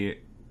the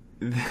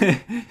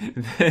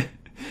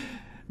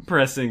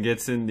Preston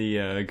gets in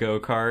the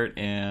go-kart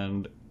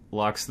and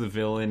locks the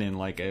villain in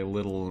like a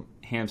little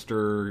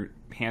hamster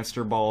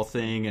ball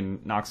thing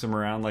and knocks him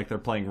around like they're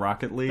playing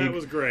Rocket League. That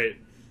was great.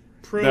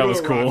 That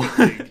was cool.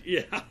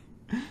 Yeah.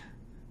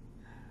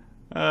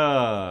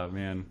 Oh,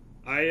 man.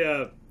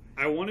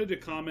 I wanted to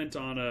comment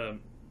on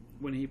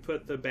when he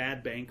put the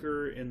bad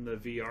banker in the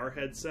VR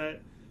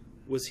headset.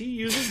 Was he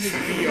using his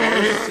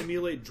VR to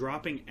simulate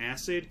dropping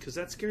acid? Because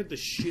that scared the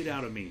shit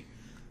out of me.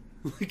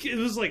 Like, it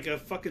was like a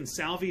fucking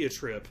salvia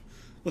trip.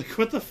 Like,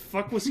 what the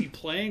fuck was he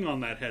playing on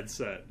that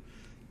headset?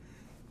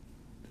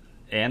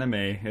 Anime,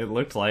 it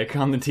looked like,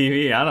 on the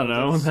TV. I don't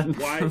know.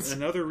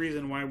 Another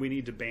reason why we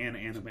need to ban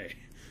anime.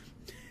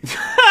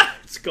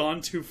 It's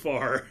gone too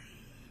far.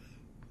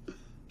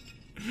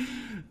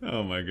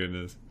 Oh my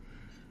goodness.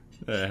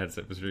 That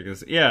headset was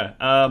ridiculous. Yeah,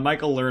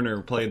 Michael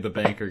Lerner played the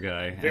banker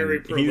guy. Very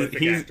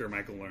prolific actor,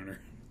 Michael Lerner.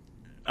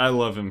 I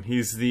love him.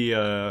 He's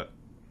the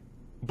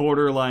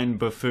borderline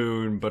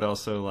buffoon, but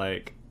also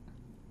like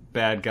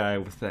bad guy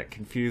with that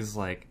confused,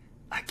 like,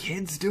 a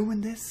kid's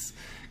doing this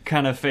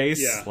kind of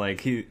face. Yeah.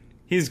 Like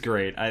he's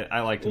great. I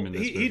liked him in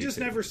this movie. He just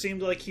never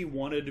seemed like he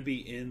wanted to be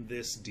in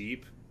this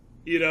deep.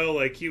 You know,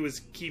 like he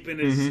was keeping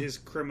his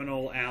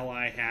criminal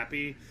ally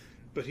happy.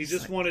 But he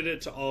just wanted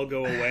it to all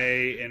go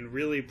away, and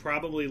really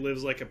probably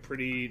lives like a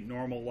pretty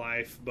normal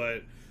life,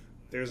 but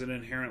there's an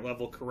inherent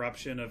level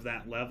corruption of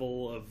that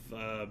level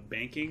of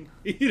banking,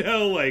 you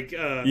know, like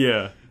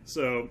yeah.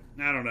 So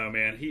I don't know,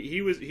 man.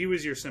 He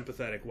was your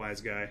sympathetic wise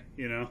guy,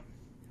 you know.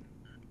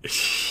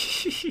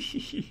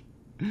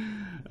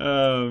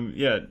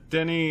 Yeah,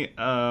 Denny.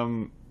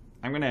 I'm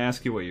gonna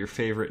ask you what your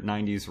favorite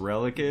 '90s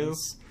relic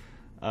is,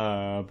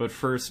 but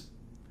first,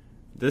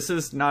 this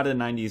is not a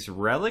 '90s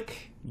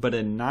relic, but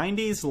a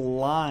 '90s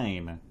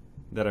line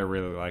that I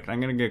really like. I'm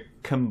going to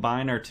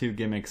combine our two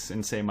gimmicks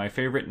and say my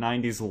favorite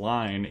 90s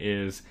line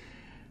is,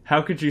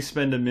 "How could you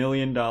spend $1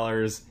 million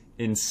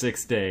in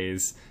 6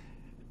 days?"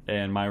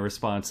 And my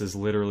response is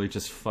literally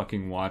just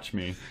fucking watch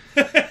me.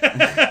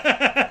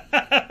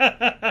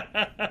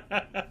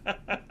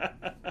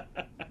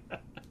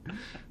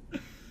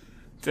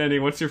 Danny,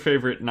 what's your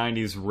favorite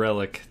 90s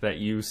relic that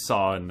you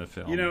saw in the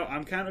film? You know,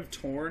 I'm kind of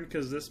torn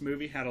because this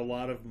movie had a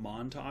lot of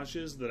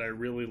montages that I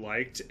really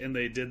liked, and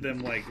they did them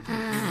like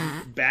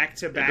back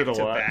to back to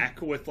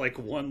back with like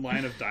one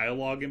line of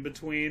dialogue in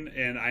between,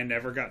 and I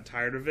never got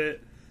tired of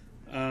it.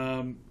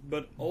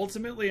 But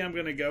ultimately, I'm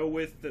going to go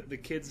with that the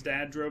kid's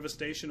dad drove a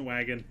station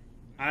wagon.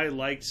 I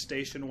liked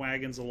station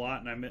wagons a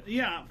lot, and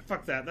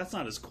fuck that. That's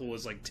not as cool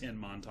as like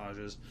 10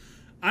 montages.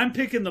 I'm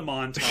picking the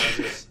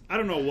montages. I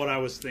don't know what I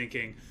was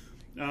thinking.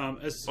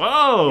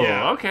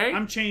 Okay.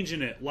 I'm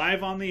changing it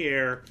live on the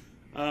air.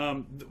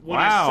 When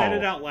Wow. I said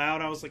it out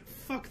loud, I was like,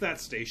 "Fuck that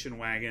station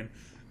wagon."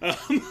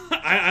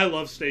 I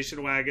love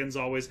station wagons.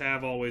 Always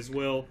have, always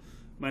will.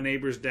 My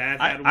neighbor's dad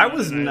had one.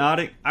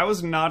 I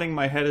was nodding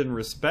my head in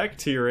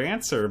respect to your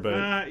answer, but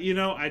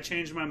I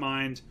changed my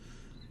mind.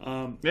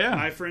 yeah,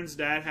 My friend's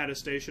dad had a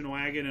station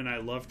wagon, and I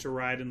love to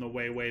ride in the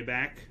way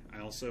back.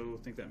 I also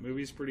think that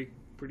movie's pretty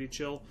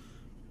chill.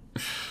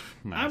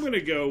 Nice. I'm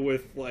gonna go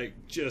with like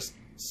just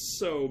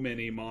so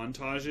many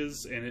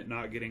montages and it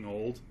not getting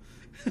old.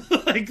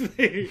 Like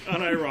they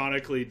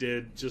unironically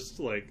did just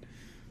like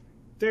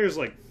there's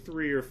like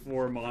 3 or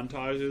 4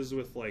 montages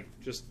with like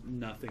just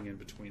nothing in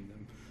between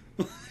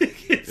them.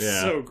 It's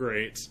so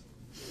great.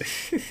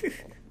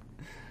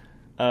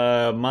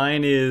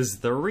 Mine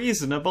is the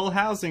reasonable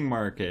housing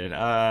market.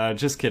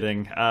 Just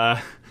kidding.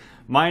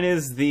 Mine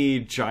is the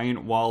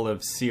giant wall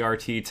of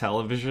CRT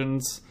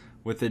televisions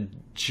with a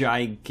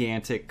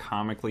gigantic,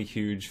 comically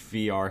huge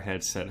VR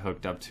headset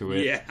hooked up to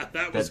it. Yeah,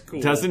 that was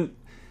cool.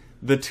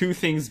 The two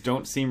things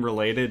don't seem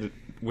related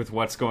with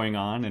what's going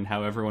on and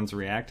how everyone's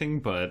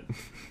reacting, but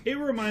it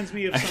reminds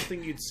me of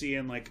something you'd see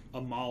in like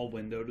a mall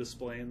window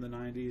display in the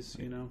 90s,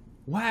 you know?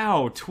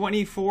 wow,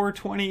 24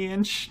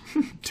 20-inch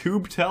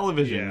tube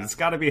television. Yeah. It's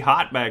got to be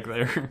hot back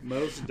there.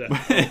 Most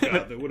definitely. Oh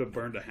God, they would have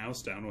burned a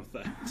house down with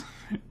that.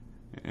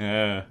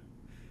 Yeah.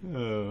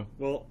 Oh.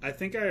 Well, I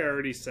think I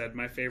already said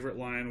my favorite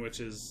line, which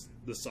is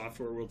the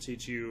software will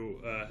teach you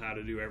how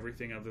to do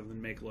everything other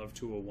than make love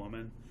to a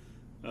woman.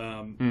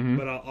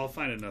 But I'll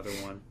find another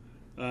one.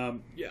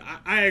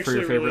 I actually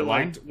your favorite really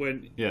line? liked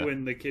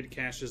when the kid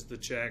cashes the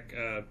check.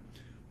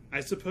 I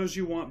suppose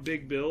you want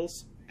big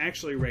bills.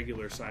 Actually,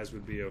 regular size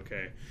would be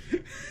okay.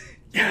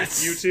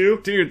 Yes, You too,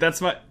 dude. That's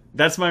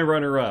my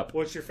runner up.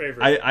 What's your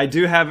favorite? I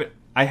do have it.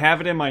 I have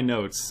it in my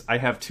notes. I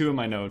have 2 in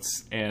my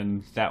notes,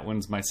 and that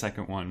one's my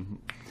second one.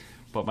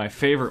 But my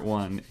favorite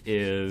one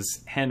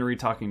is Henry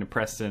talking to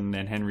Preston,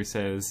 and Henry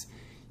says,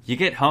 "You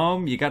get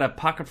home, you got a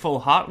pocket full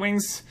of hot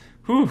wings?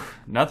 Whew,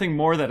 nothing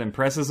more that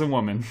impresses a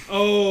woman."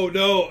 Oh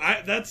no,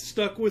 that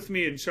stuck with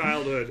me in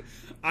childhood.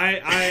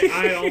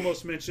 I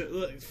almost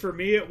mentioned. For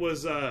me, it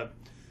was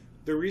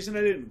the reason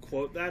I didn't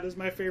quote that as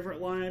my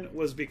favorite line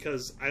was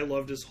because I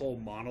loved his whole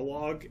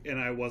monologue, and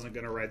I wasn't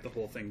going to write the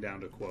whole thing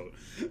down to quote.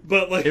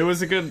 But like, It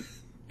was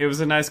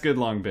a nice, good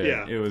long bit.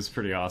 Yeah. It was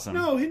pretty awesome.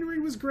 no,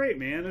 Henry was great,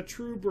 man. A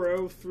true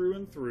bro through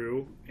and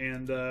through,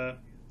 and I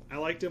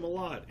liked him a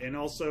lot. And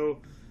also,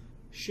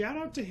 shout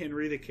out to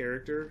Henry, the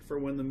character, for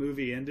when the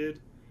movie ended.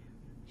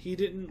 He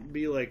didn't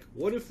be like,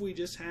 "What if we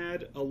just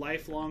had a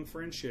lifelong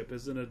friendship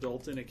as an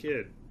adult and a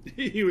kid?"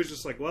 He was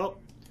just like, "Well,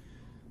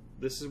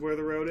 this is where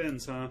the road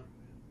ends, huh?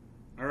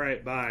 All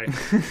right, bye."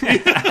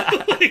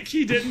 Like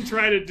he didn't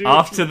try to do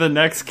Off to the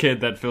next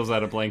kid that fills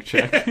out a blank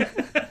check.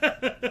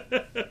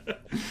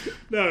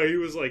 No, he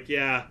was like,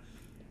 "Yeah,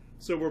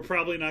 so we're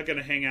probably not going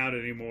to hang out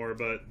anymore,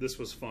 but this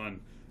was fun."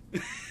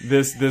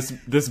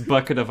 This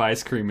bucket of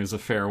ice cream is a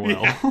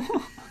farewell.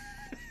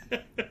 Yeah.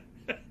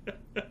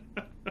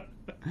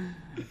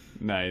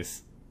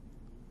 Nice.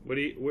 Where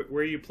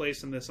are you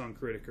placing this on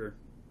Critiker?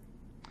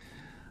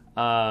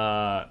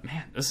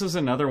 Man, this was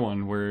another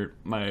one where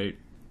my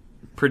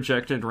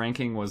projected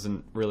ranking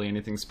wasn't really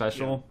anything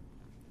special.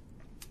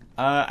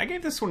 I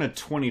gave this one a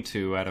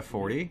 22 out of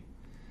 40.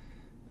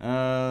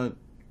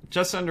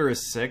 Just under a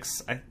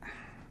 6.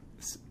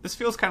 This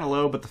feels kind of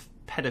low, but the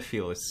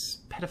pedophilia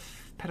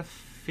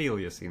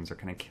scenes are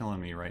kind of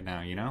killing me right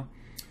now, you know?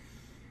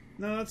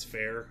 No, that's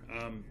fair.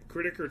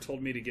 Critiker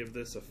told me to give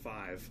this a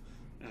 5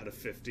 out of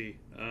 50.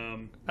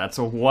 That's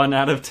a 1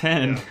 out of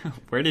 10. Yeah.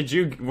 Where did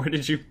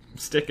you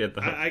stick it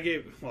though? I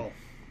gave, well,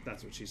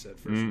 that's what she said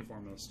first and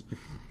foremost.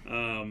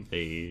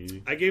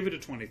 Hey. I gave it a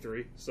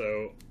 23,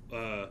 so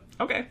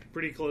Okay.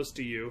 pretty close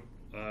to you.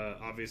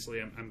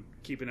 Obviously, I'm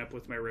keeping up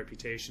with my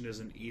reputation as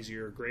an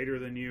easier grader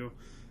than you.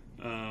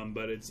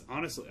 But it's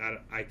honestly,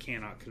 I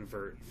cannot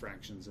convert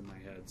fractions in my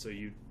head. So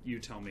you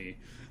tell me.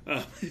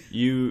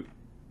 You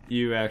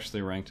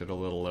actually ranked it a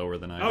little lower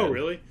than I did. Oh,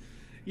 really?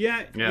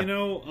 Yeah. Yeah. You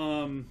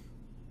know,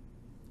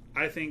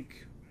 I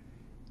think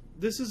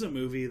this is a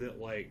movie that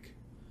like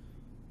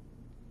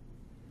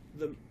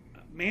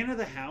Man of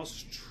the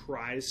House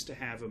tries to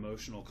have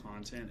emotional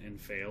content and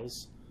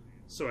fails,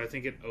 so I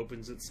think it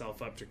opens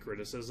itself up to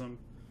criticism.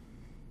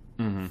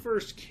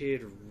 First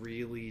Kid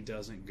really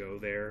doesn't go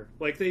there.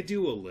 Like, they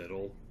do a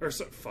little.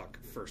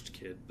 First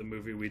Kid, the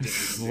movie we didn't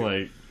even do.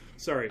 Like,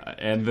 Sorry.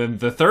 and then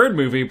the third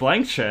movie,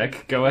 Blank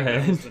Check. Go That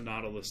ahead. was the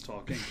Nautilus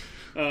talking.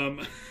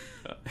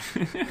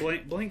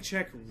 Blank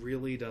Check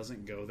really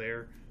doesn't go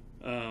there.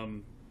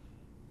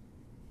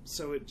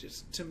 So it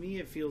just, to me,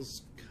 it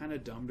feels kind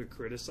of dumb to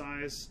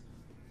criticize.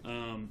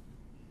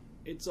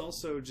 It's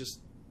also just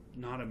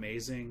not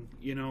amazing.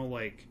 You know,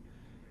 like,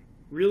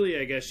 really,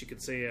 I guess you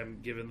could say I'm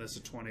giving this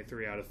a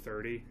 23 out of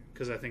 30,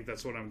 because I think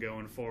that's what I'm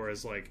going for,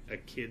 is like a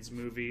kid's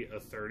movie, a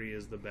 30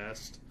 is the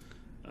best.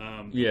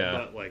 Yeah.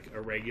 But like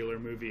a regular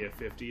movie, a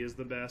 50 is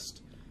the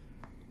best.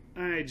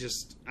 I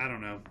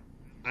don't know.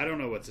 I don't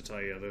know what to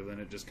tell you other than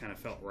it just kind of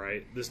felt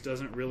right. This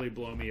doesn't really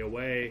blow me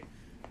away.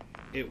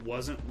 It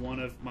wasn't one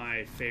of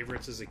my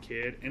favorites as a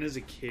kid. And as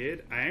a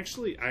kid, I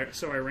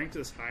ranked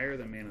this higher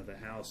than Man of the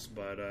House,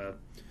 but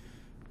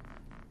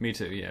Me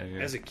too, yeah.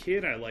 as a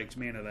kid, I liked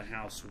Man of the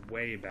House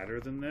way better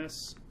than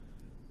this.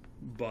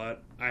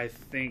 But I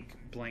think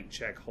Blank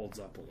Check holds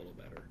up a little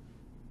better.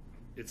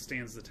 It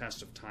stands the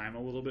test of time a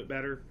little bit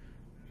better,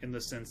 in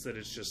the sense that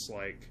it's just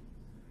like,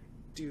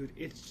 dude,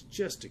 it's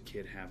just a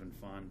kid having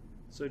fun,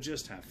 so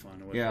just have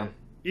fun with it.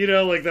 You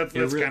know, like that's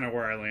kind of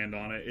where I land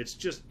on it. It's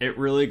just, it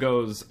really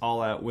goes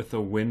all out with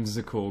the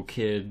whimsical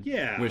kid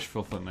wish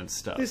fulfillment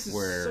stuff. This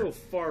is so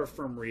far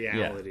from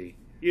reality.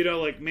 Yeah. You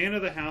know, like Man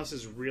of the House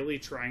is really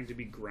trying to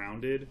be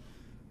grounded,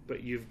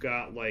 but you've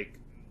got like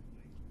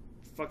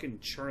fucking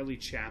Charlie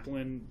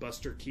Chaplin,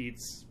 Buster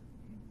Keats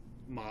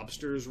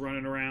mobsters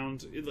running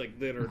around, like,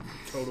 that are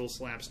total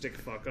slapstick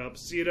fuck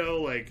ups. You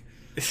know, like,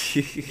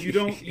 you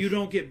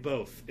don't get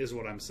both, is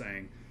what I'm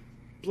saying.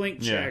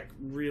 Blank Check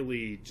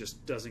really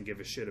just doesn't give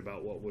a shit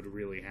about what would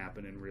really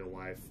happen in real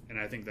life, and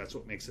I think that's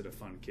what makes it a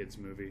fun kids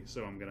movie.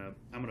 So I'm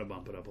gonna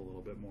bump it up a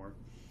little bit more.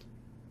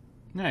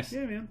 Nice.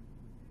 Yeah, man.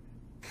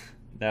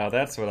 Now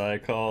that's what I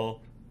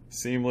call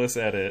seamless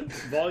edit.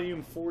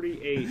 Volume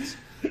 48.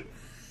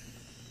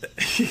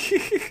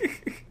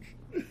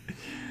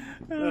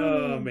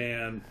 Oh,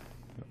 man.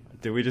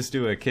 Did we just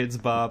do a kids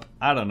bop?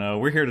 I don't know.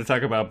 We're here to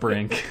talk about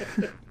Brink.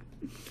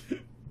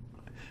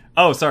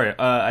 Oh, sorry.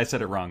 I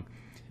said it wrong.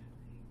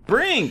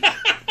 Brink!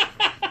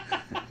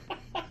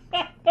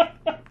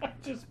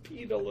 Just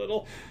peed a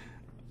little.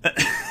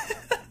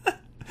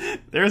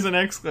 There's an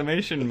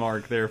exclamation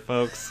mark there,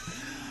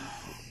 folks.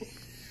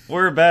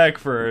 We're back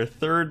for our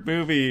third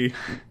movie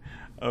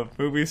of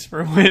movies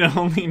for when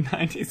only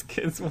 90s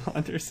kids will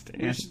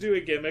understand. We should do a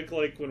gimmick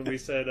like when we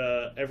said,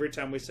 every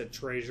time we said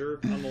treasure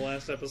on the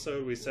last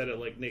episode, we said it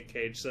like Nick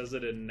Cage says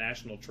it in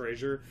National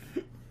Treasure.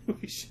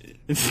 We should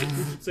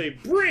say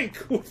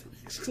Brink with an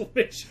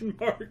exclamation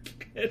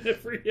mark at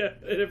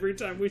every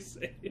time we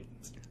say it.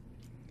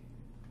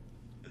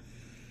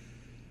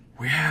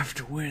 We have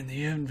to win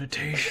the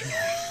invitation.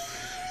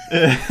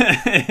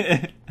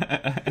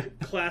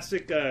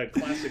 Classic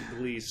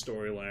Glee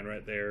storyline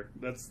right there.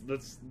 That's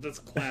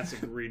classic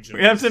regionals.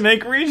 We have to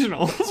make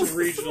regionals. It's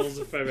regionals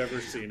if I've ever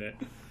seen it.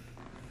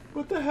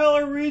 What the hell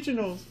are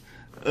regionals?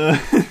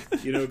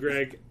 You know,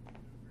 Greg,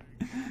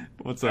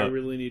 what's I up?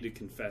 really need to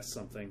confess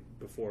something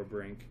before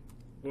Brink.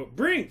 Well,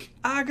 Brink!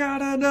 I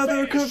got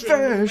another Confession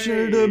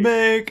confession to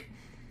make.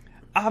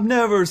 I've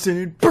never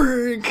seen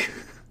Brink.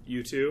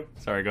 You too?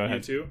 Sorry, go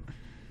ahead. You too?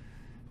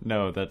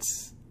 No,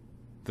 that's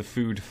the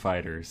Food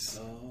Fighters.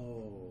 Oh.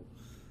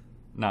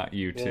 Not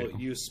you Well, two.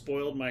 you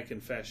spoiled my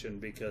confession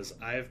because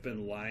I've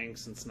been lying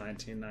since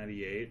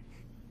 1998.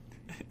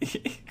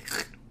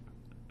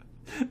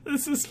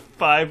 This is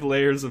 5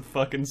 layers of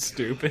fucking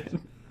stupid.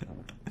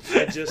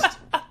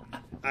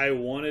 I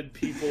wanted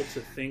people to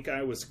think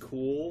I was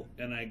cool,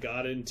 and I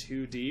got in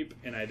too deep,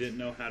 and I didn't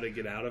know how to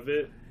get out of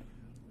it.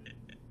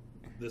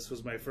 This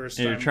was my first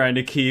time. You're trying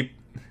to keep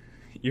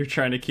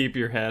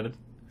your head.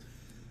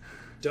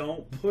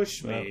 Don't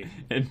push me.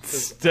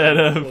 Instead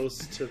I'm of close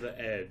to the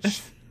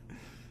edge.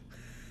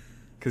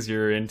 Because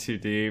you're in too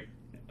deep,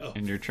 Oh,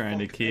 and you're trying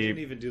to fuck, I didn't keep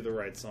even do the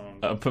right song.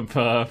 up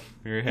above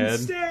your head.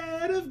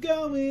 Instead of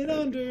going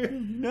under.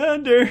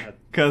 Under.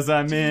 Because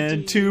I'm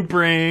into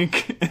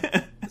Brink.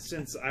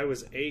 Since I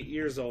was 8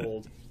 years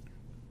old,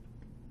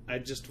 I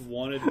just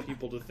wanted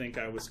people to think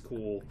I was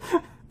cool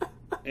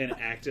and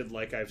acted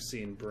like I've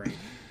seen Brink.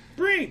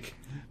 Brink!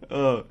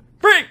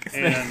 Brink!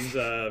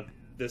 And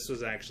this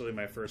was actually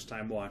my first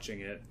time watching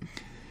it.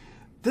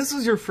 This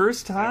was your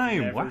first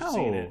time? I've never Wow.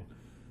 seen it.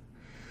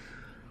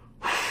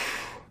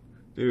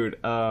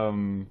 Dude,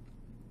 I'm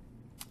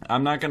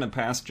not gonna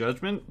pass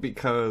judgment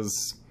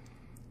because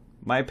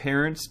my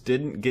parents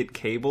didn't get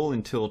cable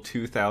until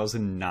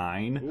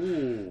 2009.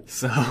 Ooh.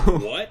 So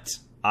What?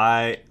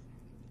 I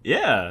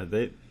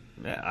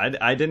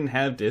didn't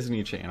have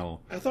Disney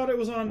Channel I thought it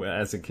was on...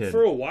 as a kid.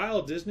 For a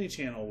while, Disney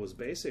Channel was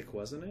basic,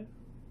 wasn't it?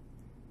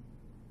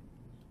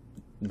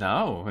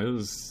 No, it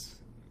was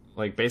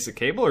like basic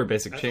cable or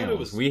basic I thought channels. it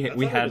was, we I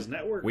thought had it was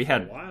network we for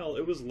had a while.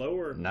 It was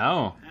lower.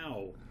 no.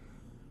 How?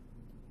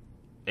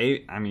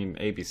 I mean,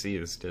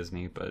 ABC is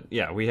Disney, but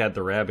yeah, we had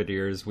the rabbit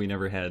ears. We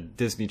never had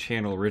Disney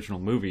Channel original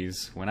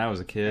movies when I was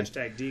a kid.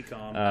 Hashtag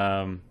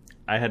DCOM.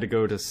 I had to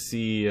go to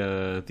see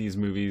these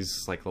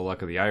movies like The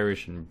Luck of the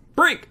Irish and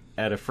Brink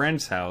at a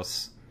friend's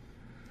house.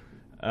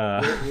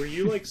 Were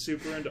you like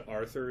super into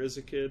Arthur as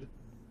a kid?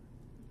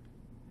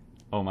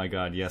 Oh my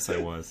god, yes I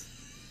was.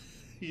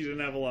 You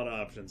didn't have a lot of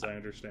options, I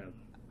understand.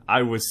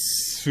 I was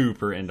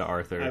super into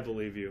Arthur. I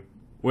believe you.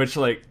 Which,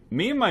 like,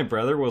 me and my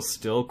brother will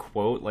still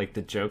quote, like,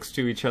 the jokes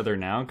to each other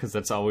now, because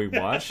that's all we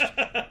watched.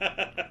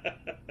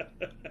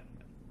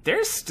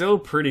 They're still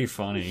pretty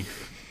funny.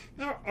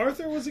 No,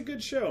 Arthur was a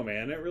good show,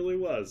 man. It really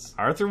was.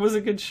 Arthur was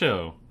a good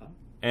show.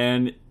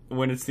 And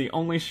when it's the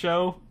only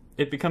show,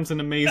 it becomes an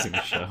amazing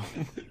show.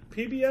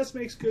 PBS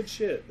makes good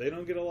shit. They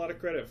don't get a lot of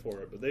credit for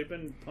it, but they've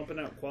been pumping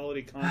out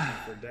quality content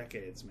for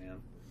decades,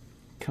 man.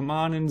 Come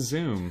on and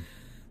Zoom.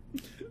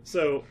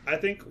 So, I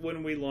think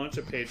when we launch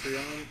a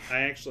Patreon,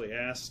 I actually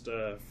asked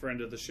a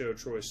friend of the show,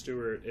 Troy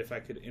Stewart, if I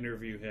could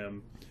interview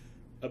him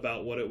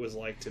about what it was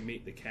like to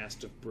meet the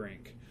cast of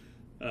Brink.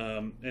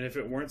 And if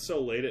it weren't so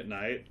late at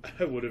night,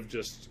 I would have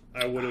just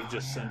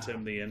sent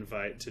him the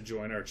invite to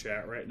join our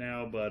chat right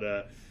now.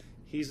 But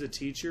he's a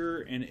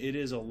teacher, and it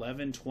is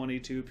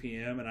 11:22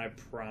 p.m., and I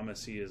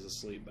promise he is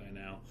asleep by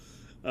now.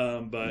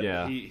 But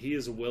yeah. he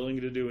is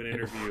willing to do an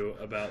interview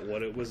about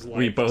what it was like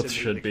We both to meet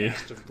should the be.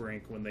 cast of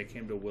Brink when they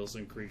came to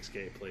Wilson Creek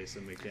Skate Place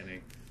in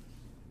McKinney.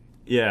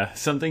 Yeah,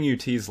 something you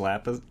teased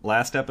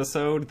last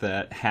episode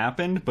that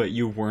happened, but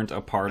you weren't a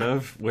part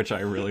of, which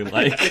I really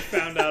like. I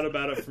found out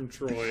about it from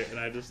Troy, and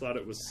I just thought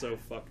it was so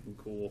fucking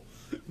cool.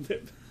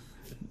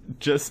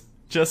 Just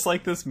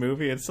like this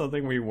movie, it's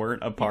something we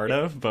weren't a part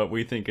of, but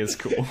we think is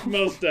cool.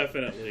 Most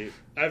definitely.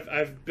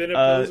 I've been a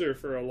poser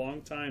for a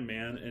long time,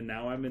 man, and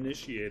now I'm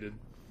initiated.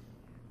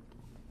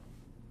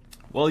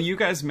 Well, you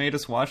guys made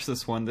us watch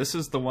this one. This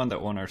is the one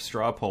that won our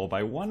straw poll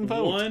by one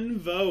vote. One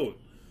vote.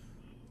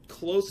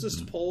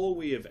 Closest poll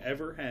we have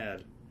ever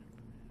had.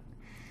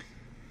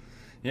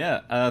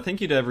 Yeah, thank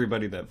you to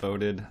everybody that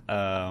voted.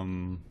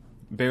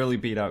 Barely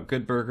beat out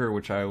Good Burger,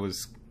 which I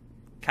was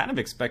kind of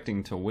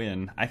expecting to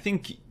win. I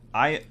think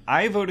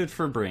I voted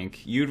for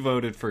Brink. You'd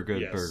voted for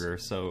Good Yes. Burger,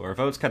 so our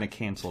votes kind of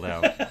canceled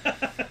out.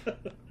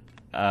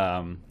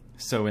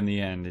 So in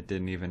the end, it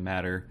didn't even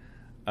matter.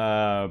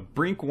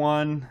 Brink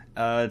won.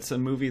 It's a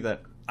movie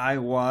that I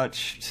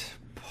watched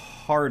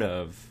part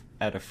of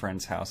at a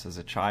friend's house as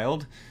a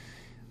child.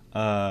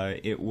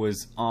 It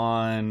was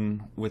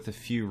on with a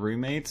few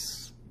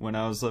roommates when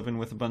I was living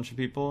with a bunch of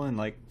people in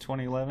like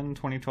 2011,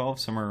 2012,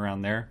 somewhere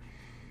around there.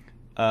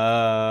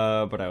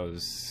 But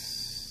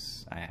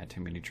I had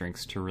too many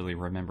drinks to really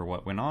remember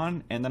what went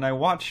on. And then I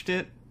watched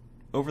it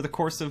over the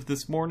course of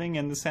this morning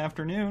and this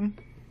afternoon.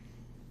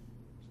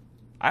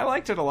 I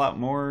liked it a lot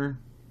more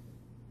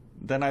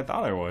than I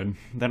thought I would.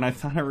 Than I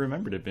thought I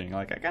remembered it being.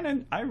 Like,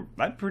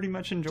 I pretty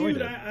much enjoyed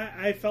Dude, it.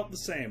 I felt the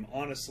same,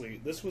 honestly.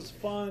 This was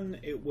fun.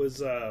 It was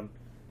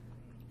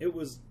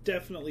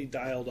definitely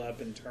dialed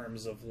up in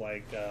terms of,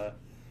 like, I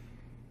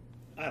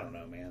don't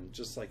know, man.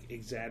 Just, like,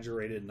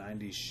 exaggerated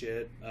 90s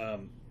shit.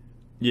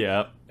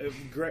 Yeah,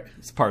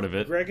 it's part of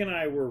it. Greg and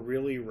I were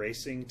really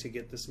racing to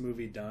get this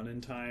movie done in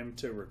time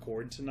to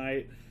record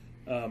tonight.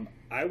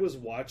 I was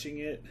watching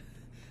it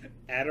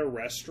at a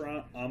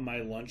restaurant on my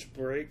lunch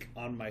break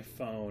on my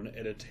phone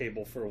at a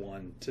table for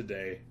one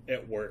today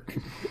at work.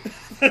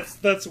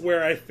 That's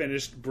where I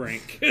finished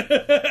Brink.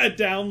 I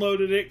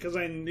downloaded it because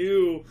I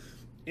knew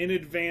in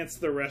advance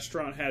the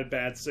restaurant had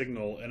bad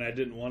signal and I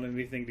didn't want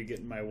anything to get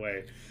in my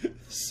way.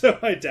 So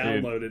I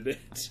downloaded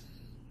it.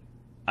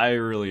 I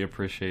really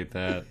appreciate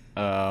that.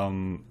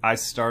 I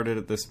started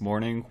it this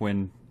morning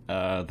when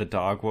the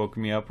dog woke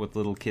me up with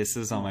little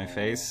kisses on my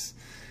face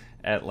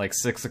at like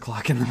 6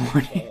 o'clock in the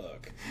morning.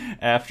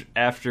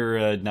 After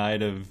a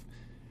night of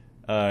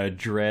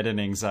dread and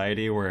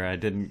anxiety where I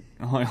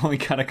only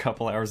got a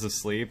couple hours of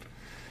sleep.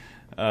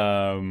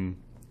 And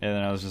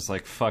then I was just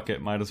like, fuck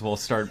it, might as well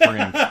start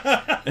Brink.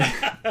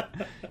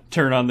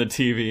 Turn on the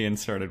TV and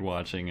started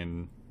watching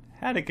and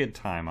had a good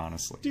time,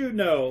 honestly. Dude,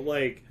 no,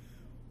 like,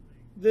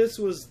 this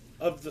was,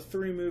 of the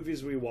three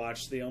movies we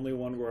watched, the only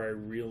one where I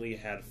really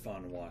had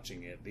fun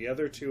watching it. The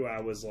other two, I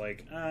was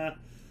like,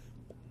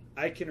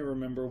 I can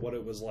remember what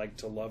it was like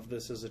to love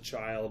this as a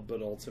child,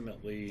 but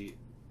ultimately,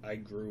 I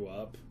grew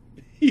up.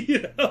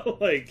 You know,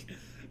 like,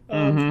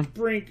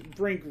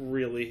 Brink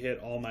really hit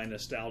all my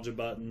nostalgia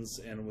buttons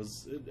and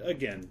was,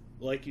 again,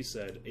 like you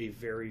said, a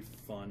very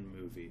fun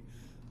movie.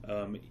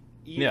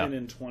 Even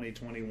in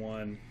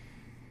 2021,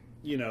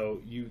 you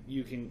know,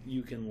 you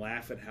can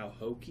laugh at how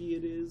hokey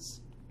it is,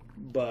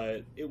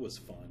 but it was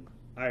fun.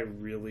 I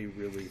really,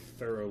 really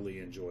thoroughly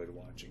enjoyed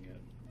watching it.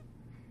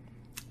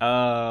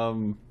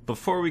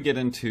 Before we get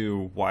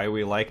into why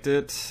we liked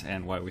it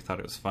and why we thought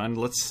it was fun,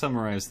 let's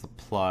summarize the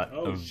plot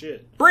of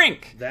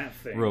Brink that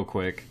thing real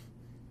quick.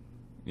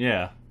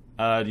 Yeah.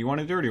 Do you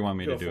want to do it or do you want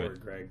me to do Go it? for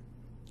it, Greg.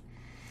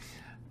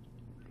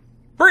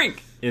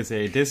 Brink is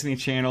a Disney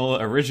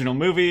Channel original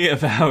movie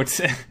about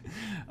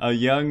a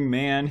young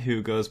man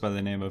who goes by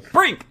the name of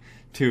Brink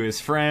to his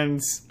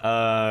friends.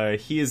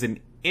 He is an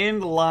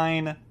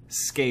inline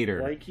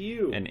skater. Like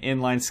you. An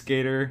inline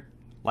skater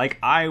like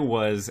I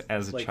was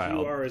as a like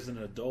child. you are as an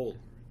adult.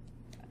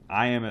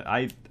 I am.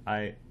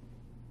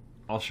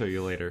 I'll show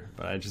you later.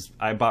 But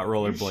I bought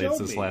rollerblades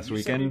this last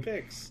weekend. Sent me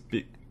pics.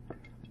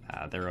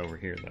 They're over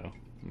here though.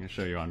 I'm gonna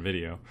show you on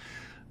video.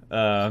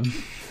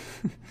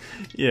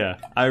 Yeah,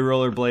 I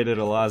rollerbladed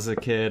a lot as a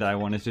kid. I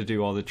wanted to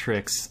do all the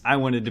tricks. I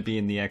wanted to be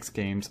in the X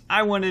Games.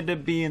 I wanted to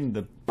be in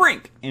the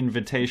Brink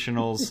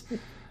Invitationals.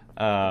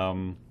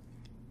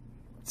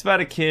 It's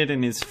about a kid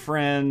and his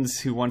friends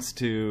who wants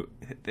to...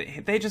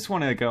 They just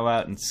want to go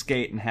out and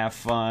skate and have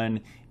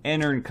fun,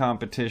 enter in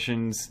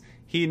competitions.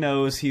 He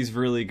knows he's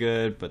really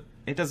good, but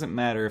it doesn't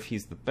matter if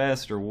he's the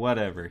best or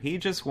whatever. He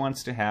just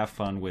wants to have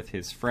fun with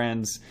his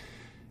friends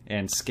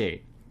and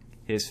skate.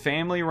 His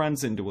family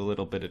runs into a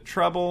little bit of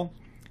trouble.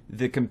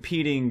 The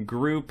competing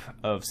group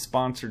of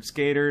sponsored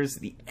skaters,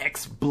 the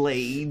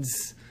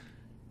X-Blades,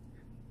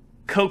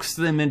 coax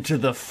them into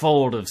the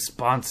fold of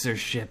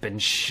sponsorship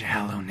and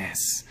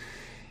shallowness.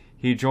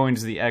 He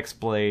joins the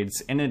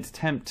X-Blades in an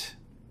attempt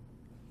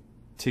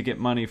to get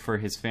money for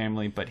his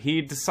family, but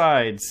he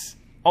decides,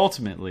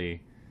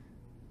 ultimately,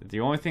 that the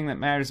only thing that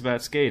matters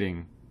about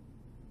skating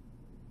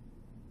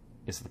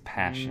is the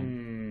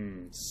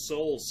passion.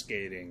 Soul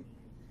skating.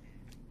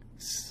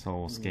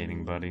 Soul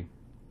skating, buddy.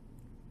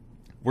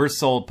 We're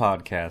soul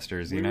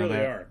podcasters, you know really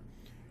that? Are.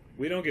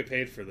 We don't get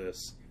paid for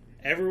this.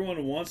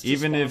 Everyone wants to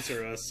Even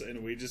sponsor us,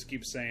 and we just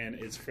keep saying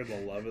it's for the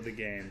love of the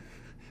game.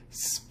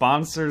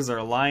 Sponsors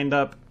are lined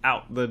up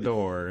out the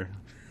door.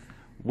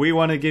 We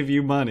want to give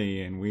you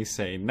money, and we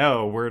say,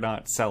 no, we're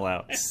not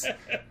sellouts.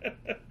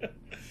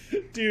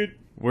 Dude,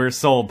 We're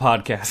soul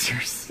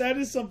podcasters. that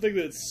is something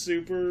that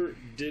super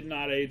did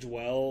not age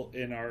well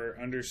in our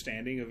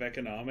understanding of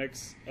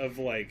economics. Of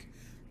like,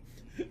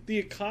 the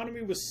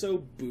economy was so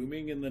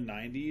booming in the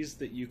 90s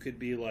that you could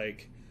be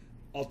like,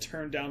 I'll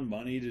turn down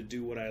money to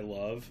do what I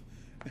love.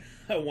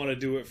 I want to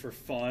do it for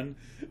fun.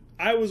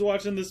 I was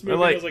watching this movie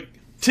and I was like,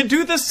 to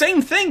do the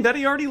same thing that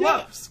he already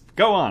loves.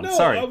 Go on, no,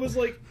 sorry. I was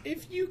like,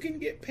 if you can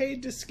get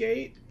paid to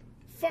skate,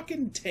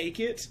 fucking take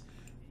it.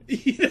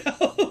 You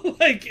know,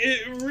 like,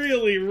 it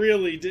really,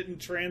 really didn't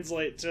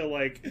translate to,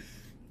 like,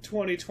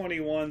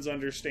 2021's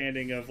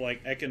understanding of,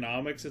 like,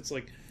 economics. It's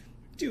like,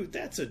 dude,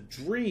 that's a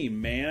dream,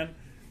 man.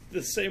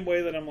 The same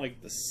way that I'm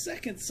like, the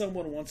second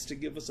someone wants to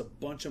give us a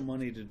bunch of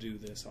money to do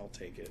this, I'll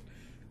take it.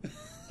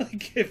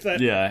 Like, if that,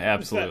 Yeah,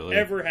 absolutely. if that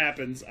ever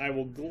happens, I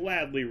will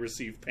gladly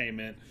receive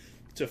payment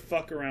to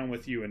fuck around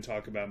with you and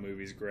talk about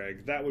movies,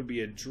 Greg. That would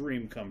be a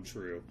dream come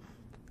true.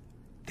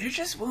 There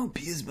just won't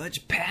be as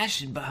much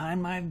passion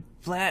behind my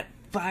flat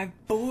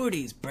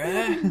 540s,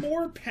 There'll be bruh.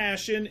 more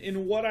passion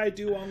in what I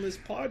do on this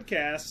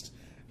podcast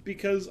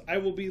because I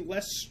will be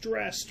less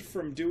stressed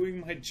from doing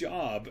my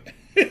job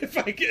if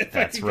I can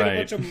get a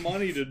bunch of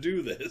money to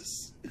do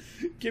this.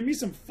 Give me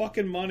some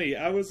fucking money.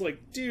 I was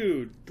like,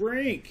 dude,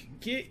 Brink,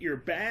 get your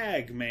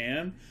bag,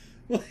 man.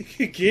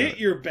 Like, get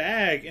your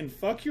bag and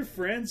fuck your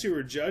friends who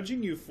are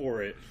judging you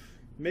for it.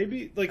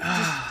 Maybe, like,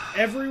 just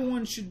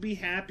everyone should be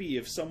happy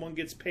if someone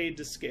gets paid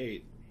to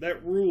skate.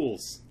 That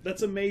rules.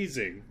 That's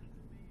amazing.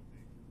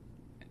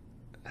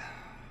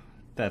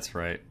 That's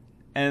right.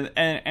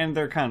 And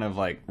they're kind of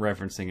like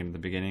referencing in the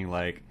beginning,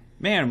 like,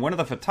 man, one of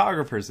the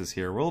photographers is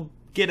here. We'll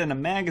get in a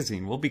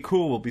magazine. We'll be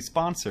cool. We'll be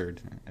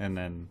sponsored. And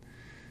then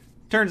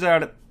turns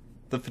out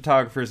the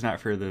photographer's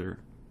not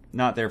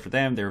there for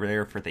them. They're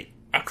there for the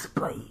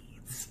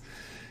X-Blades.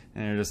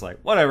 And they're just like,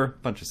 whatever,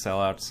 bunch of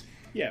sellouts.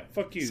 Yeah,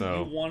 fuck you.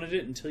 So- You wanted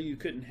it until you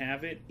couldn't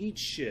have it. Eat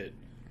shit.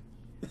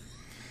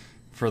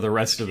 For the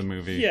rest of the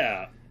movie.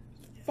 Yeah.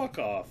 Fuck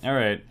off. All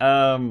right.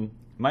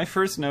 My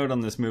first note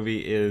on this movie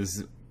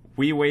is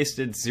we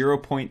wasted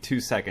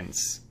 0.2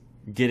 seconds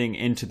getting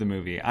into the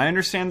movie. I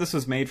understand this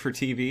was made for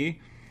TV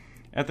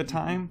at the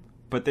time,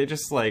 but they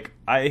just like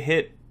I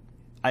hit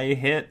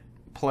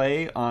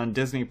play on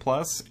Disney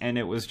Plus and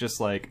it was just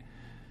like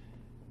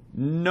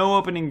no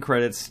opening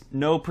credits,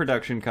 no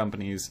production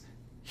companies.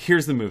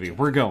 Here's the movie.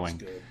 We're going.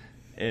 Good.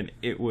 And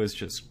it was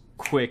just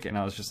quick and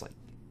I was just like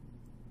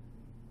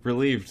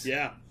relieved.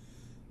 Yeah.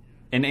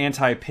 An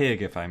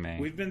anti-pig, if I may.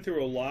 We've been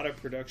through a lot of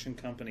production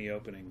company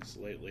openings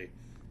lately.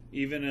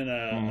 Even in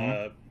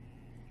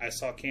I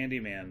saw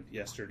Candyman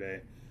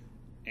yesterday,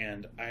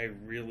 and I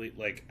really,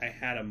 like, I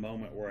had a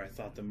moment where I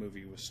thought the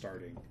movie was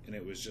starting, and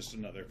it was just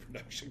another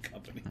production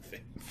company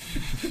thing.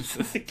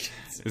 Like,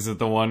 Is it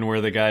the one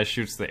where the guy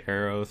shoots the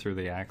arrow through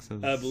the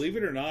axis? believe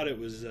it or not, it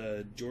was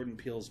Jordan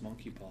Peele's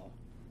Monkey Paw.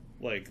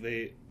 Like,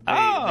 they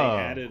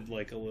added,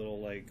 like, a little,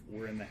 like,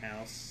 we're in the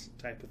house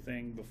type of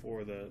thing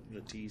before the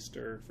tea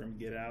stir from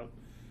Get Out.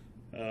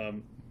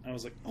 I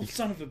was like, oh,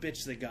 son of a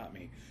bitch, they got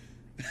me.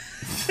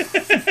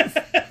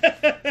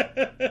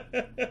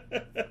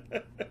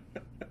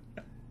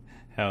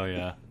 Hell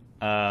yeah.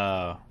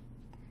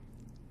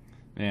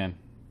 Man.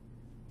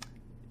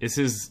 Is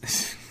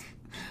his...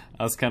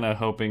 I was kind of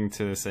hoping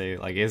to say,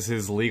 like, is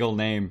his legal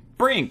name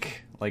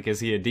Brink? Like, is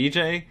he a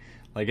DJ?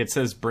 Like, it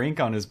says Brink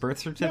on his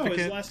birth No, certificate?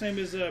 his last name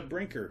is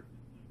Brinker.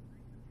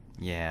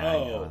 Yeah,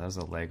 I know. That was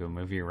a Lego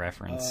Movie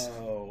reference.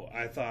 Oh,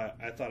 I thought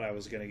I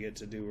was gonna get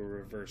to do a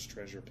reverse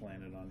Treasure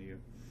Planet on you.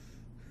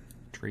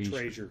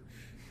 Treasure.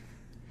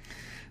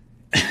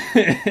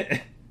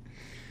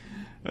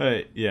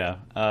 Yeah,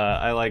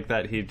 I like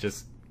that he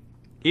just...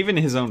 Even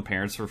his own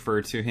parents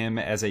refer to him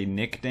as a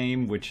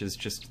nickname, which is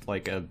just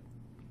like a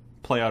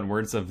play on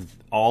words of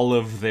all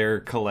of their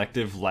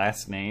collective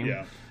last name.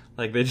 Yeah.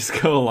 Like, they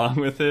just go along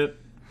with it.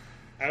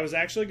 I was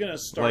actually gonna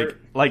start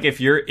Like if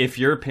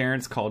your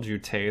parents called you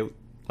Tay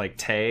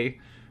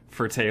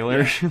for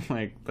Taylor,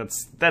 like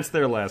that's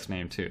their last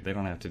name too. They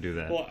don't have to do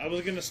that. Well, I was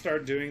gonna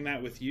start doing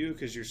that with you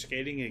because you're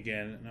skating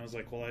again, and I was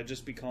like, well, I'd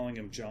just be calling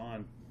him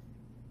John,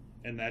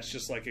 and that's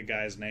just like a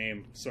guy's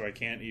name, so I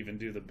can't even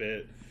do the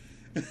bit.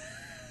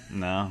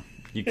 No,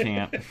 you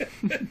can't.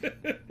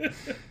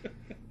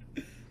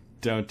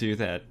 Don't do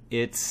that.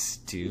 It's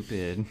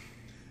stupid.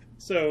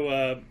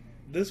 So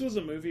this was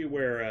a movie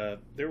where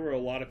there were a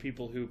lot of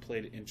people who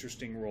played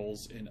interesting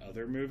roles in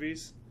other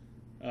movies.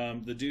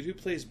 The dude who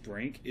plays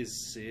Brink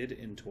is Sid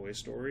in Toy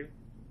Story,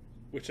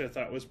 which I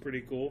thought was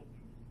pretty cool.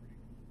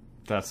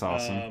 That's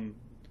awesome.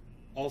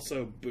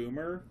 Also,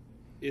 Boomer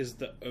is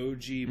the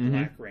OG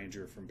Black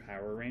Ranger from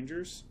Power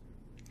Rangers.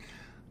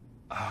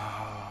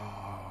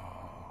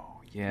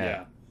 Oh,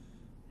 yeah.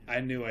 I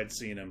knew I'd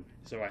seen him,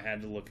 so I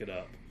had to look it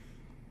up.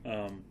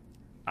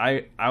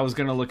 I was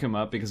gonna look him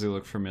up because he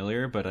looked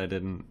familiar, but I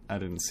didn't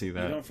see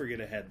that. You don't forget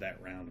a head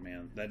that round,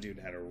 man. That dude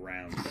had a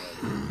round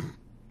head.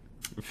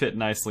 Fit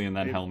nicely in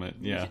that helmet,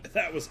 yeah.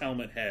 That was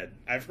helmet head.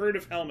 I've heard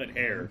of helmet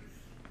hair,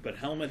 but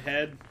helmet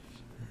head,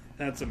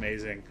 that's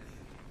amazing.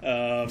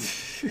 And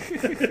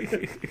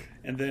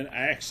then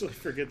I actually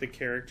forget the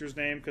character's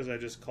name because I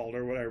just called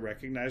her what I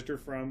recognized her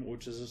from,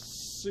 which is a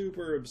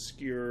super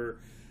obscure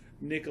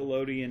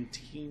Nickelodeon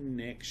Teen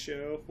Nick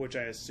show, which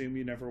I assume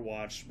you never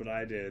watched, but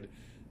I did.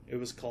 It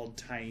was called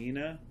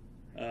Taina,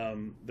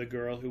 the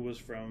girl who was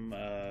from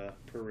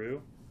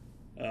Peru.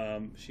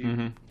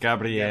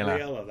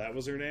 Gabriela, that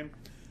was her name.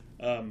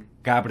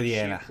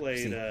 Gabriela.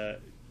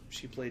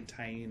 She played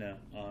Taina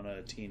on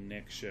a Teen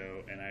Nick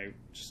show, and I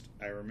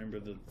remember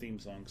the theme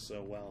song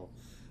so well.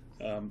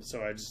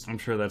 So I'm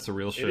sure that's a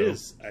real show. It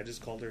is. I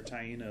just called her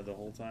Taina the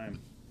whole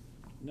time.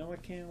 No, I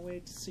can't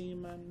wait to see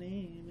my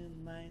name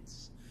in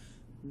lights.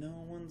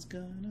 No one's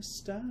gonna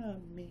stop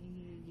me.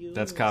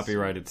 That's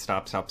copyrighted.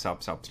 Stop.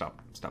 Taina.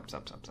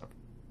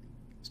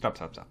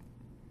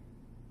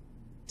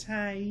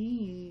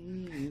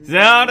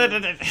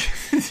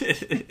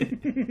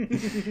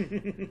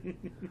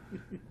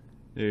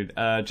 Dude,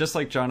 just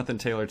like Jonathan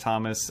Taylor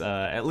Thomas,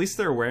 at least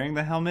they're wearing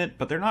the helmet,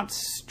 but they're not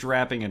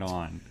strapping it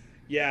on.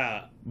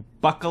 Yeah.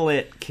 Buckle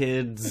it,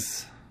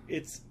 kids.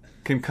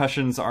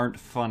 Concussions aren't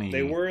funny.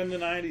 They were in the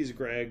 90s,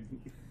 Greg.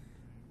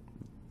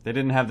 They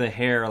didn't have the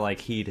hair like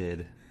he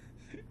did.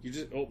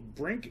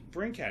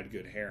 Brink had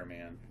good hair,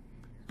 man.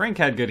 Brink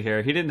had good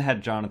hair. He didn't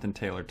have Jonathan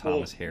Taylor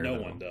Thomas hair. No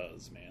one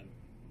does, man.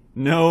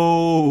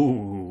 Nobody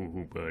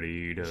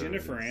does.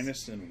 Jennifer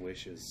Aniston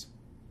wishes.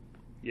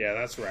 Yeah,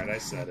 that's right. I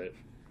said it.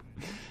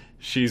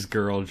 She's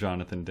girl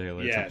Jonathan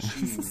Taylor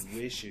Thomas. She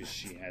wishes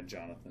she had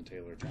Jonathan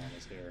Taylor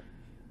Thomas hair.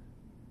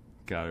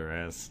 Got her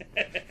ass.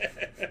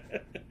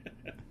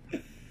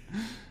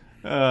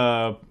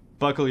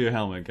 Buckle your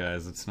helmet,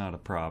 guys. It's not a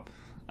prop.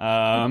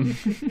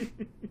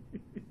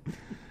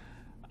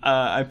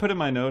 I put in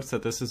my notes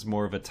that this is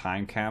more of a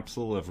time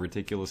capsule of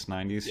ridiculous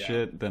 90s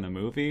shit than a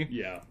movie.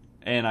 Yeah.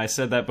 And I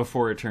said that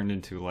before it turned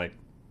into, like,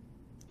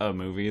 a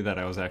movie that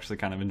I was actually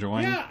kind of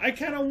enjoying. Yeah, I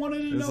kind of wanted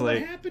to know what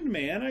happened,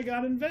 man. I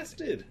got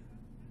invested.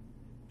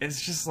 It's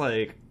just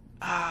like,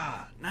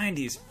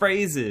 90s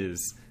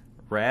phrases,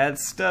 rad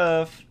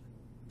stuff,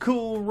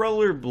 cool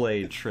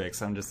rollerblade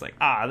tricks. I'm just like,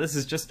 this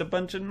is just a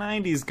bunch of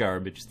 90s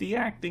garbage. The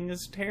acting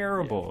is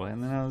terrible. Yeah.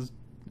 And then I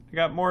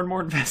got more and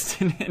more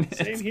invested in it.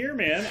 Same here,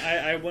 man.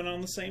 I went on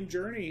the same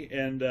journey,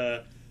 and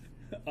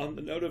on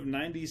the note of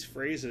 90s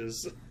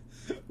phrases,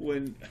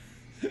 when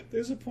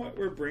there's a point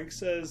where Brink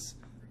says,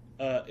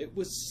 it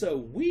was so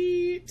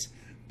wheat,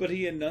 but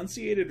he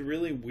enunciated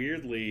really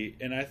weirdly,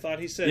 and I thought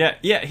he said...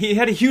 Yeah, he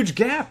had a huge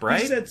gap, right?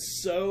 He said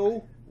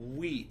so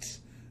wheat.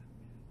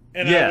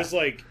 And I was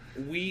like,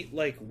 wheat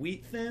like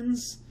wheat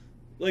thins?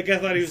 Like, I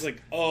thought he was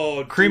like,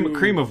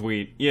 cream of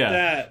wheat,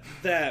 yeah.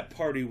 That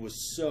party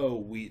was so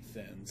wheat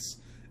thins.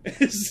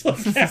 It's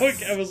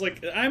like, I was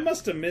like, I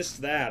must have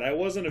missed that. I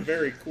wasn't a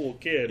very cool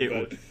kid,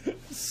 but...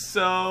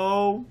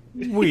 So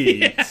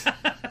wheat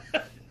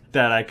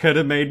that I could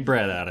have made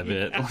bread out of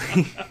it.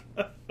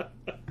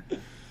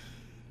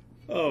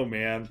 Oh,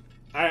 man.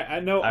 I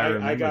know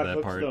I got that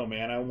hooked, part. though,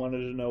 man. I wanted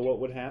to know what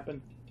would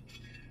happen.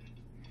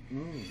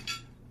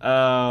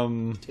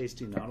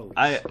 Tasty Nautilus.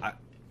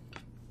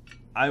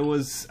 I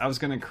was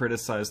going to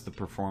criticize the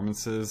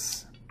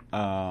performances,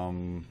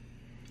 but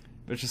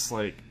just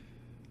like,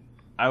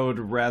 I would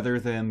rather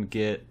them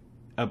get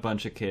a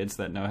bunch of kids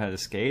that know how to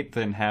skate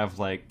than have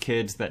like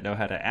kids that know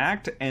how to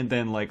act and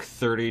then like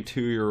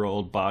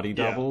 32-year-old body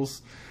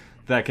doubles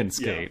that can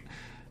skate.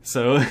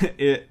 So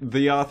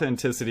the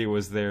authenticity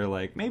was there.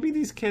 Like, maybe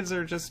these kids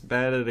are just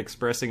bad at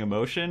expressing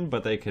emotion,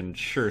 but they can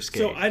sure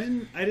skate. So I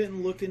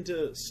didn't look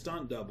into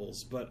stunt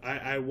doubles, but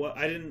I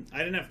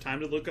didn't have time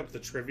to look up the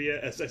trivia.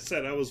 As I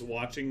said, I was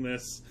watching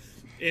this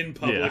in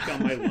public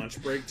on my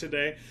lunch break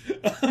today.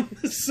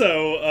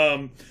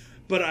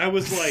 But I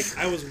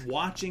was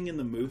watching in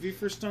the movie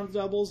for stunt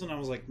doubles, and I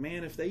was like,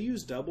 man, if they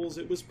used doubles,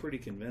 it was pretty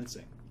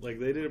convincing. Like,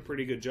 they did a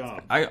pretty good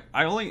job. I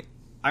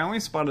only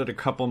spotted a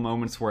couple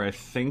moments where I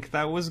think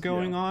that was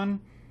going on,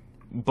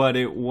 but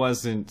it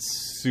wasn't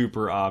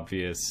super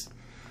obvious.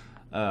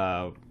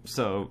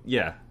 So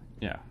yeah,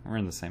 we're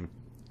in the same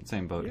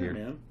boat here.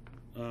 Man.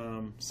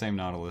 Same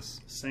Nautilus.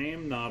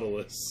 Same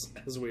Nautilus,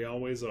 as we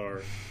always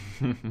are.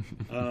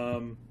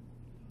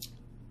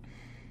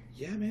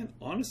 Yeah, man,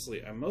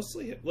 honestly, I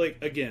mostly... Like,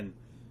 again,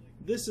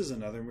 this is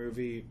another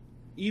movie,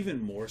 even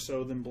more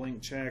so than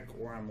Blank Check,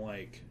 where I'm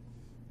like...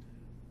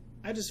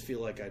 I just feel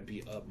like I'd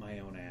be up my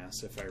own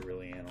ass if I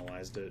really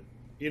analyzed it.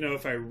 You know,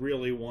 if I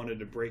really wanted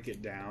to break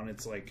it down,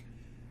 it's like...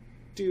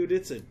 Dude,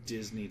 it's a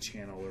Disney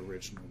Channel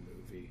original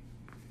movie.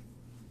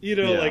 You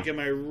know, like, am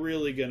I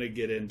really gonna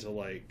get into,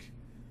 like,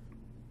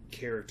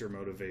 character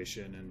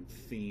motivation and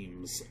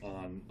themes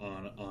on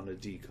a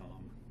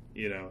DCOM?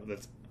 You know,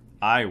 that's...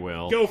 I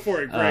will. Go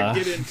for it, Greg.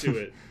 Get into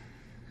it.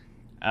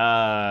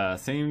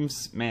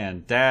 Themes,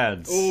 man,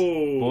 dads.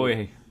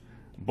 Oh.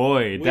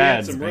 Boy, We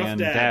dads, had some rough man,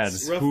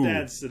 dads. Rough Ooh.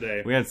 dads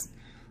today.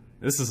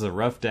 This is a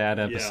rough dad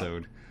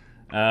episode.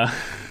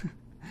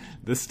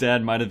 This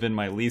dad might have been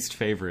my least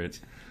favorite.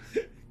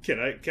 Can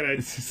I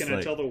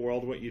like... tell the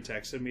world what you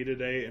texted me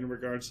today in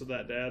regards to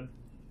that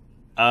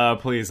dad?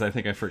 Please, I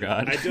think I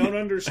forgot. I don't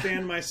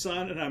understand my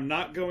son, and I'm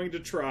not going to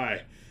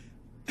try.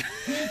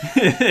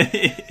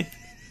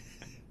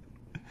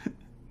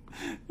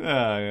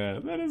 Oh, yeah,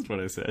 that is what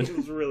I said. It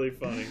was really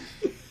funny.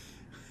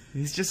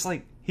 He's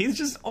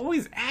just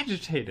always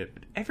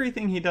agitated.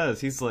 Everything he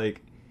does, he's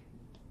like,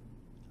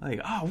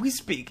 oh, we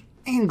speak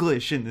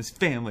English in this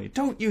family.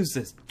 Don't use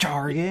this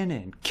jargon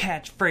and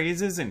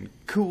catchphrases and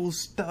cool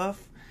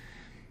stuff.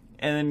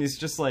 And then he's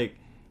just like,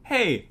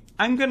 hey,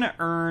 I'm gonna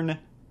earn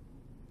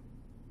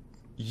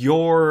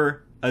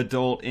your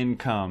adult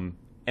income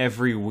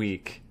every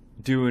week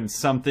doing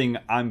something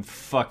I'm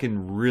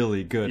fucking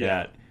really good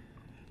at.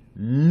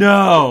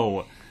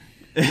 No!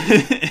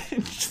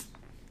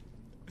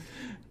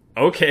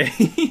 Okay.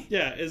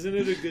 Yeah, isn't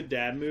it a good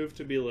dad move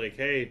to be like,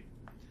 hey,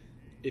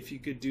 if you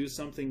could do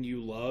something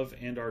you love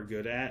and are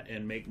good at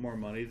and make more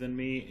money than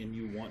me, and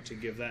you want to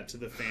give that to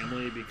the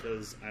family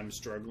because I'm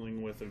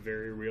struggling with a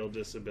very real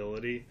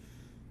disability,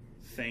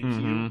 thank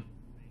you.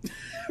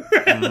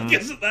 Like,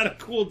 isn't that a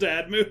cool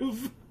dad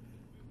move?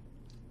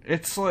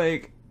 It's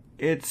like,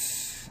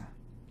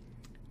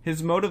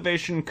 his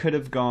motivation could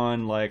have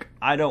gone, like,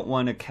 I don't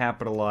want to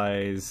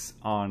capitalize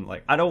on,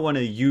 like, I don't want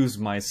to use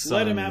my son's...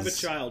 Let him have a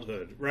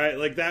childhood, right?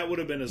 Like, that would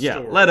have been a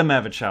story. Yeah, let him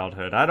have a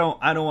childhood. I don't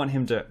want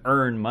him to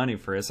earn money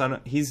for this.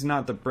 He's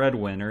not the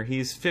breadwinner.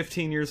 He's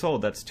 15 years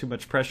old. That's too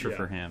much pressure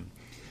for him.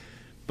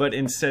 But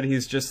instead,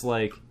 he's just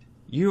like,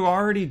 you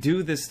already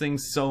do this thing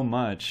so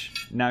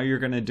much. Now you're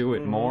going to do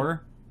it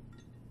more?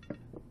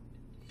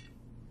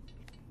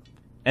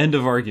 End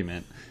of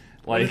argument.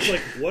 Like, it's like,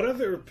 what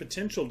other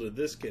potential did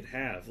this kid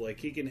have? Like,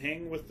 he can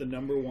hang with the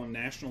 #1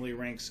 nationally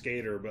ranked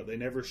skater, but they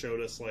never showed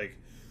us, like,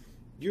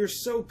 you're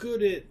so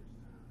good at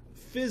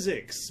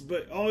physics,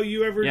 but all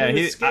you ever do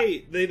is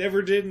skate. They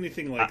never did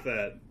anything like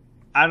that.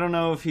 I don't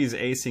know if he's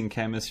acing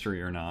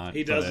chemistry or not.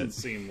 He doesn't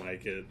seem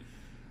like it.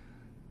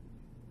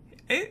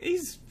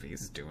 He's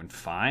doing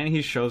fine.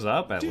 He shows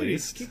up at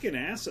least. He's kicking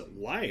ass at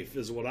life,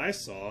 is what I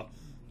saw.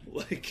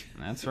 Like,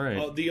 that's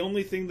right. The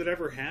only thing that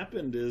ever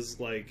happened is,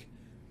 like,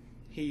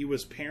 he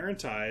was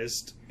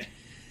parentized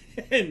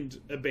and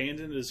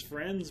abandoned his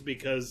friends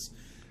because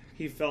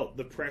he felt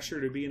the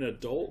pressure to be an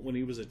adult when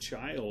he was a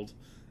child.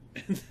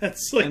 And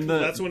that's like,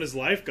 that's when his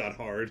life got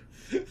hard.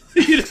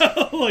 You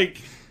know, like,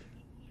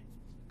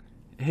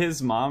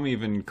 his mom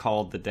even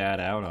called the dad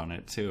out on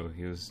it too.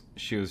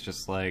 She was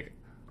just like,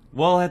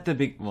 well,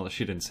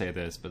 she didn't say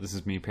this, but this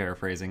is me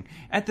paraphrasing.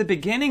 At the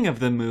beginning of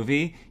the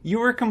movie, you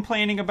were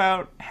complaining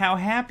about how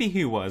happy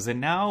he was,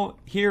 and now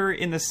here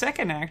in the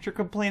second act, you're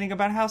complaining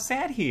about how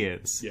sad he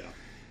is. Yeah.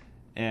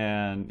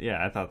 And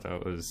yeah, I thought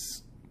that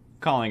was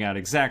calling out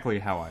exactly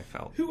how I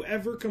felt.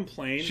 Whoever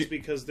complains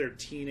because their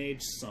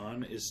teenage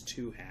son is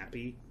too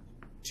happy,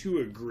 too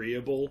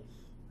agreeable,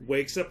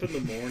 wakes up in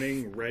the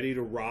morning ready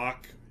to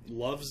rock,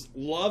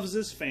 loves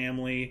his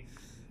family.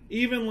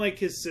 Even, like,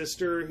 his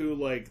sister, who,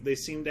 like, they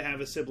seem to have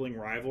a sibling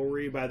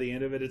rivalry. By the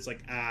end of it, it's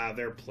like,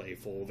 they're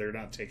playful. They're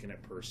not taking it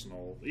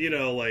personal. You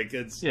know, like,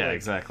 it's... Yeah, like,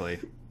 exactly.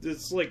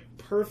 It's, like,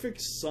 perfect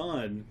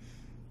son.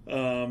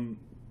 And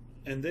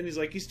then he's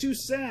like, he's too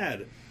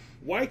sad.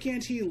 Why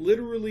can't he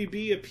literally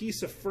be a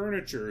piece of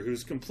furniture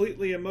who's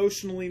completely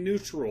emotionally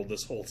neutral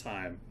this whole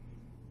time?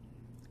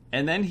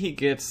 And then he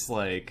gets,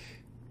 like,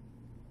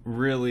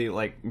 really,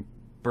 like,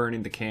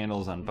 burning the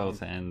candles on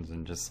both ends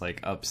and just, like,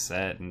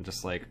 upset and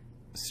just, like,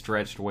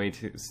 stretched way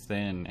too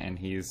thin, and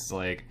he's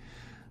like,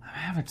 I'm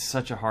having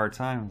such a hard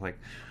time. Like,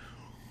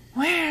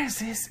 where's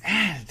this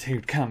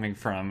attitude coming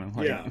from? And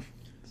like, Yeah.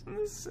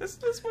 is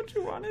this what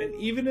you wanted?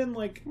 And even in,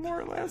 like,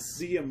 More or less.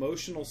 the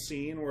emotional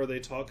scene where they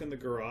talk in the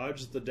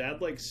garage, the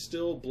dad, like,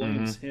 still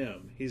blames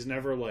him. He's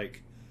never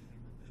like,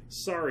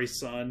 sorry,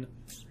 son,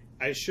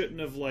 I shouldn't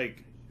have,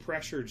 like,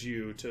 pressured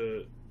you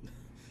to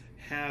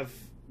have,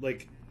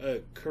 like,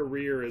 a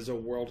career as a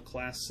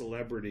world-class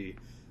celebrity.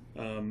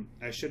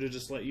 I should have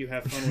just let you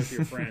have fun with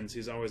your friends.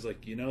 He's always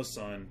like, you know,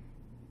 son,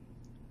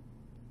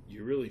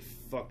 you really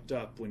fucked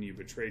up when you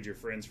betrayed your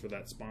friends for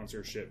that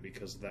sponsorship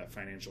because of that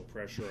financial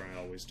pressure I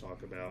always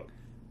talk about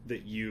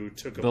that you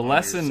took upon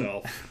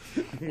yourself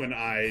when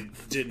I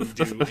didn't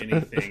do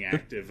anything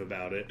active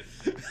about it.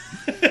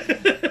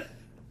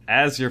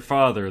 As your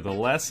father, the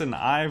lesson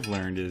I've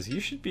learned is you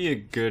should be a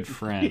good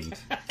friend.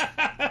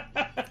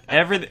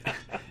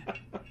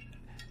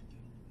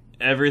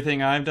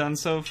 Everything I've done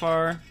so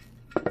far,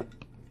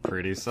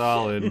 pretty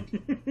solid.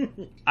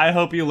 I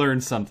hope you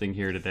learned something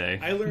here today.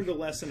 I learned a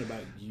lesson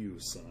about you,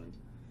 son.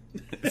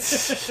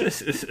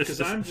 Because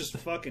I'm just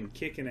fucking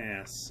kicking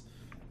ass.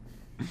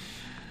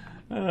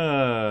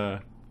 Yeah.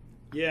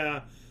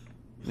 Yeah,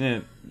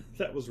 Yeah.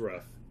 that was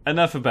rough.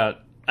 Enough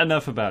about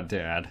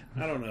Dad.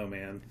 I don't know,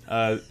 man.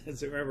 Is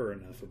there ever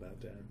enough about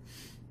Dad?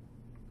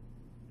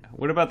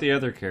 What about the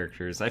other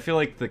characters? I feel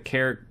like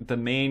the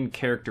main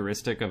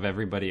characteristic of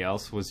everybody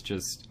else was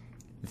just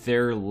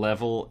their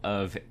level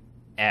of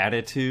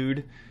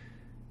attitude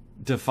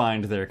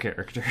defined their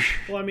character.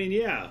 Well, I mean,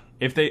 yeah.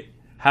 If they,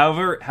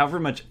 however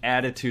much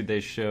attitude they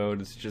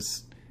showed, it's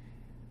just,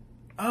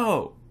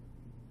 oh,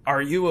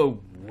 are you a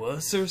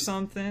wuss or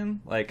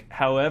something? Like,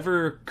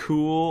 however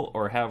cool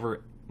or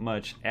however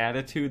much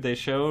attitude they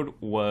showed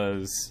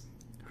was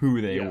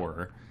who they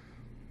were.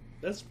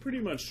 That's pretty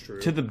much true.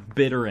 To the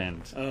bitter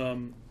end.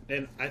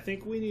 And I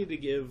think we need to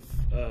give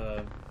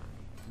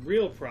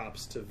real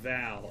props to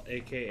Val,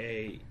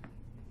 a.k.a.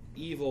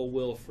 Evil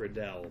Will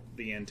Friedle,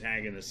 the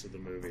antagonist of the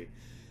movie.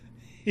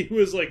 He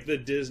was like the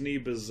Disney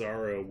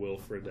Bizarro Will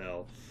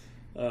Friedle.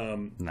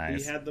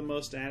 Nice. He had the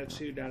most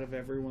attitude out of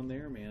everyone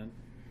there, man.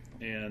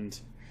 And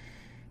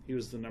he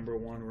was the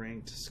 #1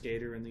 ranked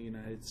skater in the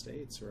United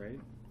States, right?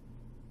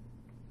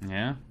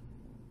 Yeah.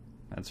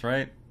 That's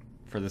right.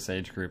 For this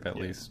age group, at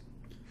least.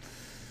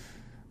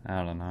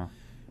 I don't know.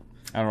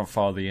 I don't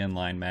follow the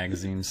inline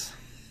magazines.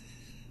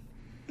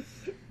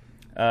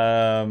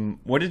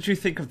 What did you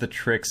think of the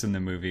tricks in the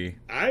movie?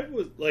 I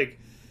was like,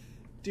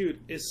 dude,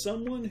 as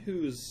someone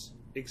whose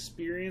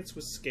experience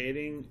with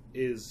skating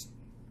is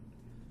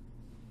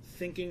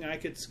thinking I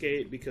could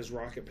skate because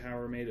Rocket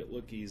Power made it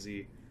look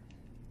easy,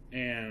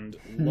 and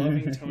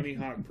loving Tony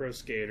Hawk Pro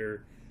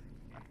Skater,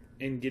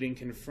 and getting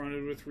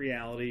confronted with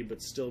reality,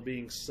 but still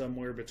being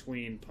somewhere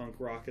between punk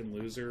rock and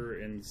loser,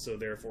 and so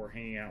therefore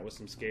hanging out with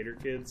some skater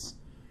kids,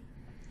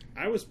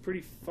 I was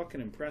pretty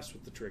fucking impressed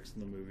with the tricks in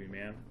the movie,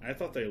 man. I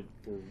thought they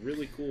were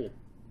really cool.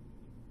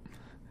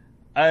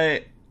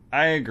 I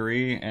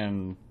agree,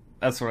 and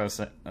that's what I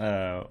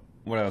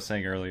was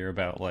saying earlier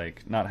about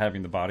like not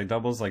having the body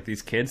doubles. Like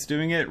these kids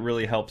doing it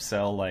really helped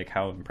sell like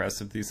how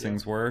impressive these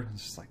things were.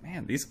 It's just like,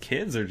 man, these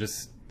kids are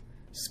just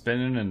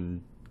spinning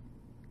and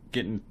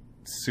getting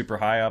super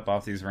high up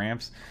off these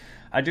ramps.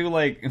 I do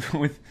like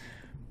with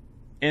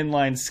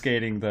inline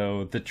skating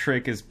though, the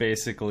trick is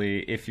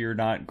basically if you're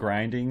not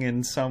grinding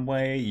in some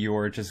way,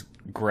 you're just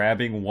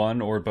grabbing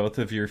one or both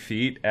of your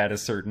feet at a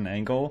certain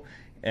angle,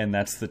 and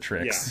that's the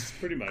tricks. Yeah,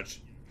 pretty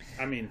much.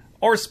 I mean,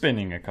 or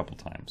spinning a couple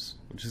times,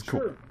 which is sure.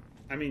 cool.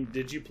 I mean,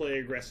 did you play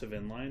aggressive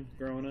inline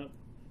growing up?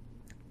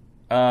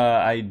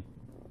 I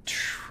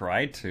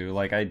tried to.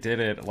 Like I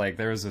did it. Like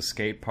there was a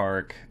skate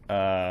park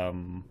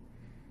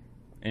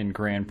in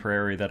Grand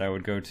Prairie that I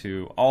would go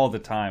to all the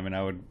time, and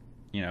I would,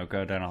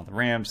 go down all the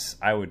ramps.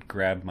 I would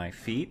grab my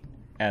feet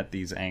at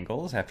these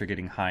angles after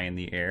getting high in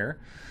the air.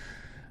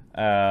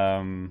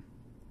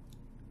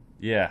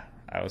 Yeah,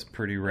 I was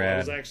pretty rad. Well, I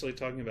was actually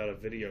talking about a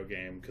video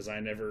game because I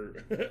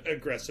never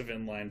aggressive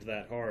inlined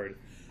that hard.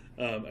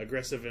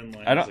 Aggressive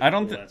inline is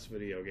the last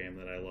video game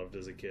that I loved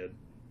as a kid.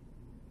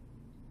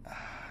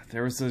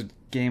 There was a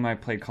game I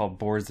played called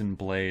Boards and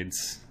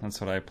Blades.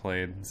 That's what I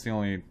played. It's the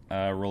only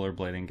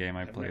rollerblading game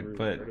I played. Never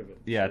but heard of it.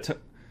 yeah,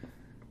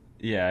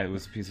 yeah, it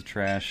was a piece of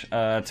trash.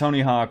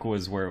 Tony Hawk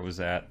was where it was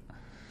at.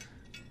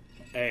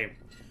 Hey,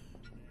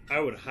 I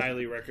would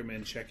highly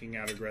recommend checking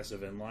out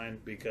Aggressive Inline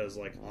because,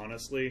 like,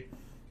 honestly,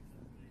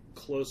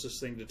 closest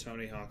thing to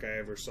Tony Hawk I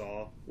ever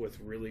saw with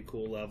really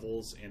cool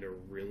levels and a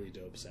really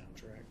dope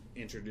soundtrack.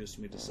 Introduced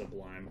me to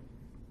Sublime.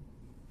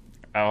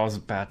 I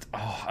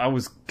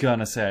was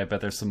gonna say I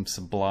bet there's some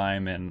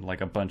Sublime and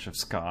like a bunch of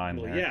ska in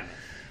there. Yeah.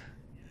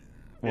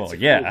 Well, it's a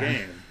yeah. cool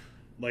game,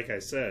 like I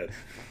said.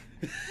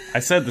 I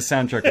said the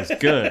soundtrack was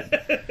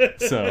good,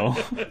 so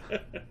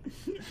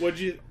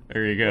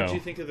there you go. What'd you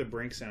think of the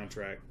Brink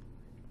soundtrack?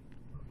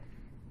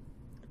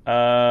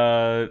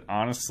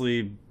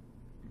 Honestly,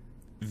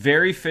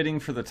 very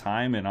fitting for the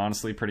time, and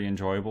honestly pretty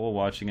enjoyable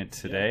watching it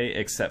today,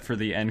 except for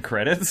the end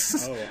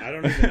credits. Oh, I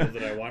don't even know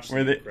that I watched the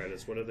end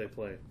credits. What did they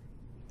play?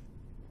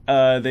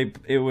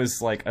 It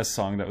was like a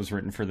song that was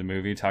written for the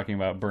movie talking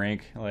about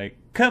Brink, like,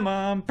 come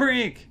on,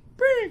 Brink,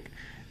 Brink,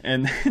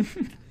 and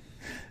then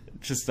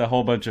just a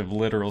whole bunch of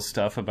literal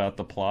stuff about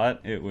the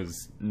plot. It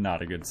was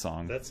not a good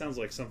song. That sounds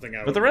like something I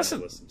But would the rest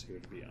want to of- listen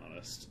to be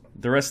honest.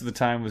 The rest of the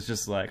time was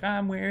just like,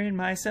 I'm wearing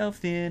myself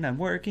thin, I'm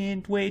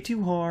working way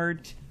too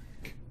hard.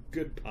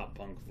 Good pop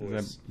punk Is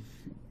voice.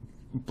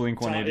 Blink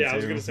Tom, 182. yeah, I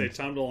was gonna say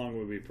Tom DeLonge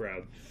would be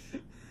proud.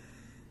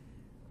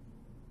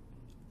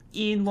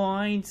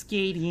 Inline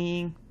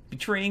skating,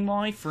 betraying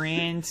my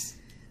friends,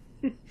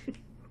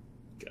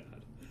 God.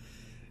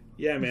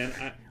 Yeah, man.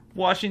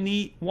 washing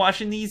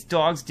these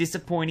dogs,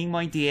 disappointing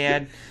my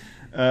dad.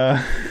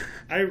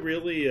 I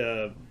really,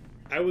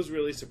 I was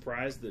really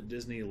surprised that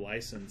Disney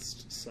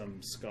licensed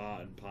some ska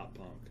and pop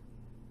punk,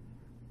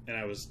 and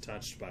I was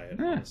touched by it.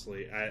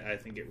 Honestly, I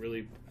think it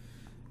really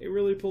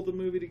pulled the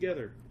movie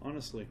together.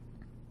 Honestly,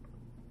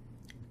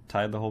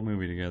 Tied the whole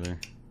movie together.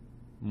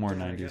 More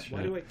God, 90s shit.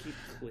 why do I keep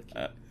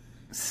clicking?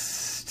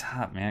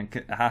 Stop, man.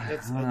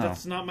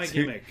 That's not my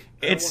gimmick.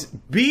 It's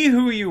be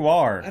who you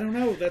are. I don't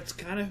know. That's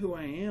kind of who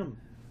I am.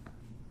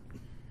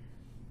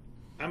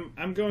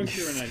 I'm going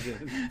through an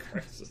identity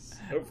crisis.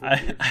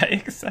 I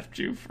accept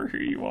you for who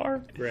you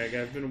are. Greg,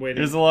 I've been waiting.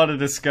 There's a lot of I've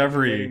been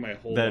discovery waiting my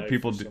whole that life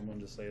people for do.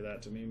 someone to say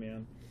that to me,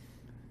 man.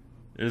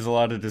 There's a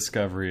lot of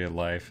discovery at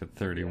life at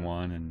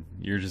 31, and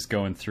you're just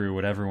going through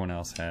what everyone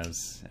else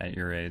has at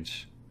your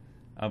age.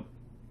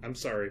 I'm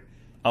sorry.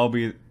 I'll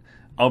be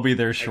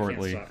there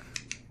shortly. I can't stop.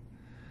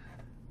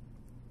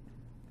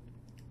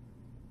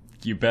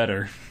 You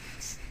better.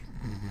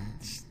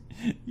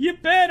 You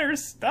better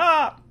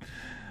stop.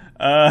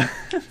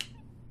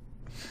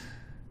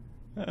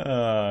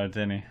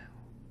 Denny.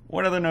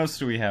 What other notes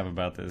do we have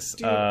about this?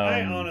 Dude,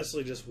 I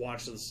honestly just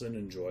watched this and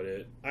enjoyed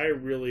it. I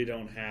really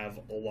don't have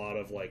a lot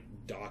of like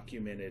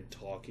documented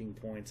talking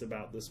points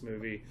about this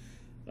movie.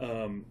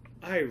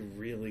 I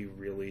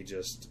really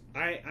just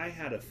I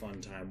had a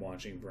fun time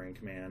watching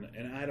Brink, man,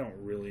 and I don't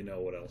really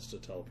know what else to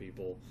tell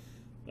people.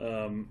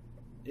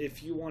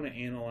 If you want to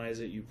analyze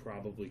it, you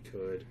probably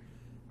could.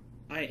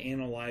 I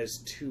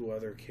analyzed 2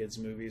 other kids'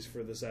 movies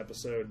for this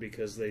episode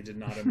because they did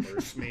not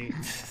immerse me.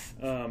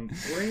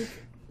 Brink,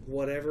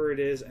 whatever it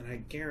is, and I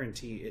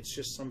guarantee it's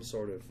just some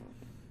sort of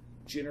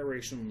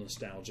generational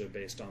nostalgia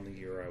based on the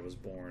year I was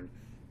born.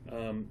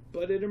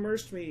 But it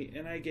immersed me,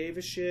 and I gave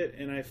a shit,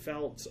 and I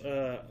felt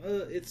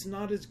it's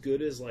not as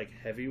good as like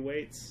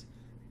Heavyweights,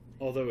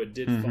 although it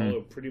did follow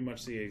pretty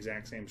much the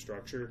exact same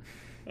structure.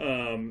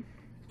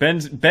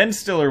 Ben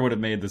Stiller would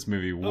have made this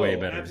movie way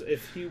better.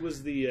 If he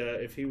was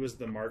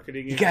the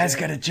marketing, You guys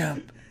gotta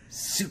jump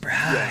super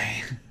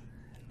high.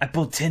 I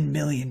pulled $10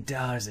 million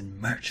in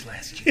merch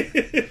last year.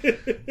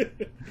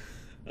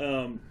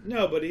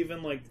 No, but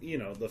even like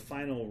the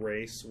final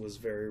race was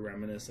very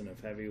reminiscent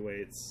of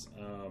Heavyweights.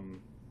 I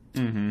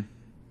don't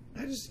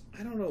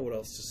know what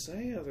else to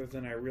say other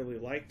than I really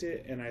liked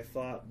it, and I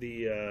thought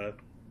the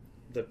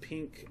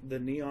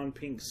neon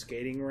pink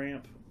skating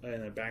ramp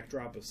and a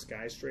backdrop of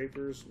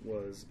skyscrapers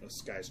was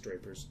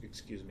skyscrapers.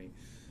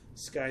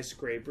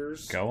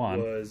 Go on.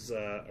 Was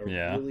a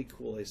really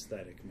cool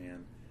aesthetic,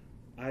 man.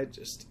 I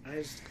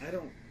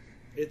don't.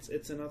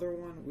 It's another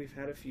one. We've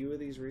had a few of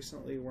these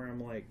recently where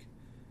I'm like,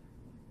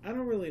 I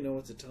don't really know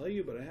what to tell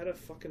you, but I had a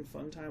fucking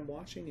fun time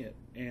watching it.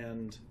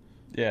 And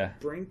Yeah.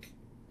 Brink,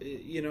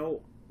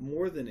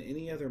 more than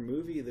any other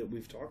movie that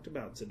we've talked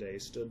about today,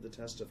 stood the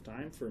test of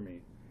time for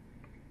me.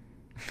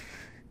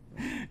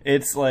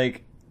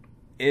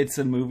 It's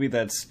a movie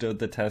that stood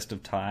the test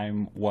of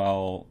time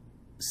while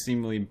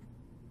seemingly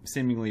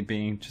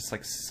being just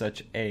like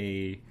such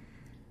a,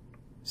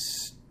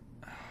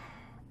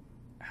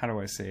 how do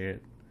I say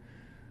it?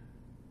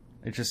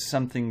 It's just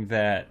something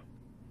that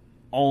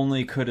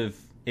only could have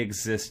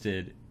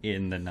existed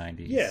in the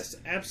 90s. Yes,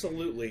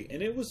 absolutely.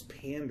 And it was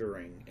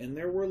pandering. And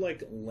there were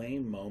like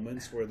lame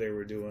moments where they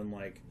were doing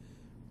like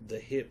the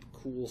hip,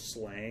 cool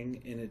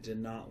slang, and it did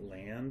not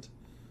land.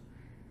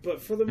 But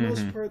for the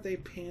most part, they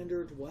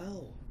pandered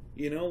well.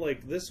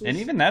 Like this was... And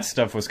even that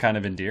stuff was kind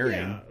of endearing,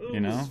 yeah,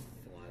 it was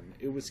fun.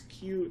 It was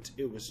cute.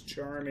 It was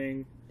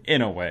charming.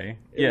 In a way.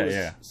 It was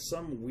yeah.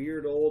 some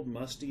weird old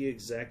musty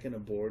exec in a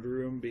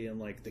boardroom being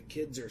like, the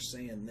kids are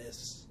saying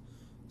this,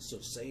 so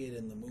say it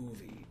in the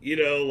movie.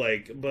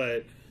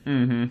 But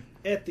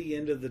at the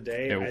end of the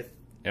day, I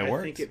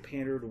think it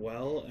pandered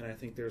well, and I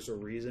think there's a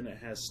reason it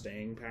has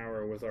staying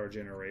power with our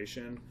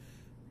generation.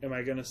 Am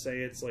I going to say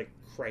it's like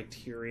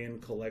Criterion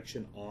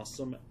Collection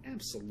awesome?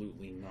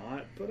 Absolutely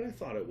not. But I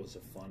thought it was a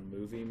fun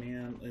movie,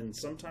 man. And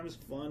sometimes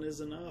fun is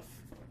enough.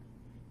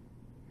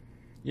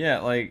 Yeah,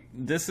 like,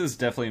 this is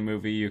definitely a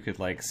movie you could,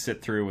 like,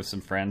 sit through with some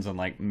friends and,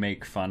 like,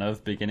 make fun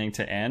of beginning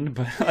to end,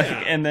 but, like,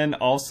 and then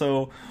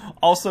also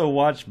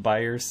watch by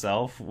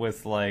yourself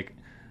with, like,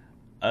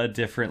 a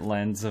different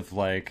lens of,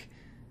 like,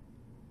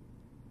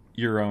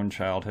 your own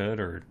childhood,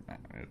 or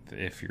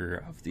if you're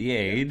of the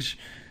age,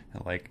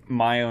 like,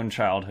 my own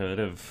childhood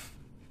of,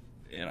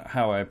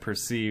 how I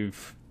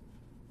perceive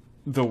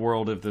the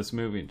world of this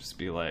movie, and just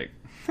be like,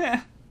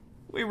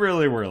 We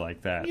really were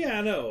like that. Yeah,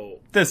 I know.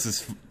 This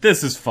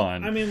is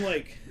fun. I mean,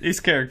 like, these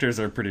characters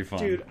are pretty fun.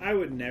 dude, I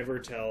would never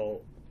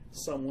tell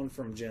someone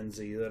from Gen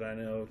Z that I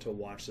know to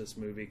watch this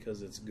movie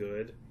because it's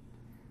good.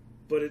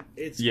 But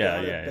it's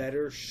got a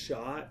better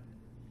shot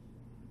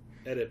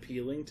at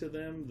appealing to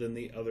them than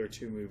the other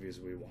two movies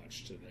we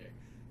watched today.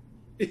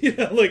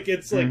 Like,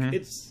 it's like,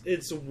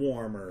 it's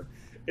warmer,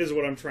 is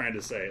what I'm trying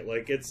to say.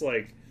 Like, it's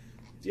like,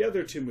 the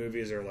other two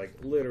movies are like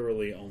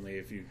literally only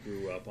if you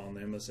grew up on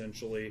them,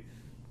 essentially.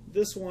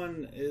 This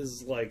one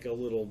is like a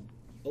little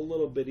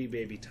bitty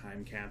baby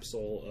time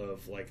capsule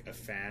of like a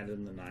fad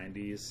in the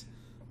 90s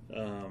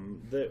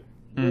that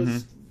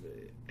was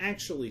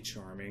actually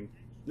charming.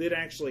 It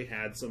actually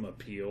had some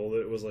appeal.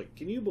 That it was like,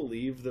 can you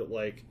believe that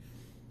like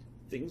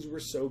things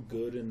were so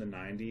good in the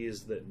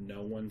 90s that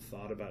no one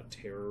thought about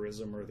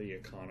terrorism or the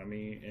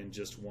economy and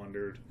just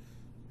wondered,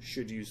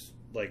 should you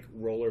like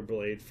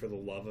rollerblade for the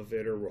love of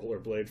it or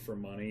rollerblade for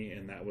money,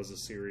 and that was a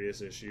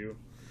serious issue.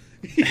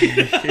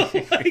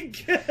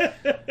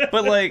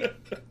 But like,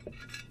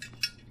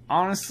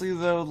 honestly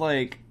though,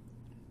 like,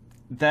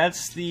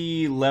 that's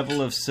the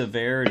level of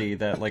severity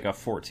that like a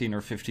 14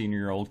 or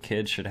 15-year-old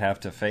kid should have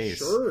to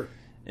face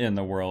in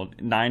the world.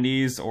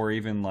 90s or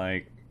even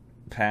like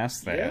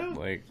past that.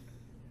 Like,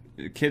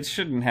 kids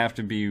shouldn't have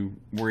to be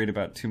worried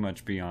about too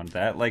much beyond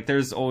that. Like,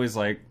 there's always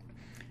like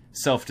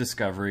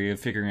self-discovery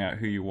of figuring out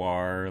who you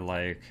are.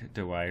 Like,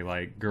 do I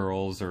like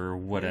girls or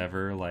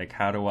whatever? Like,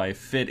 how do I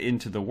fit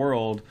into the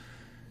world?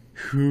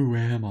 Who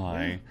am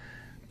I?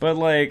 But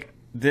like,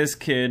 this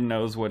kid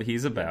knows what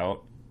he's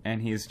about,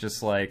 and he's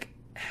just like,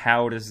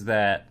 how does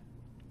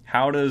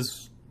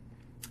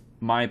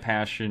my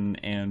passion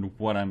and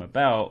what I'm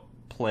about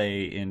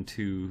play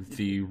into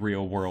the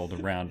real world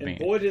around me?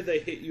 Boy, did they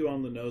hit you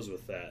on the nose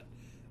with that.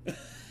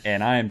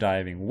 And I am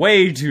diving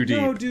way too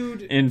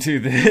deep into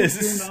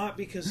this. You're not,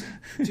 because,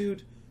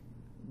 dude,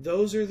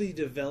 those are the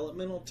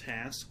developmental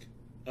tasks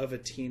of a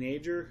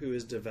teenager who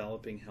is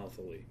developing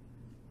healthily.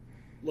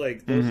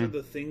 Like, those are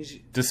the things...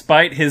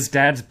 Despite his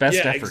dad's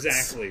best efforts. Yeah,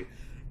 exactly.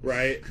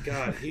 Right?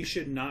 God, he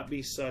should not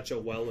be such a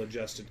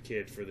well-adjusted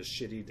kid for the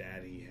shitty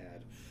dad he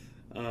had.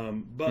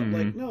 But,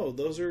 like, no,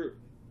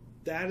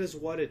 that is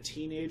what a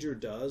teenager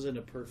does in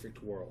a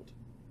perfect world,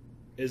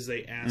 is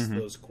they ask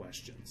those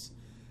questions.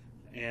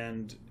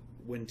 And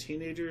when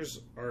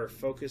teenagers are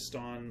focused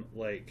on,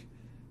 like,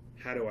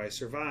 how do I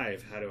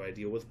survive? How do I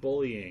deal with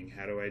bullying?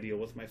 How do I deal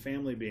with my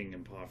family being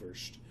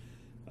impoverished?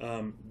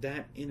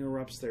 That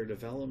interrupts their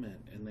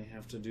development, and they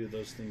have to do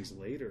those things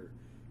later.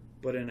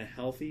 But in a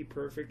healthy,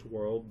 perfect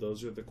world,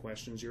 those are the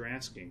questions you're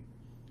asking.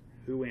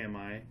 Who am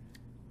I?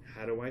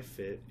 How do I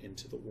fit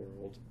into the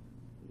world?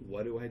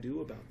 What do I do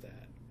about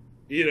that?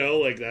 You know,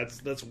 like,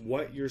 that's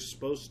what you're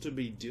supposed to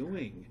be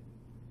doing.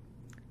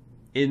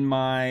 In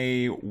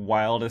my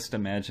wildest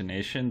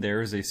imagination,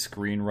 there is a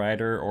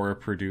screenwriter or a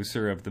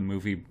producer of the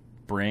movie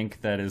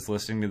Brink that is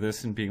listening to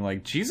this and being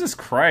like, Jesus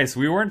Christ,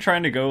 we weren't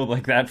trying to go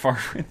like that far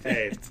with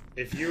it.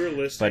 If you're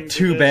listening but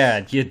too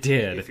bad, you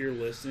did. If you're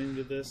listening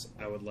to this,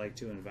 I would like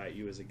to invite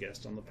you as a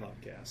guest on the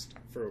podcast.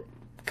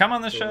 Come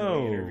on the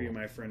show. Interview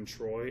my friend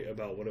Troy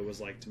about what it was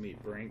like to meet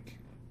Brink,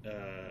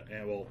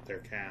 and, well, their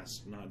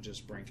cast, not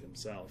just Brink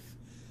himself.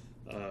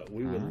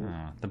 We would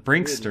the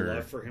Brinkster. We'd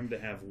love for him to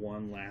have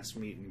one last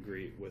meet and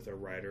greet with a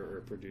writer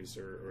or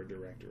producer or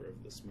director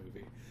of this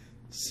movie.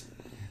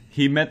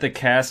 He met the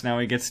cast, now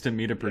he gets to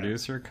meet a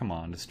producer? Yeah. Come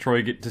on, does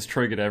Troy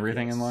get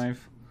everything in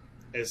life?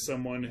 As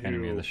someone who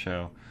enemy of the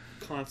show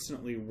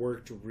constantly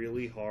worked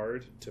really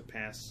hard to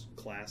pass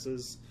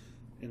classes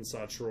and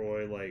saw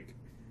Troy like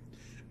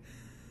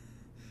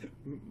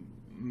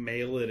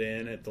mail it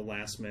in at the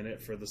last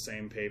minute for the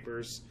same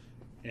papers,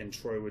 and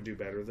Troy would do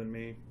better than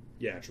me.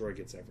 Yeah, Troy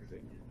gets everything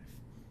in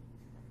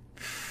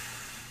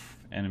life.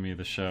 Enemy of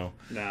the show.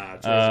 Nah,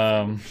 Troy's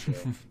a the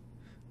show.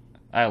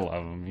 I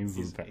love him. He's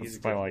the best.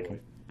 He's a I like boy.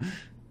 him.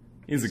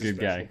 He's a good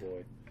guy.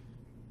 Boy.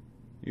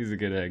 He's a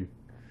good egg.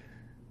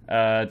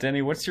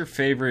 Denny, what's your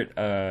favorite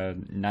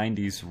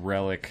 90s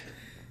relic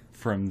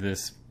from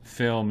this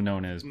film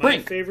known as Brink? My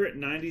favorite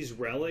 90s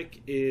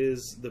relic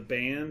is the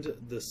band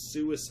The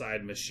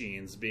Suicide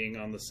Machines being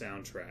on the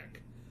soundtrack.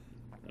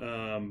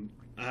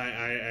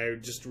 I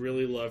just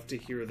really love to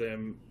hear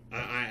them.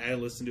 I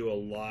listened to a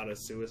lot of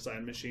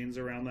Suicide Machines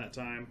around that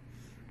time.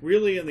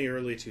 Really in the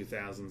early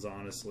 2000s,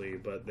 honestly,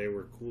 but they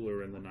were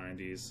cooler in the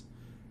 90s.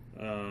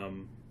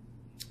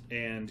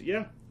 And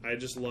yeah, I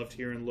just loved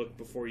hearing Look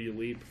Before You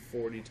Leap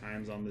 40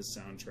 times on this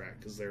soundtrack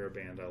because they're a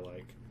band I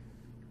like.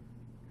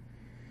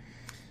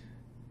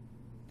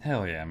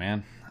 Hell yeah,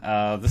 man.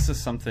 This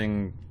is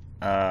something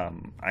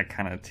I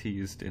kind of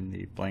teased in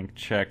the blank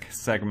check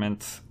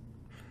segment.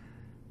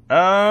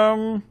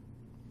 I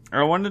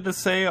wanted to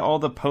say all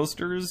the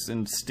posters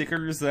and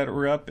stickers that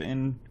were up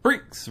in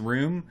Brink's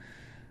room,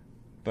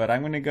 but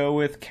I'm going to go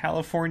with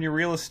California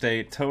real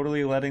estate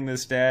totally letting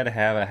this dad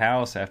have a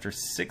house after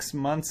 6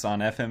 months on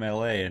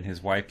FMLA and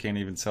his wife can't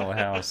even sell a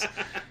house.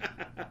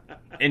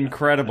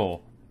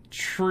 Incredible.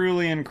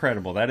 Truly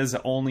incredible. That is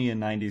only a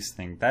 90s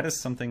thing. That is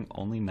something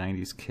only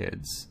 90s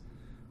kids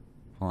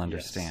will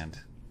understand.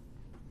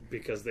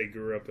 Because they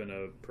grew up in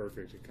a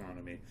perfect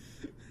economy.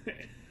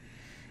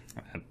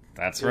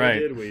 That's Boy, right.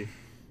 did we.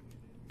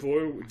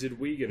 Boy, did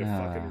we get a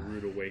fucking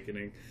rude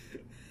awakening.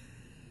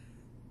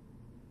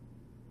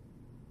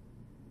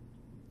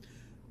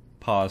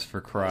 Pause for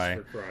cry.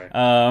 Pause for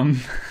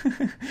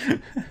cry.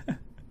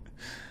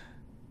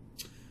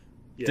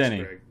 Yes, Denny,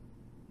 Greg.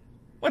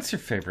 what's your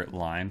favorite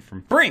line from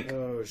Brink?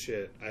 Oh,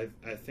 shit. I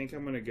think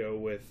I'm going to go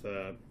with...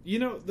 the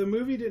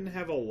movie didn't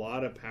have a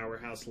lot of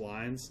powerhouse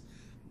lines,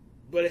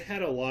 but it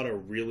had a lot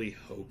of really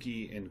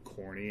hokey and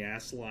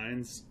corny-ass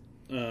lines.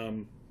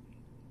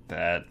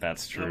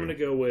 That's true. I'm going to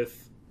go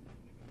with...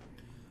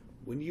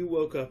 When you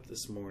woke up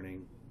this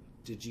morning,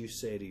 did you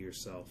say to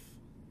yourself,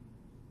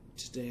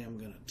 today I'm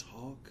going to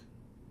talk,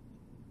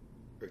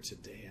 or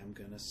today I'm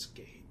going to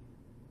skate?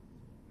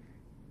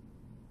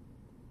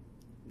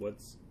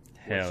 What's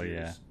Hell yours?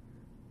 yeah.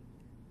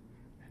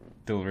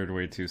 Delivered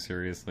way too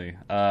seriously.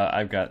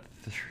 I've got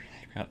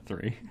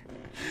three.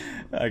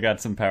 I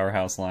got some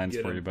powerhouse lines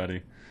Get for 'em. you,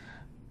 buddy.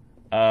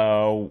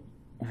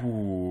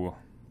 Ooh.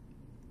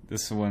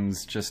 This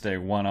one's just a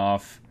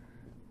one-off.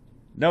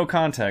 No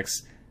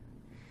context.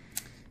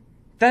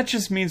 That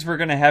just means we're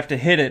gonna have to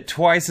hit it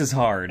twice as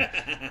hard.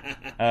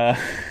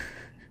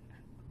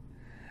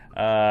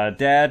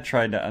 Dad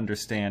tried to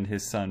understand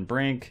his son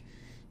Brink.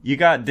 You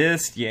got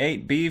dissed, you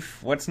ate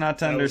beef, what's not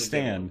to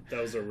understand?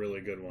 That was a really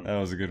good one. That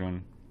was a good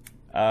one.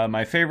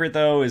 My favorite,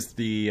 though, is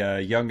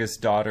the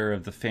youngest daughter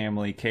of the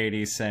family,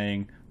 Katie,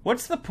 saying,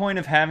 "What's the point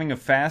of having a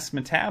fast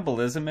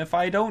metabolism if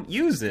I don't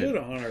use it?" Good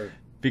on her.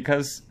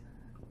 Because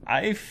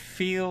I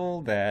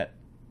feel that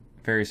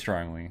very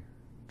strongly.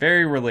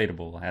 Very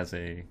relatable as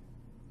a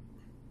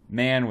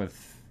man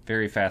with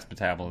very fast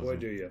metabolism. Boy,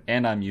 do you.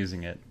 And I'm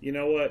using it. You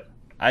know what?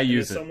 I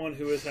use As it. someone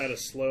who has had a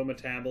slow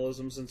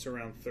metabolism since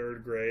around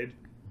 3rd grade,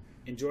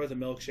 enjoy the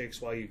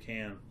milkshakes while you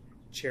can.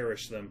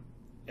 Cherish them.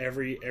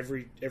 Every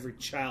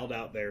child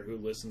out there who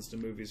listens to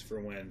Movies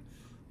for When,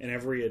 and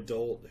every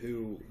adult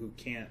who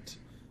can't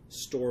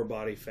store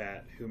body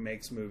fat, who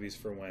makes Movies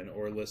for When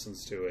or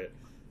listens to it,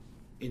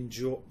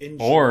 enjoy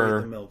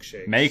Or the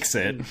milkshakes. makes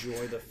it.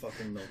 Enjoy the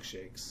fucking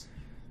milkshakes.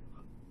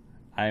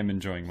 I am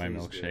enjoying my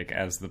Please do. milkshake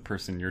as the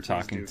person you're Please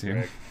talking do, to.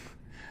 Greg.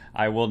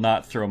 I will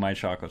not throw my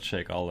chocolate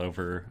shake all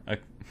over a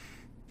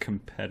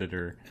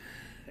competitor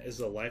As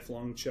a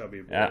lifelong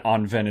chubby boy.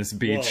 on Venice Well,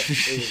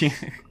 Beach. it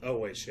was, oh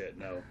wait, shit!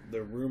 No,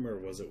 the rumor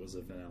was it was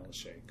a vanilla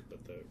shake,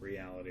 but the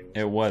reality was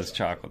It was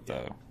chocolate,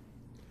 though.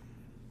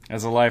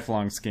 As a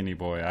lifelong skinny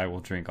boy, I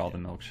will drink all the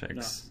No,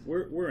 milkshakes.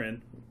 we're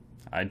in.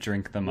 I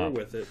drink them We're up.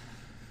 with it.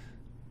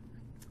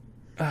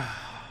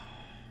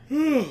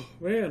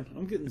 Man,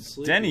 I'm getting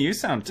sleepy. Denny, you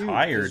sound Dude,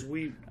 tired. 'cause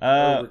we Uh,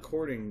 are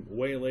recording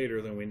way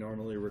later than we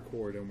normally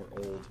record, and we're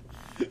old.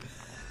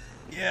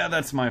 Yeah,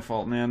 that's my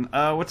fault, man.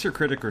 What's your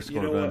critical score,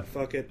 You know bud? what?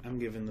 Fuck it. I'm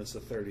giving this a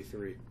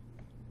 33.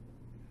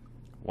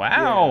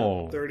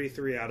 Wow. Yeah,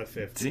 33 out of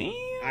 50.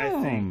 Damn.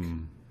 I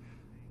think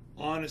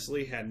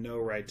honestly had no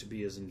right to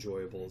be as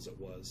enjoyable as it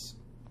was.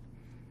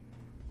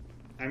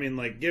 I mean,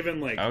 like, given,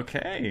 like,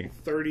 Okay.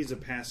 30's a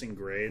passing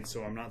grade,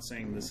 so I'm not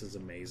saying this is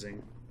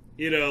amazing.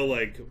 You know,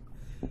 like,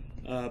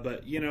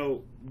 but, you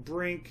know,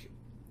 Brink,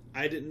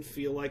 I didn't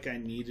feel like I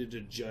needed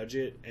to judge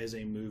it as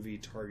a movie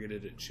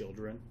targeted at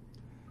children.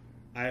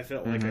 I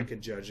felt like I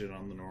could judge it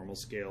on the normal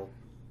scale.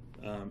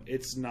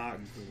 It's not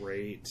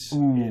great.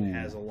 Ooh. It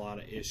has a lot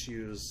of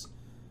issues.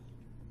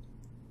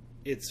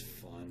 It's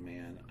fun,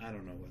 man. I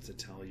don't know what to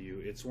tell you.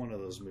 It's one of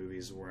those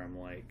movies where I'm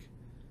like,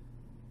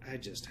 I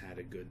just had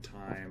a good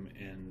time,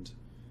 and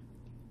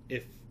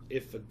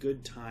if a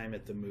good time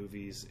at the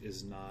movies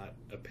is not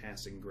a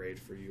passing grade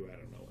for you, I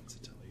don't know what to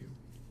tell you.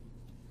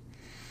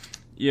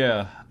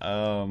 Yeah.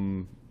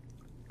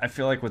 I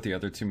feel like with the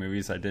other two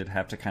movies, I did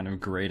have to kind of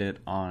grade it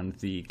on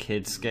the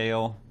kid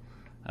scale.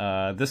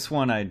 This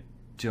one, I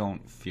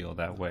don't feel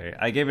that way.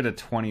 I gave it a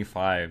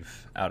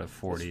 25 out of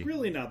 40. It's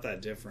really not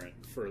that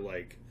different for,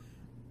 like,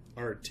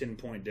 our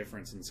 10-point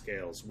difference in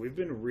scales. We've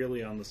been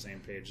really on the same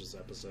page this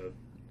episode.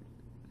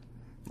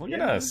 Look at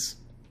Yeah. us.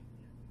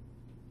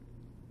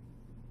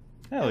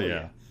 Hell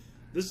yeah.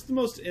 This is the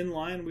most in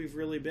line we've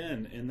really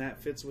been, and that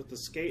fits with the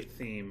skate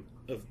theme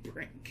of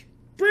Brink.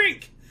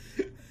 Brink!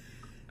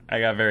 I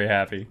got very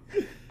happy.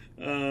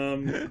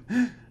 Greg,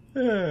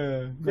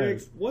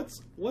 Nice.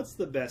 what's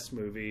the best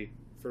movie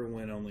for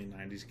when only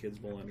 90s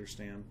kids will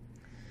understand?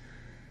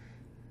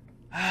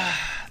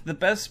 The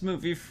best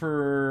movie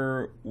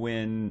for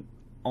when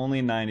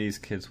only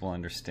 90s kids will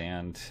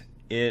understand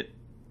it.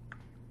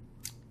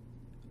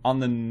 On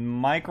the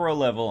micro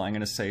level, I'm going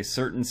to say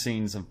certain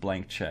scenes of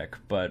Blank Check,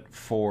 but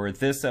for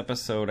this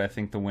episode, I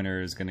think the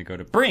winner is going to go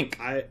to Brink.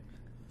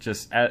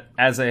 Just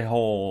as a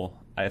whole,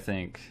 I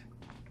think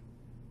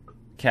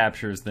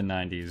captures the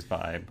 90s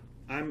vibe.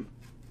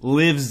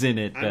 Lives in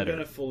it better. I'm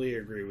gonna fully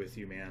agree with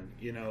you, man.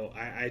 You know,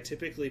 I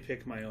typically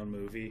pick my own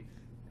movie,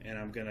 and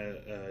I'm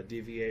gonna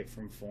deviate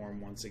from form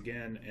once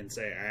again and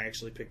say I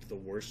actually picked the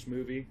worst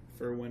movie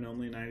for when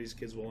only 90s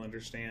kids will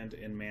understand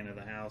in Man of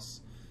the House.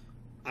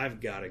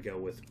 I've got to go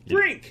with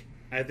Brink.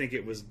 I think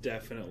it was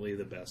definitely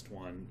the best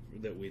one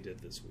that we did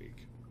this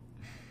week.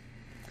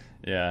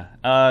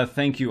 Yeah.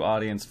 Thank you,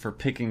 audience, for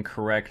picking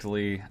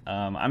correctly.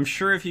 I'm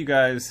sure if you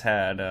guys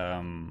had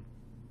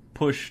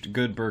pushed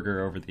Good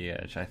Burger over the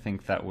edge, I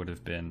think that would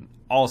have been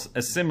also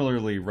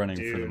similarly running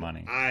Dude, for the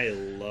money. I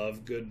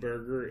love Good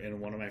Burger,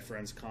 and one of my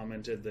friends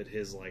commented that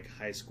his like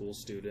high school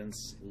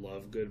students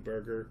love Good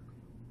Burger.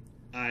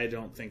 I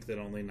don't think that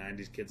only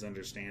 90s kids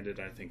understand it.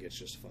 I think it's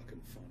just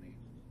fucking funny.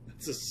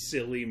 It's a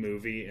silly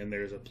movie, and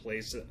there's a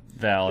place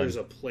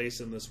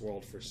in this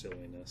world for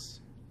silliness.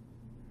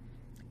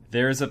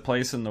 There's a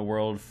place in the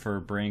world for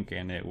Brink,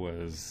 and it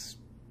was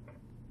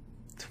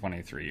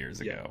 23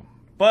 years ago.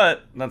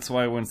 But that's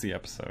why it wins the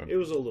episode. It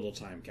was a little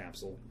time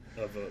capsule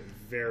of a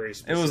very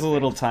specific It was a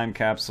little time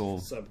capsule.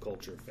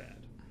 subculture fad.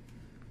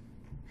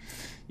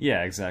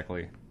 Yeah,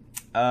 exactly.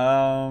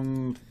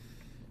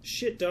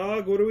 Shit,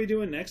 dog, what are we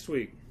doing next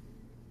week?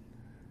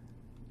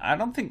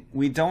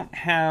 We don't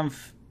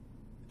have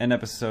an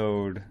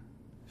episode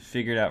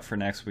figured out for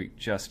next week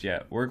just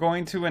yet. We're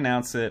going to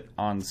announce it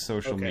on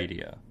social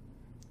media.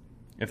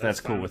 If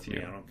that's cool fine with you.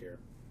 me, I don't care.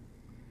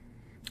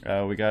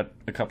 We got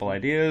a couple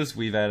ideas.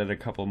 We've added a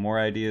couple more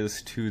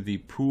ideas to the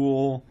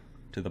pool,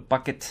 to the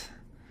bucket.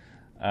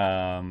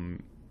 Yeah,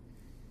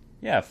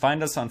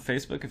 find us on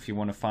Facebook if you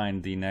want to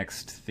find the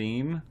next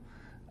theme.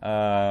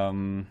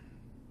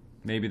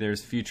 Maybe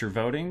there's future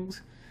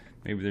votings.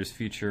 Maybe there's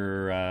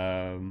future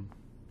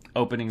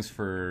openings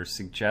for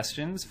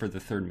suggestions for the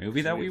third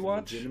movie that we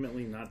watch.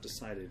 Legitimately not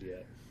decided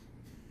yet.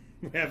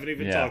 We haven't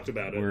even Yeah, talked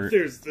about it.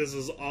 This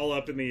is all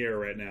up in the air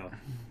right now.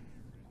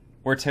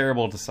 We're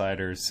terrible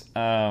deciders.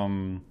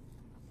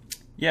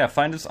 Yeah,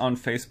 find us on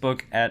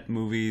Facebook at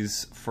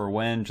Movies for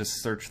When.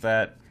 Just search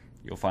that.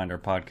 You'll find our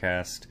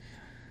podcast.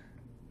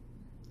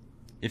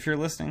 If you're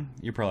listening,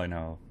 you probably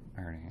know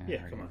already.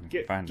 Yeah, come on.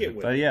 Get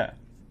with But it. yeah.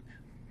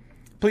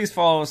 Please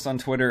follow us on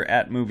Twitter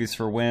at Movies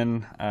for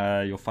When.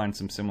 You'll find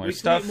some similar We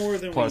stuff. tweet more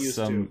than plus we used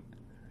some. to.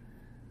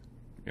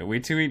 Yeah, we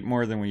tweet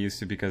more than we used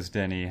to because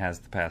Denny has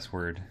the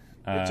password.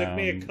 It took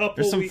me a couple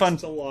there's some weeks fun.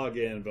 to log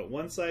in, but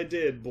once I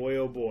did, boy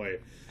oh boy.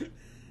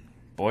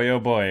 Boy, oh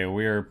boy,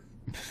 we're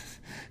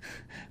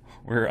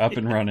up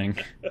and running.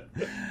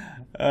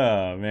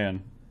 Oh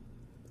man.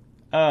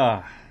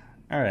 All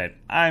right.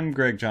 I'm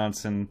Greg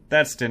Johnson.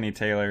 That's Denny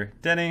Taylor.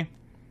 Denny,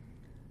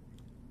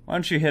 why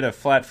don't you hit a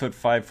flat foot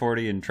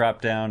 540 and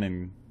drop down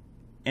and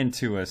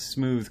into a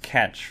smooth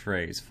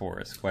catchphrase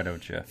for us? Why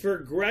don't you? For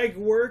Greg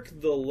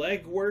Work, the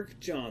Leg Work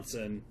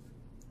Johnson,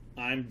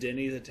 I'm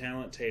Denny the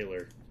Talent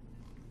Taylor.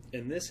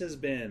 And this has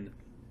been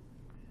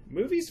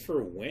Movies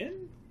for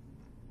When?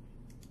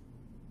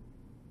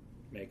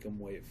 Make them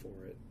wait for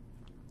it.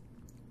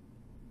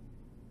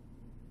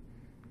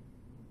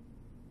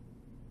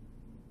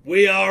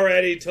 We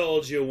already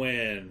told you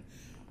when.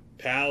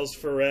 Pals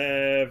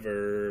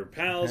forever.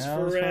 Pals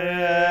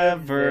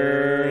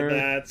forever.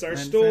 That's our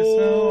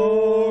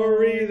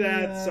story.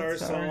 That's our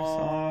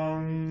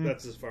song.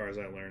 That's as far as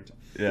I learned.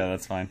 Yeah,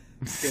 that's fine.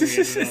 Can we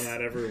end it on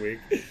that every week?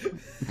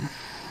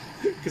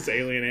 Because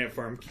Alien Ant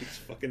Farm keeps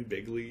fucking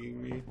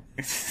big-leaguing me.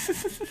 I've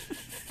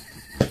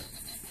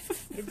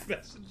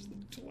messaged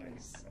them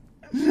twice.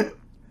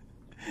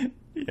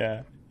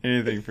 Yeah,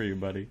 anything for you,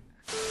 buddy.